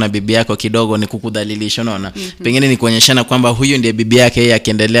picha yako na bibi yako kidogo ni kukudhalilisha, unaona. Pengine ni kuonyeshana kwamba huyu ndiye bibi yake, yeye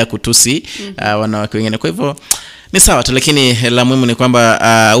akiendelea kutusi wanawake wengine. Kwa hivyo ni sawa tu, lakini la muhimu ni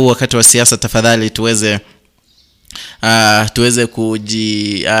kwamba huu wakati wa siasa tafadhali tuweze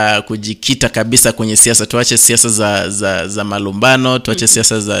kujikita kabisa kwenye siasa. Tuache siasa za malumbano, tuache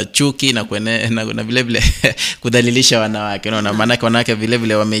siasa za chuki na vile vile kudhalilisha wanawake. Unaona, maana wanawake vile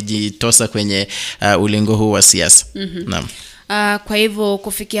vile wamejitosa kwenye ulingo huu wa siasa. Naam. Kwa hivyo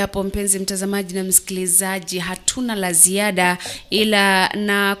kufikia hapo, mpenzi mtazamaji na msikilizaji, hatuna la ziada ila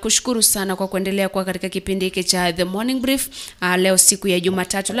na kushukuru sana kwa kuendelea kwa katika kipindi hiki cha The Morning Brief. Leo siku ya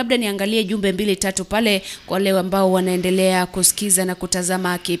Jumatatu, labda niangalie jumbe 2-3 pale kwa leo ambao wanaendelea kusikiza na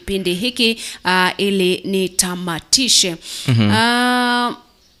kutazama kipindi hiki ili nitamatishe.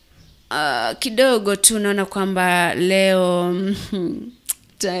 Kidogo tu naona kwamba leo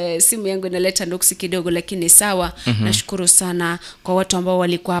simu yangu inaleta nuksi kidogo, lakini sawa. Nashukuru sana kwa watu ambao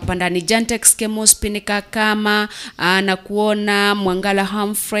walikuwa hapa ndani. Jantex Kemos Pinika kama na kuona Mwangala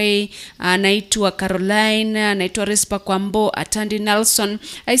Humphrey, naitwa Caroline, naitwa Rispa Kwambo, Atandi Nelson.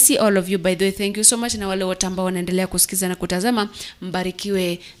 I see all of you, by the way, thank you so much. Na wale wote ambao wanaendelea kusikiza na kutazama,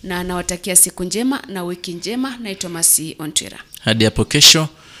 mbarikiwe na nawatakia siku njema na wiki njema. Naitwa Masi Ontira. Hadi hapo kesho,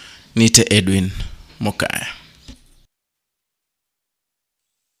 niite Edwin Mokaya.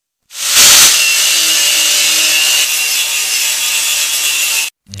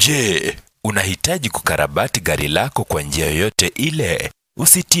 Je, unahitaji kukarabati gari lako kwa njia yoyote ile?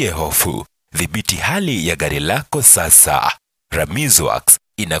 Usitie hofu. Dhibiti hali ya gari lako sasa. Ramizworks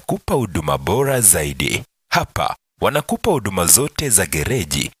inakupa huduma bora zaidi. Hapa wanakupa huduma zote za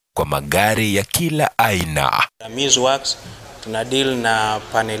gereji kwa magari ya kila aina. Ramizworks tuna deal na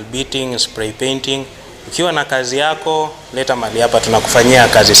panel beating, spray painting. Ukiwa na kazi yako, leta mali hapa, tunakufanyia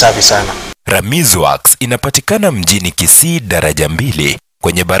kazi safi sana. Ramizworks inapatikana mjini Kisii daraja 2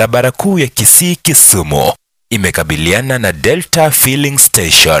 kwenye barabara kuu ya Kisii Kisumu. Imekabiliana na Delta Filling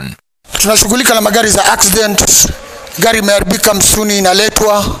Station. Tunashughulika na magari za accident. Gari imeharibika msuni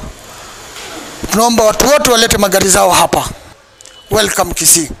inaletwa. Tunaomba watu wote walete magari zao hapa. Welcome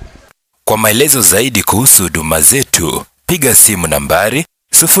Kisii. Kwa maelezo zaidi kuhusu huduma zetu, piga simu nambari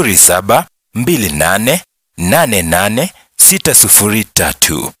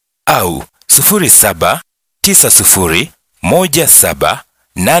 0728880603 au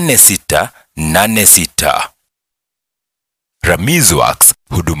 0790178686. Ramizworks,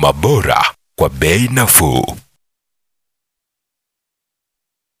 huduma bora kwa bei nafuu.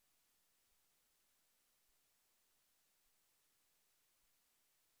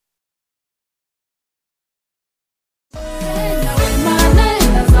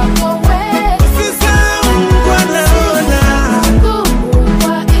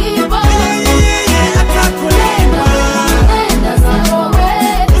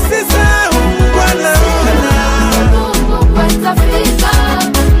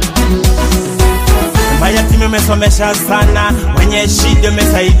 Umesomesha sana, wenye shida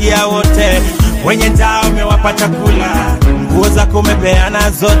umesaidia wote, wenye njaa umewapa chakula, nguo zako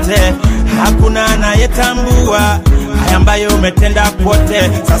umepeana zote, hakuna anayetambua haya ambayo umetenda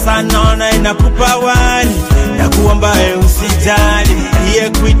kwote. Sasa naona inakupa wali na kuomba usijali, iye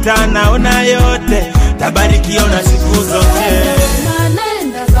kuita naona yote, tabarikiwa na siku zote.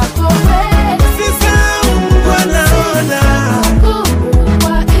 Manenda zako wewe, sisa wanaona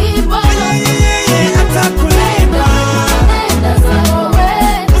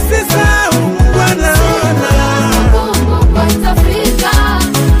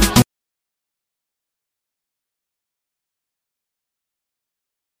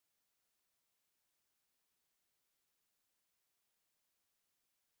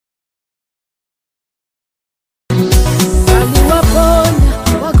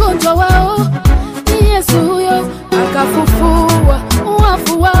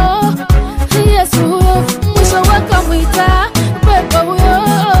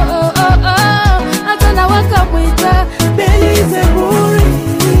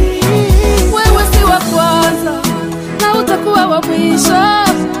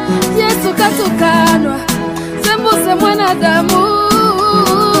tukanwa sembuse mwanadamu.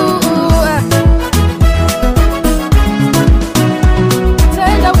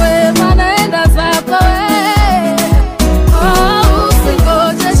 Tenda wema naenda zako we,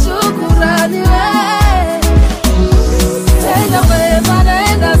 usingoje shukurani we. Tenda wema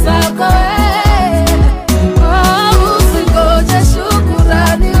naenda zako we, usingoje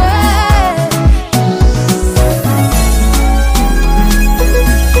shukurani we.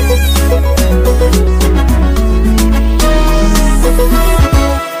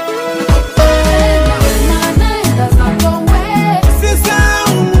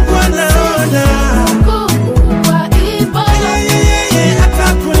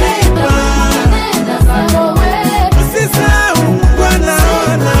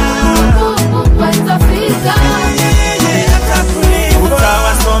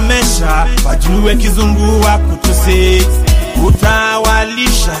 Wajue kizungu wa kutusi,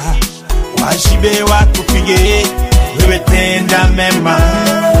 utawalisha washibe wa kupige. Wewe tenda mema,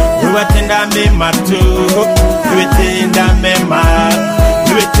 wewe tenda mema tu, wewe tenda mema.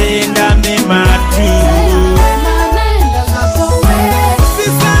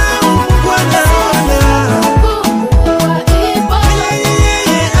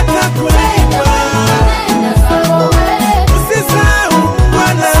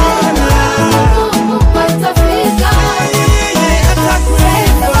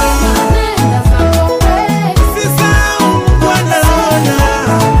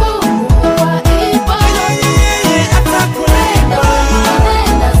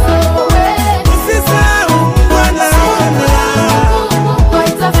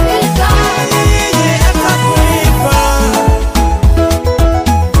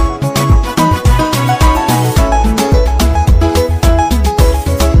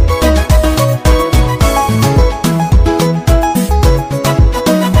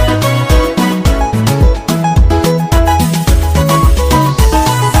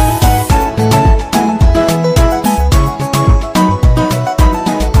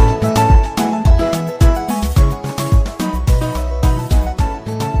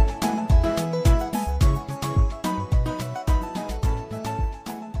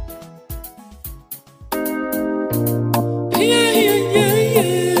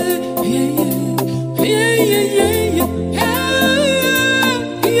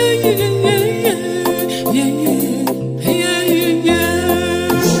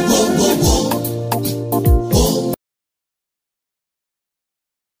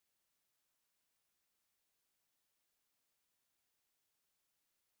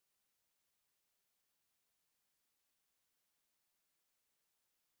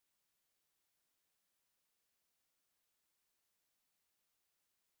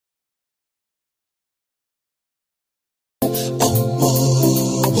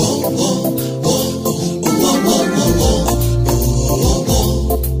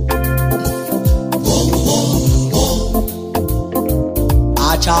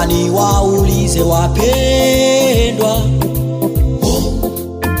 Acha niwaulize wapendwa,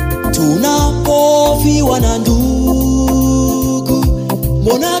 tunapofiwa na ndugu,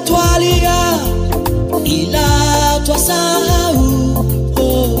 mbona twalia ila twasahau?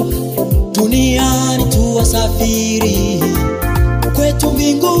 Duniani tuwasafiri, kwetu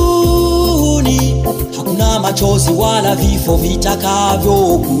mbinguni hakuna machozi wala vifo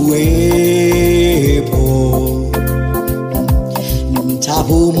vitakavyokuwepo.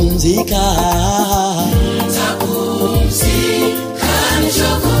 Nitapumzika,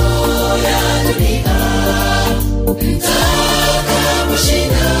 michoko ya dunia,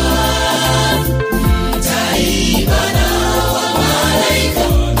 nitakaposhinda, nitaimba na wamalaika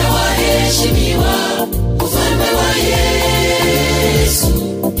na waheshimiwa, ufalme wa Yesu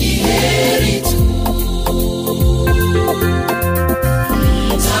ni heri tu.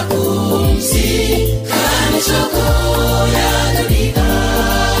 Nitapumzika michoko ya dunia,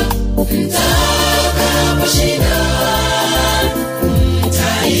 nitakaposhinda,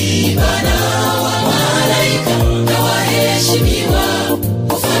 nitaimba na wamalaika na waheshimiwa,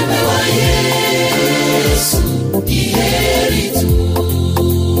 ufalme wa Yesu ni heri tu.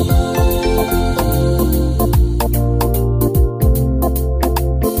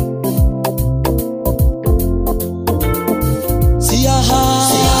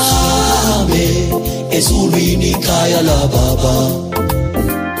 Siyahame ezulwini kaya la Baba,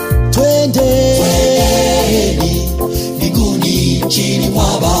 twendeni mbinguni chini mwa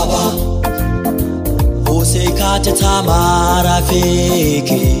Baba. Usikate tamaa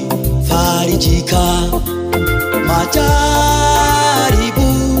rafiki, farijika.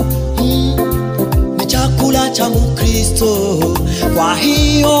 Majaribu ni chakula cha Mkristo, kwa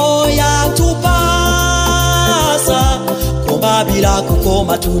hiyo yatupasa kuomba bila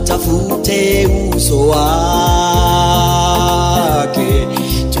kukoma, tutafute uso wake,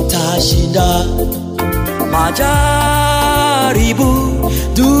 tutashinda majaribu.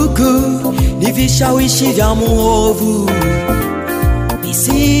 Ndugu, ni vishawishi vya muovu,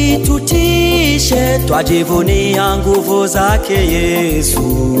 visitutishe, twajivunia nguvu zake Yesu.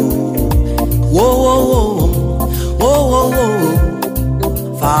 Wo, wo, wo, wo, wo, wo.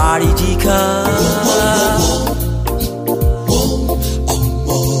 Farijika,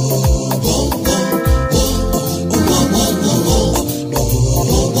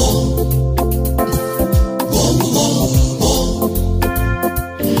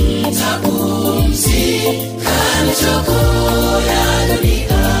 michoko ya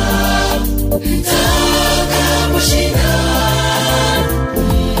dunia, nitakaposhinda,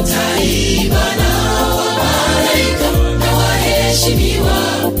 nitaimba na wamalaika na waheshimiwa,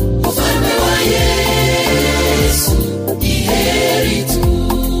 ufalme wa Yesu ni heri tu.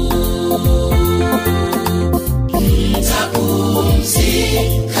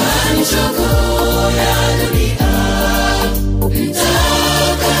 Nitapumzika michoko ya dunia,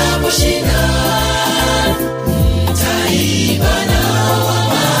 nitakaposhinda, nitaimba na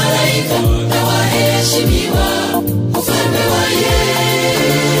wamalaika na waheshimiwa, ufalme wa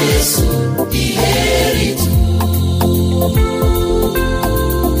Yesu ni heri tu.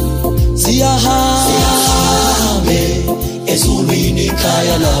 Siyahame ezulwini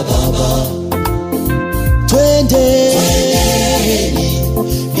kaya la Baba, twendeni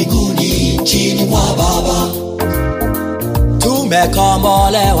mbinguni chini mwa Baba.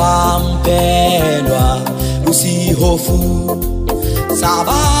 Tumekombolewa mpendwa, usihofu,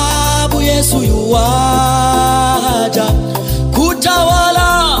 sababu Yesu yuwaja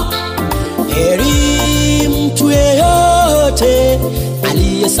kutawala. Heri mtu yeyote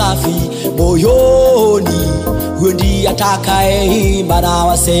aliye safi moyoni, huyo ndiye atakayeimba na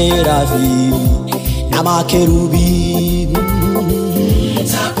waserafi na makerubi.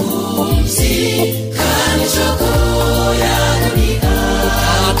 Nitapumzika michoko ya dunia,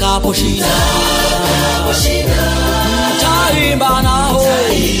 nitakaposhinda, nitaimba nao,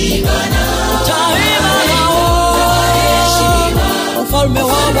 ufalme wa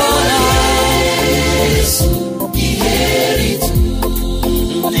Bwana Yesu ni heri tu.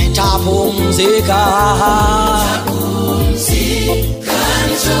 Nitapumzika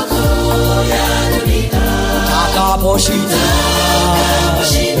michoko ya dunia, nitakaposhinda,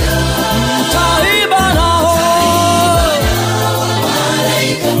 nitaimba nao,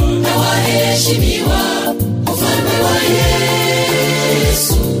 wamalaika na waheshimiwa, ufalme wa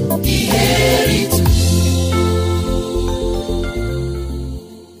Yesu ni heri tu.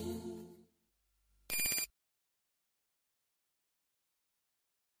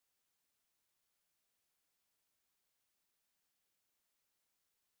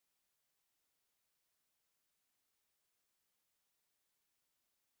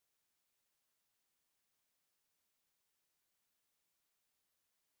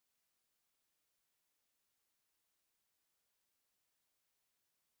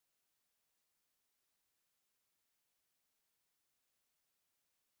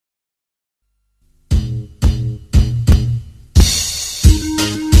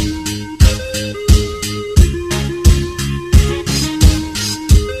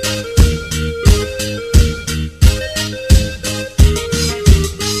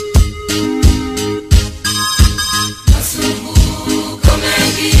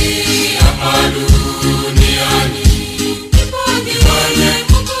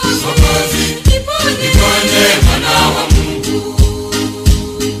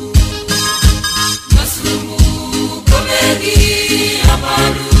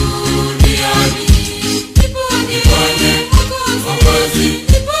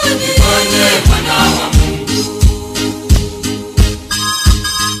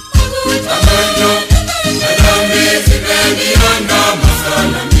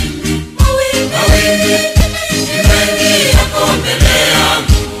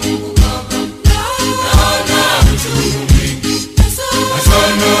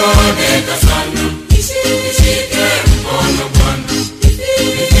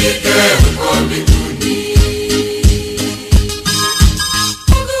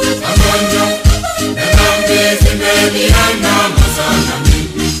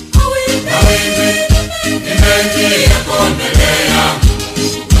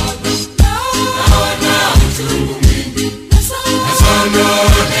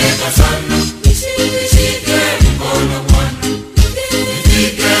 neka sana, nishike mkono Bwana,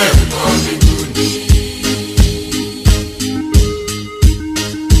 nifike huko mbinguni.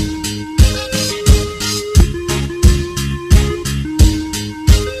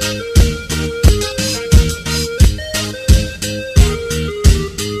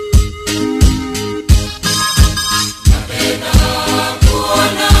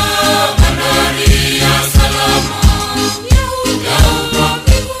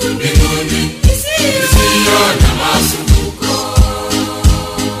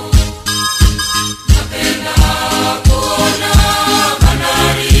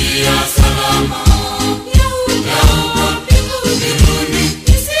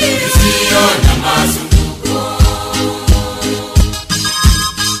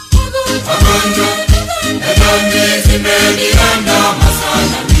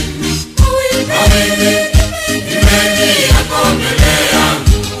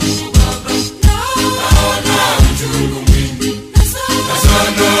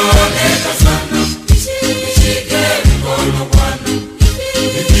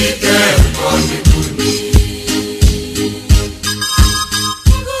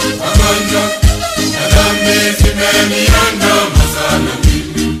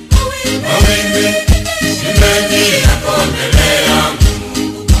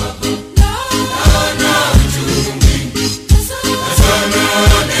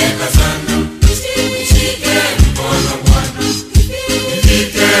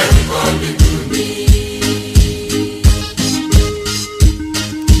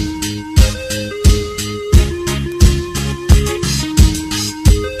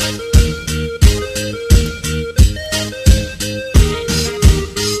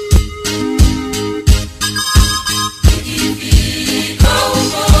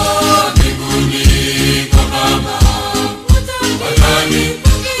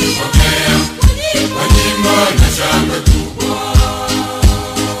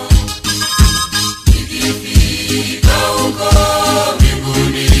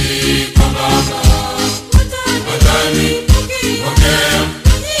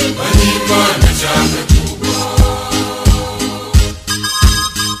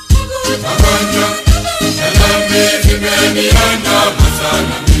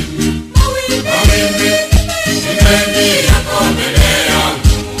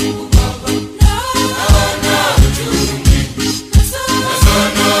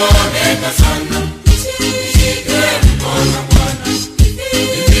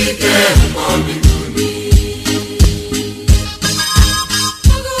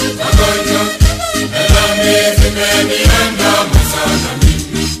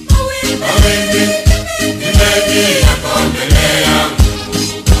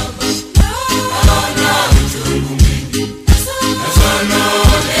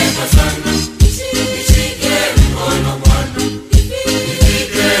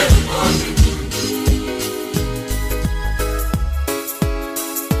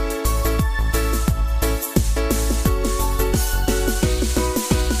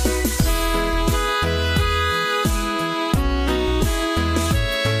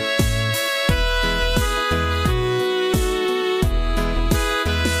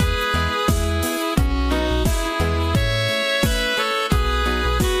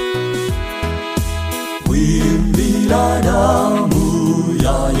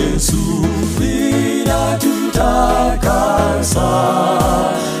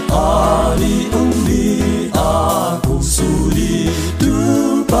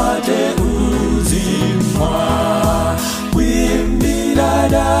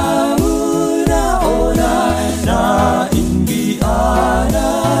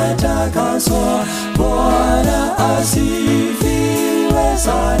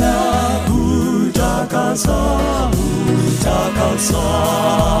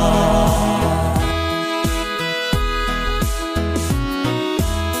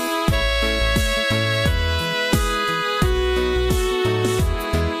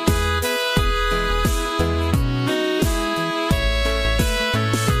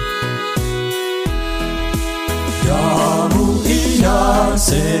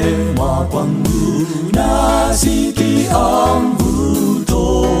 Sema kwangu nasikia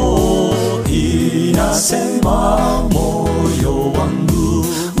mvuto, inasema moyo wangu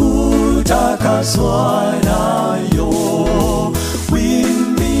utakaswa nayo.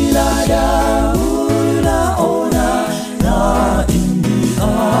 Wimbi la damu naona na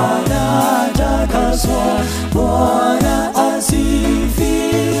ingia natakaswa. Bwana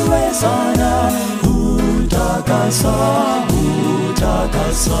asifiwe sana, utakasa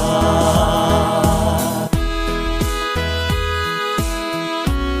utakasa.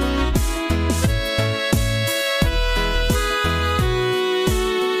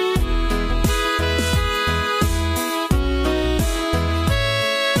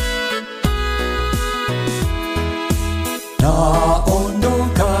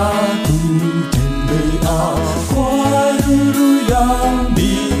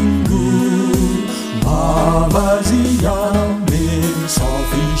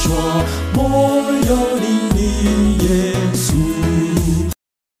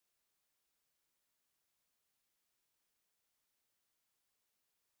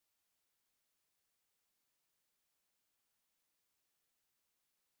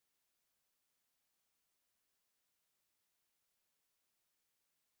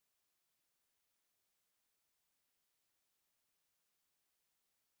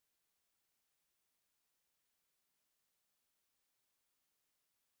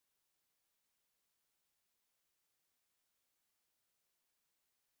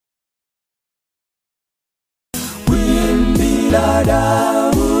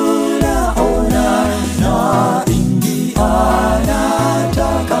 binadamu naona na ingia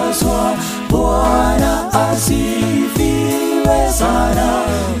natakaswa. Bwana asifiwe sana.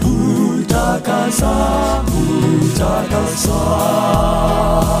 Utakasa, utakasa.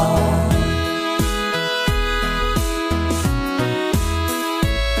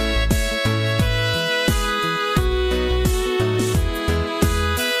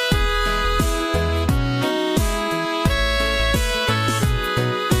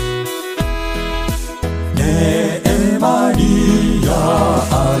 Ya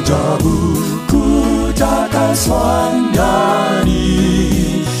ajabu kutakaswa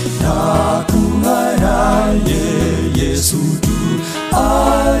ndani na kumanaye Yesu tu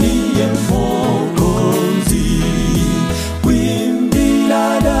aliye Mwokozi. Wimbi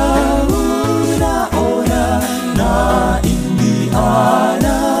la damu naona na ingia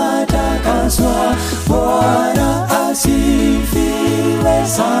natakaswa. Bwana asifiwe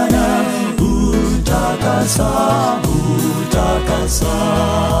sana. Utakasa, utakasa.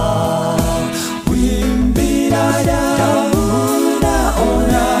 Wimbi la damu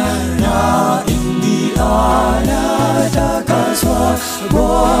naona na ingia natakaswa.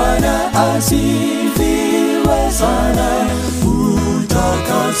 Bwana asifiwe sana.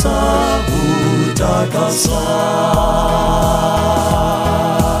 Utakasa, utakasa.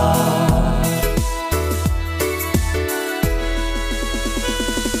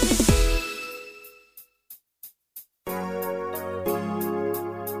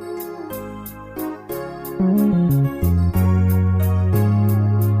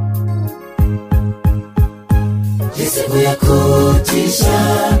 Siku ya kutisha,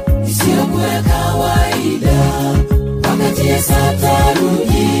 isiyokuwa ya kawaida, wakati Yesu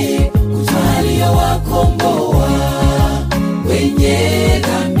atarudi kutwaa wakomboa. Wenye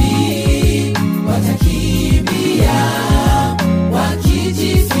dhambi watakimbia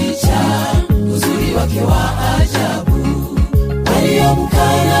wakijificha uzuri wake wa ajabu.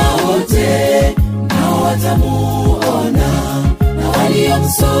 Waliomkana wote nao watamuona, na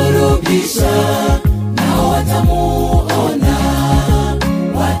waliomsulubisha nao watamuona.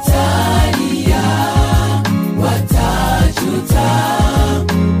 Watalia, watajuta,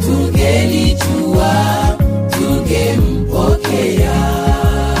 tungelijua, tungempokea.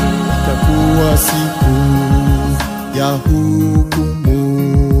 Itakuwa siku ya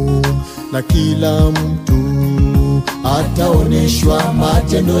hukumu, na kila mtu ataoneshwa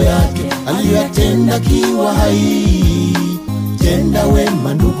matendo yake aliyotenda kiwa hai. Tenda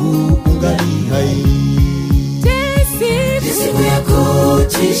wema ndugu ungali hai. Siku ya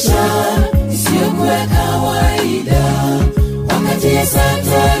kutisha, isiyokuwa ya kawaida, wakati Yesu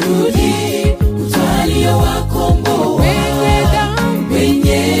atarudi kutwaa wakomboa.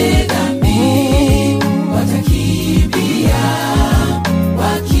 Wenye dhambi watakimbia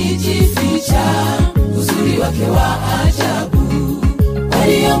wakijificha uzuri wake wa ajabu.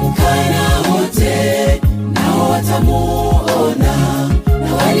 Waliomkana wote nao watamuona,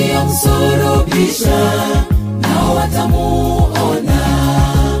 na waliomsulubisha nao watamuona.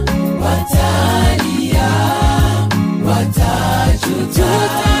 Watalia, watajuta,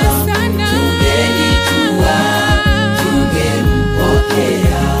 tungelijua,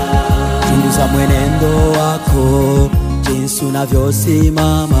 tungempokea. Tunza mwenendo wako, jinsi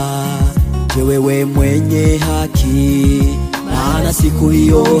unavyosimama. Je, wewe mwenye haki? Maana siku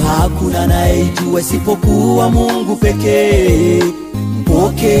hiyo hakuna anayejua isipokuwa Mungu pekee.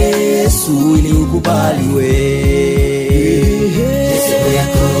 Mpokee Yesu ili ukubaliwe. Siku ya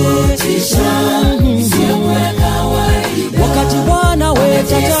kutisha, isiyokuwa ya kawaida, wakati Bwana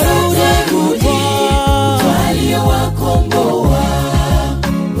wetu atarudi kutwaa wakomboa.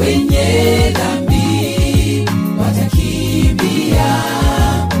 Wenye dhambi watakimbia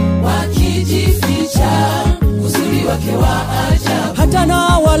wakijificha uzuri wake wa ajabu. Hata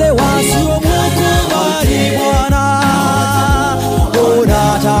na wale wasiomkubali Bwana,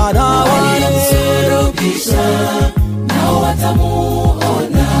 hata waliomsulubisha nao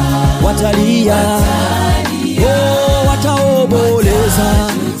watamuona. Watalia, wataomboleza,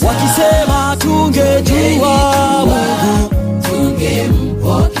 wakisema tungejua Mungu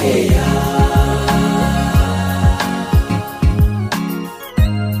tungempokea.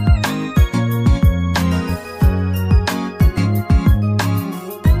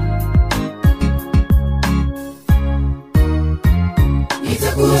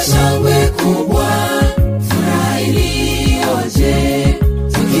 Itakuwa shangwe kubwa, furaha iliyoje,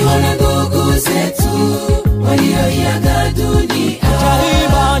 tukiona ndugu zetu walioiaga dunia.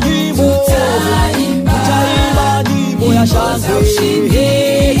 Tutaimba nyimbo ya shangwe,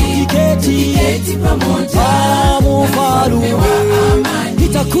 tukiketi pamoja na Mfalme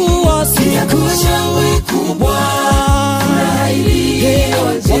shangwe kubwa, furaha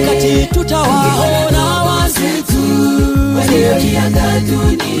iliyoje wakati tutawaona wazetu walioiaga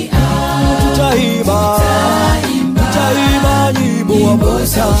dunia. Tutaimba nyimbo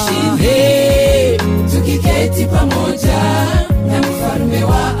za ushindi, tukiketi pamoja na mfalme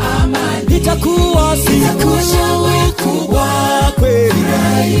wa amani. Itakuwa siku shangwe kubwa, kweli,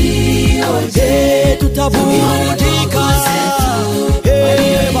 furaha iliyoje tutaburudika.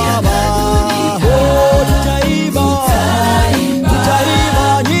 Baba, tutaimba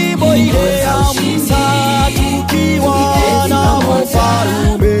nyimbo ile ya Musa, tukiwa na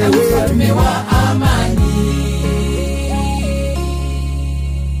mfalme wa amani.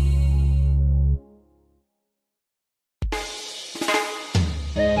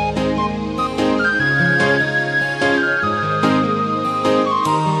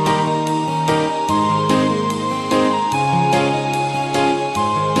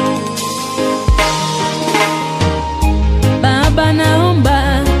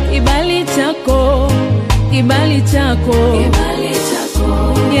 Kibali chako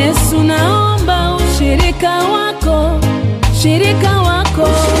Yesu, naomba ushirika wako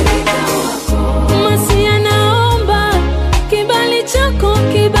Masia, naomba kibali chako oh,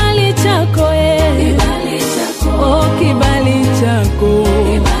 kibali chako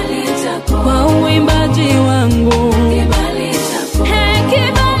kwa uimbaji wangu, kibali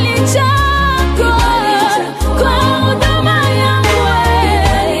chako kwa huduma yangu,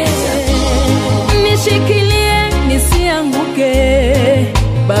 nishikilie nisianguke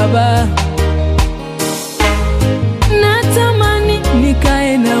Baba, natamani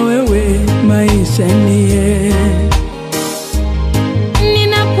nikae na wewe maisha nie,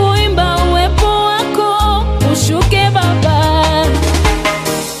 ninapoimba uwepo wako ushuke Baba,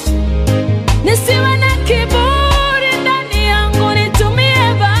 nisiwe na kiburi ndani yangu,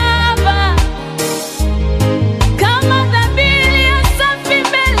 nitumie Baba kama dhabihu ya safi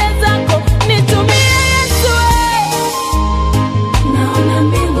mbele zako, nitumie Yesu. Naona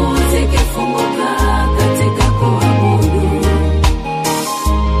mbingu zikifunguka katika kuabudu,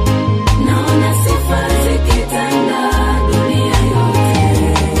 naona sifa zikitanda dunia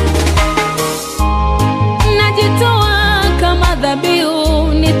yote, najitoa kama dhabihu,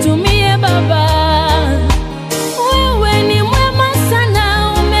 nitumie Baba. Wewe ni mwema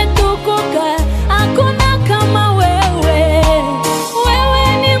sana, umetukuka, hakuna kama wewe. Wewe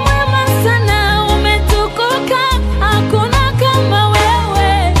ni mwema sana, umetukuka, hakuna kama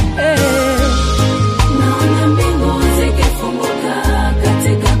wewe. Naona mbingu zikifunguka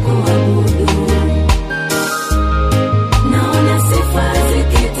katika kuabudu, naona sifa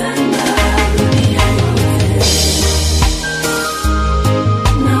zikitanda dunia yote,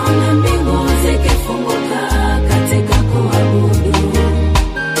 naona mbingu zikifunguka katika kuabudu,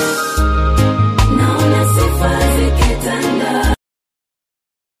 naona sifa zikitanda.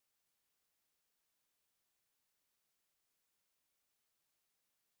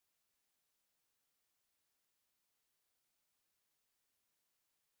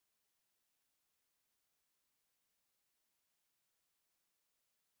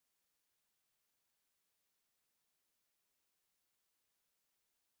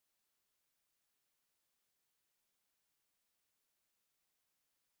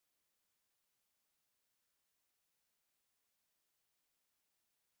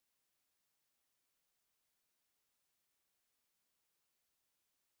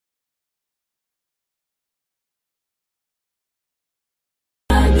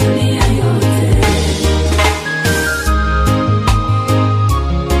 Dunia yote,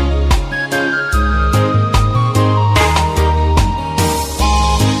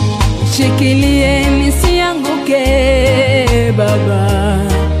 shikilie nisianguke Baba,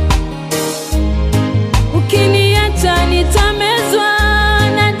 ukiniacha nitamezwa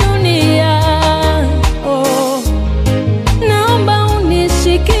na dunia. Oh, naomba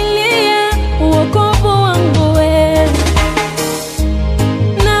unishikilie wokovu wangu we,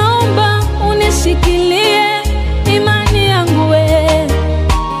 naomba unishikilie imani yangu we.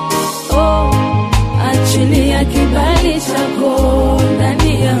 Oh, achilia kibali chako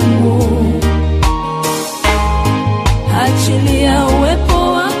ndani yangu, achilia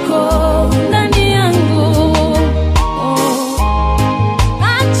uwepo wako ndani yangu. Oh,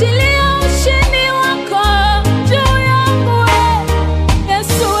 achilia ushindi wako juu yangu we,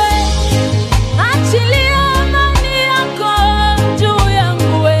 Yesu we. Achilia amani yako juu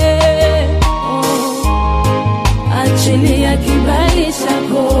yangu we. Oh, achilia kibali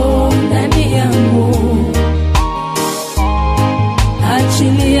chako ndani yangu,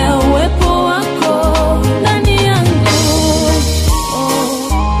 achilia uwepo wako ndani yangu. Oh,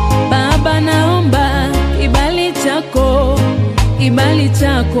 Baba, naomba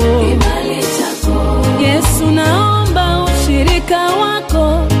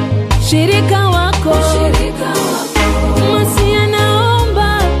ushirika wako. Masia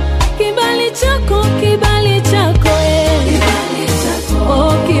naomba kibali chako, kibali chako,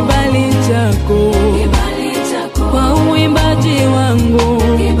 oh kibali chako, kwa uimbaji wangu,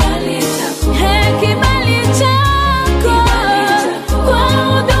 hey, kibali chako, kwa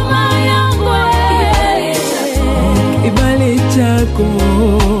huduma yangu, kibali chako,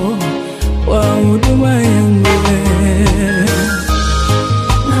 kwa huduma yangu.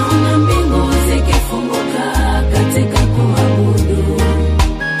 Naona mbingu zikifunguka katika kuabudu,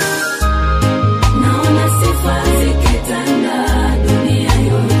 naona sifa zikitanda dunia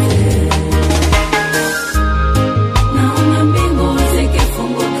yote, naona mbingu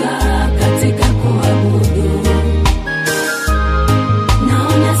zikifunguka katika kuabudu,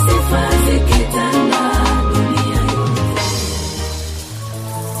 naona sifa zikitanda dunia yote.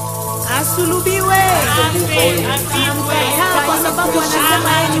 Asulubiwe, anamkataa kwa sababu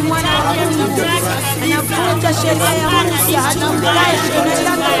anasema yeye ni mwana wa Mungu, anavunja sheria ya Musa, anamdai sheria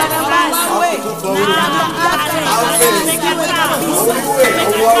ya barabara.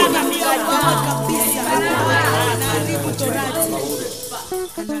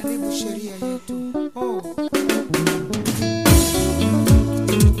 Anaharibu sheria yetu.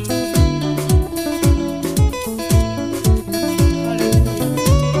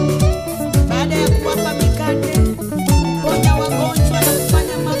 Baada ya kuwapa mikate, kuponya wagonjwa na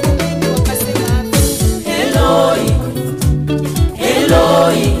kufanya mambo mengi, wakasema Eloi,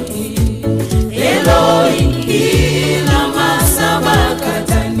 Eloi, Eloi, lama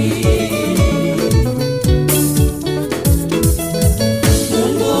sabakthani.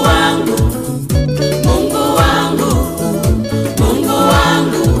 Mungu wangu, Mungu wangu, Mungu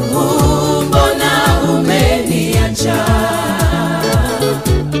wangu, mbona umeniacha?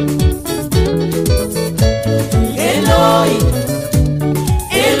 Eloi,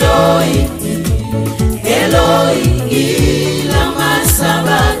 Eloi, Eloi, lama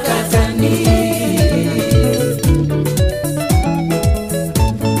sabakthani.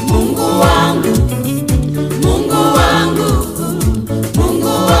 Mungu wangu, Mungu wangu,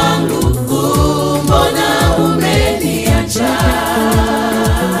 Mungu wangu, mbona umeniacha?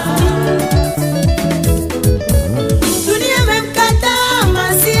 dunia imemkataa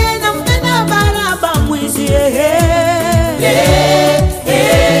Masia, inampenda Baraba mwizi.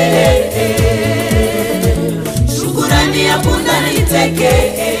 Shukurani ya punda niteke,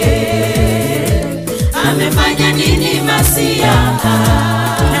 amefanya nini Masia?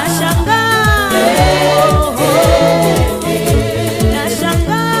 Nashangaa,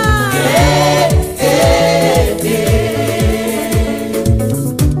 nashangaa.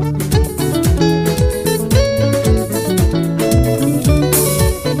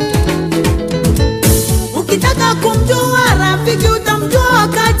 Ukitaka kumjua rafiki utamjua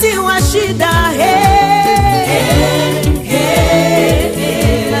wakati wa shida.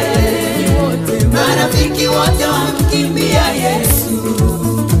 Marafiki wote wamkimbia Yesu.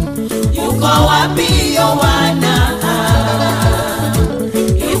 Yuko wapi Yohana?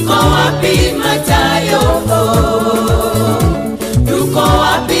 Yuko wapi Mathayo? Yuko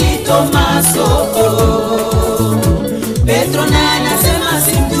wapi Tomaso? Petro naye anasema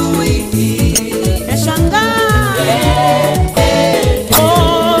simjui. Nashangaa,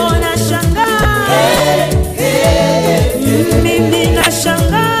 oh nashangaa, mimi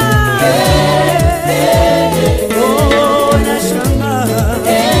nashangaa, oh nashangaa.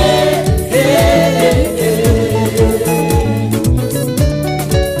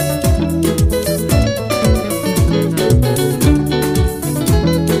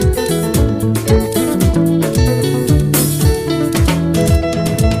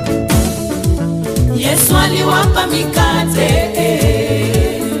 Yesu aliwapa mikate,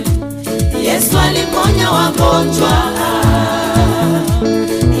 Yesu aliponya wagonjwa,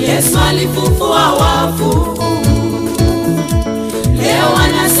 Yesu alifufua wafu. Leo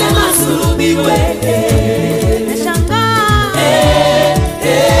wanasema sulubiwe. Nashangaa,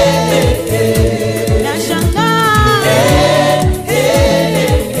 nashangaa.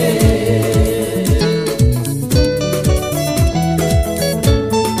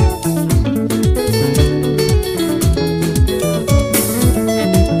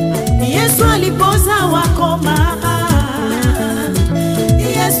 Yesu alipoza wakoma,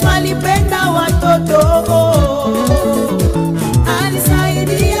 Yesu alipenda watoto,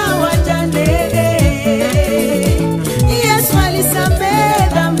 alisaidia wajane,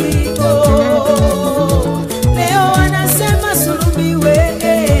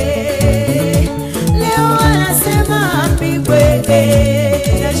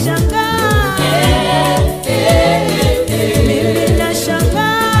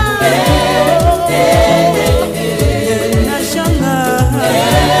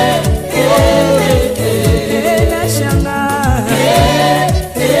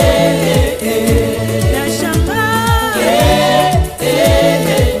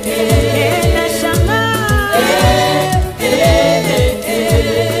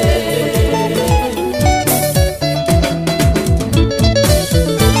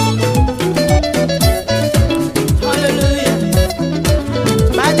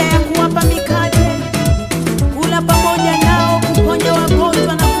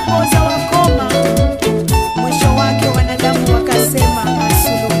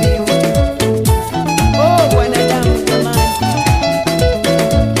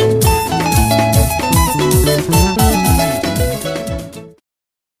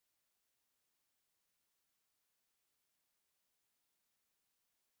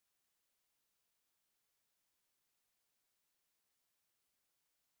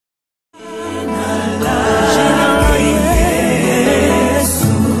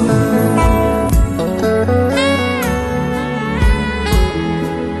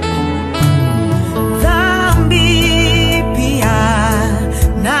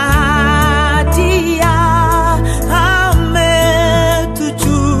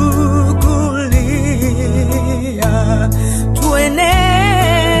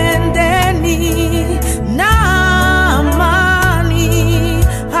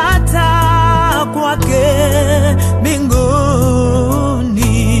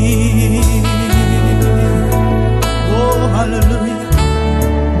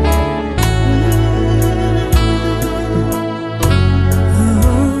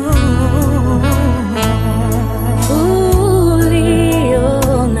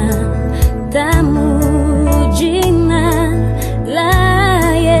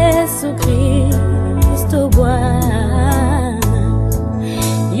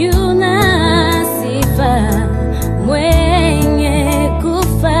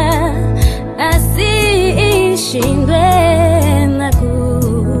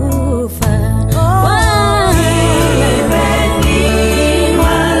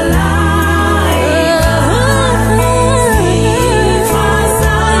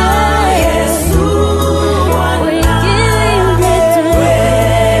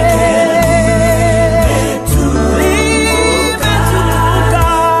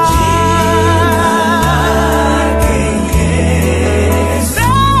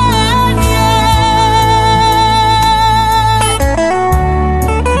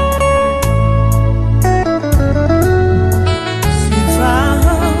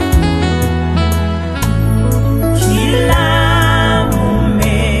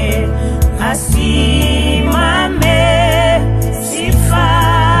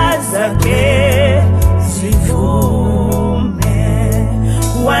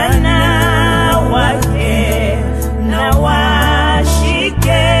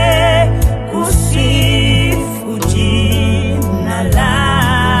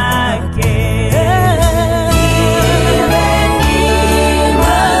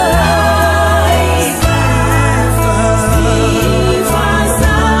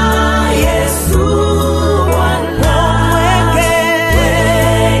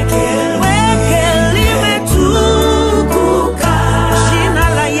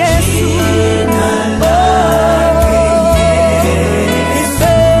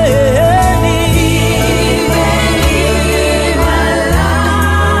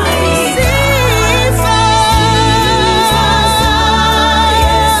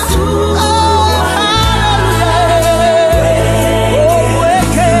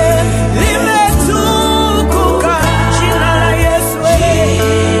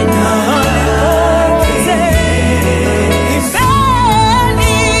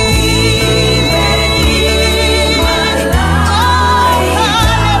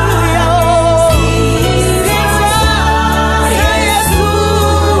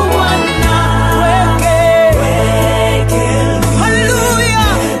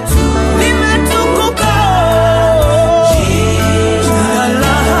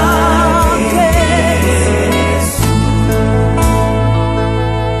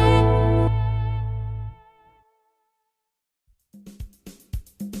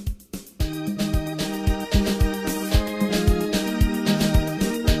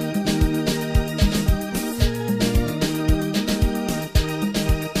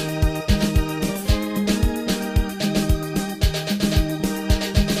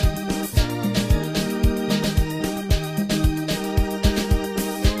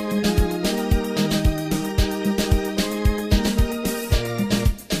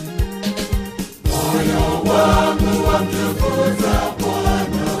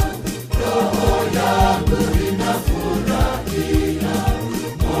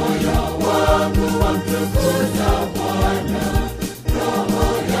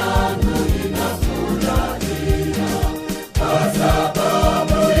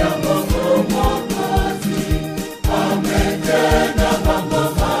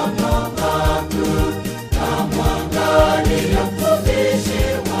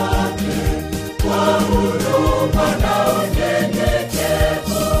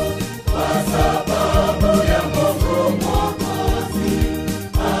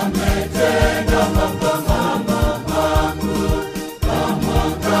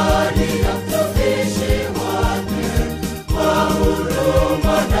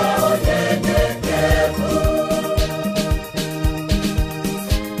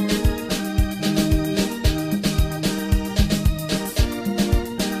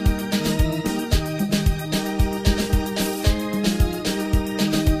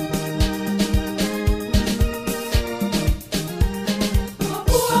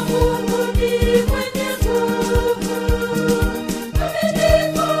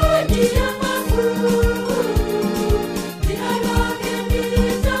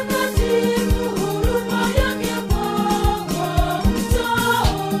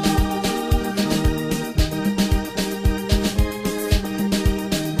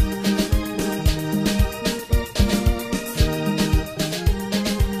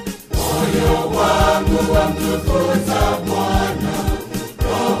 wamtukuza Bwana,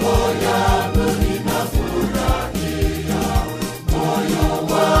 roho yangu inafurahia. Moyo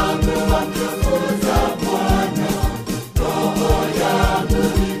wangu wamtukuza Bwana, roho yangu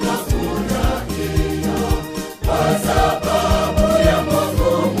inafurahia. Kwa sababu ya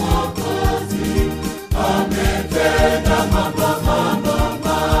Mungu Mwokozi ametenda mambo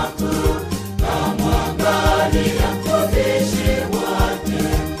makuu. Namwangalia mtumishi wake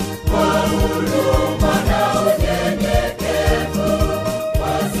kwa huruma na unyenyekevu.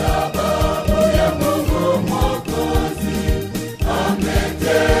 Kwa sababu ya Mungu Mwokozi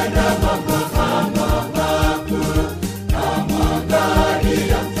ametenda mambo makuu.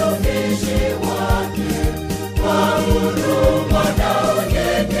 Namwangalia mtumishi wake kwa huruma na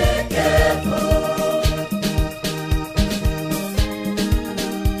unyenyekevu.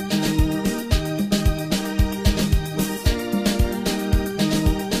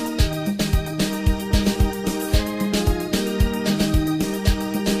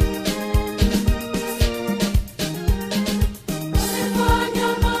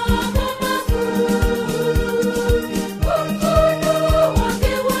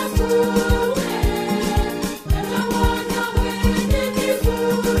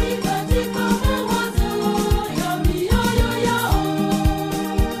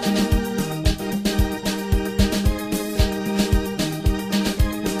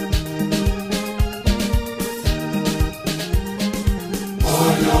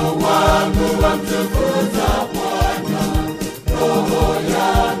 Moyo wangu wamtukuza Bwana, roho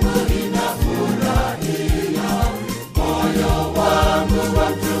yangu inafurahia. Moyo wangu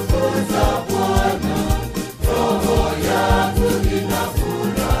wamtukuza Bwana, roho yangu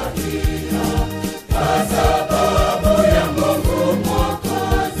inafurahia. Kwa sababu ya Mungu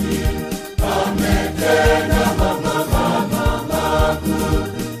Mwokozi ametenda mambo makuu.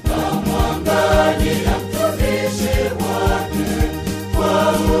 Namwangalia mtumishi wake kwa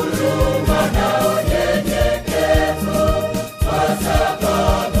huruma na unyenyekevu.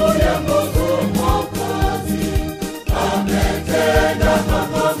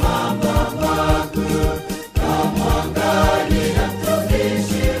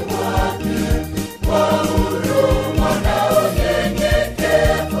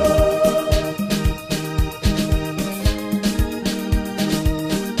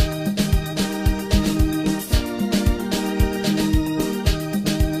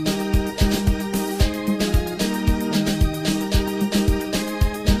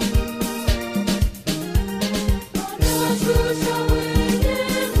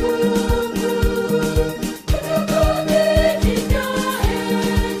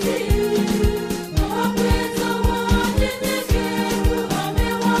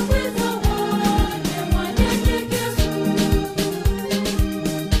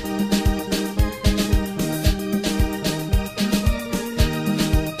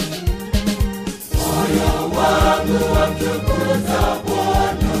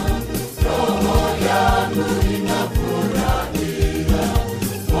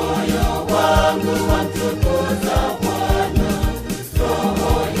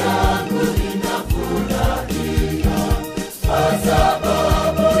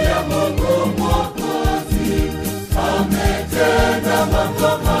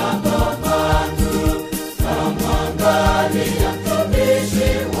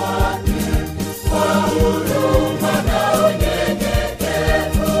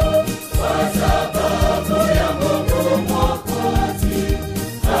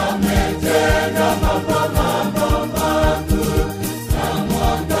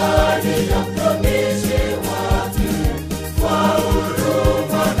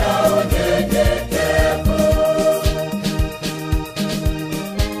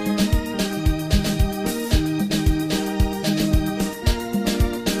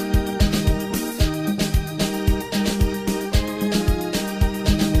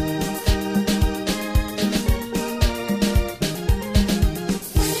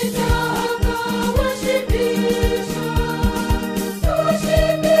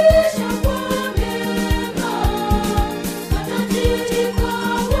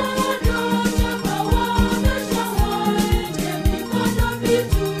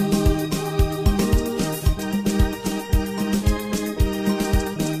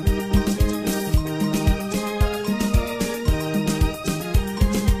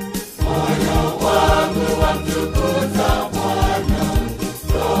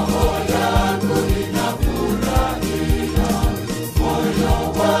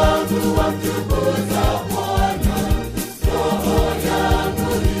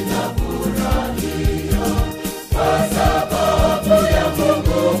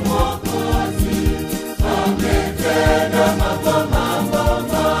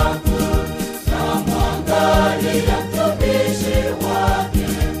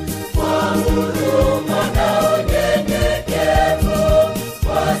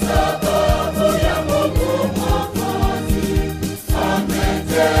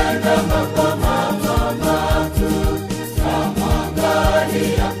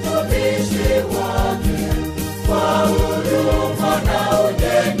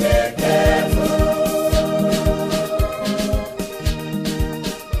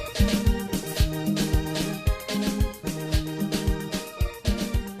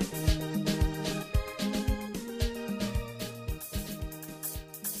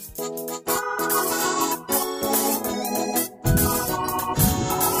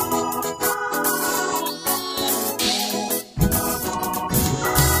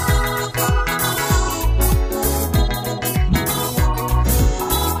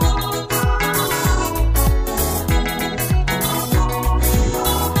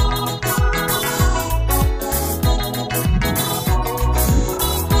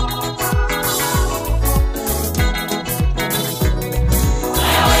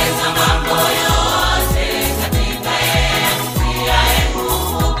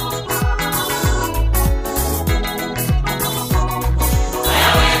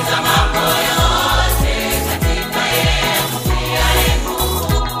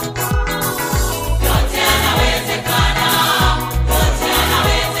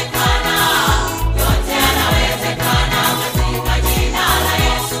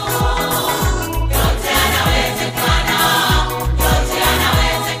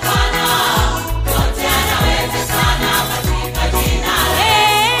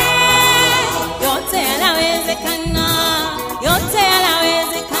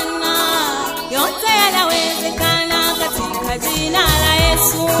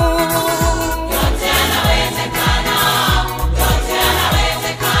 Yesu.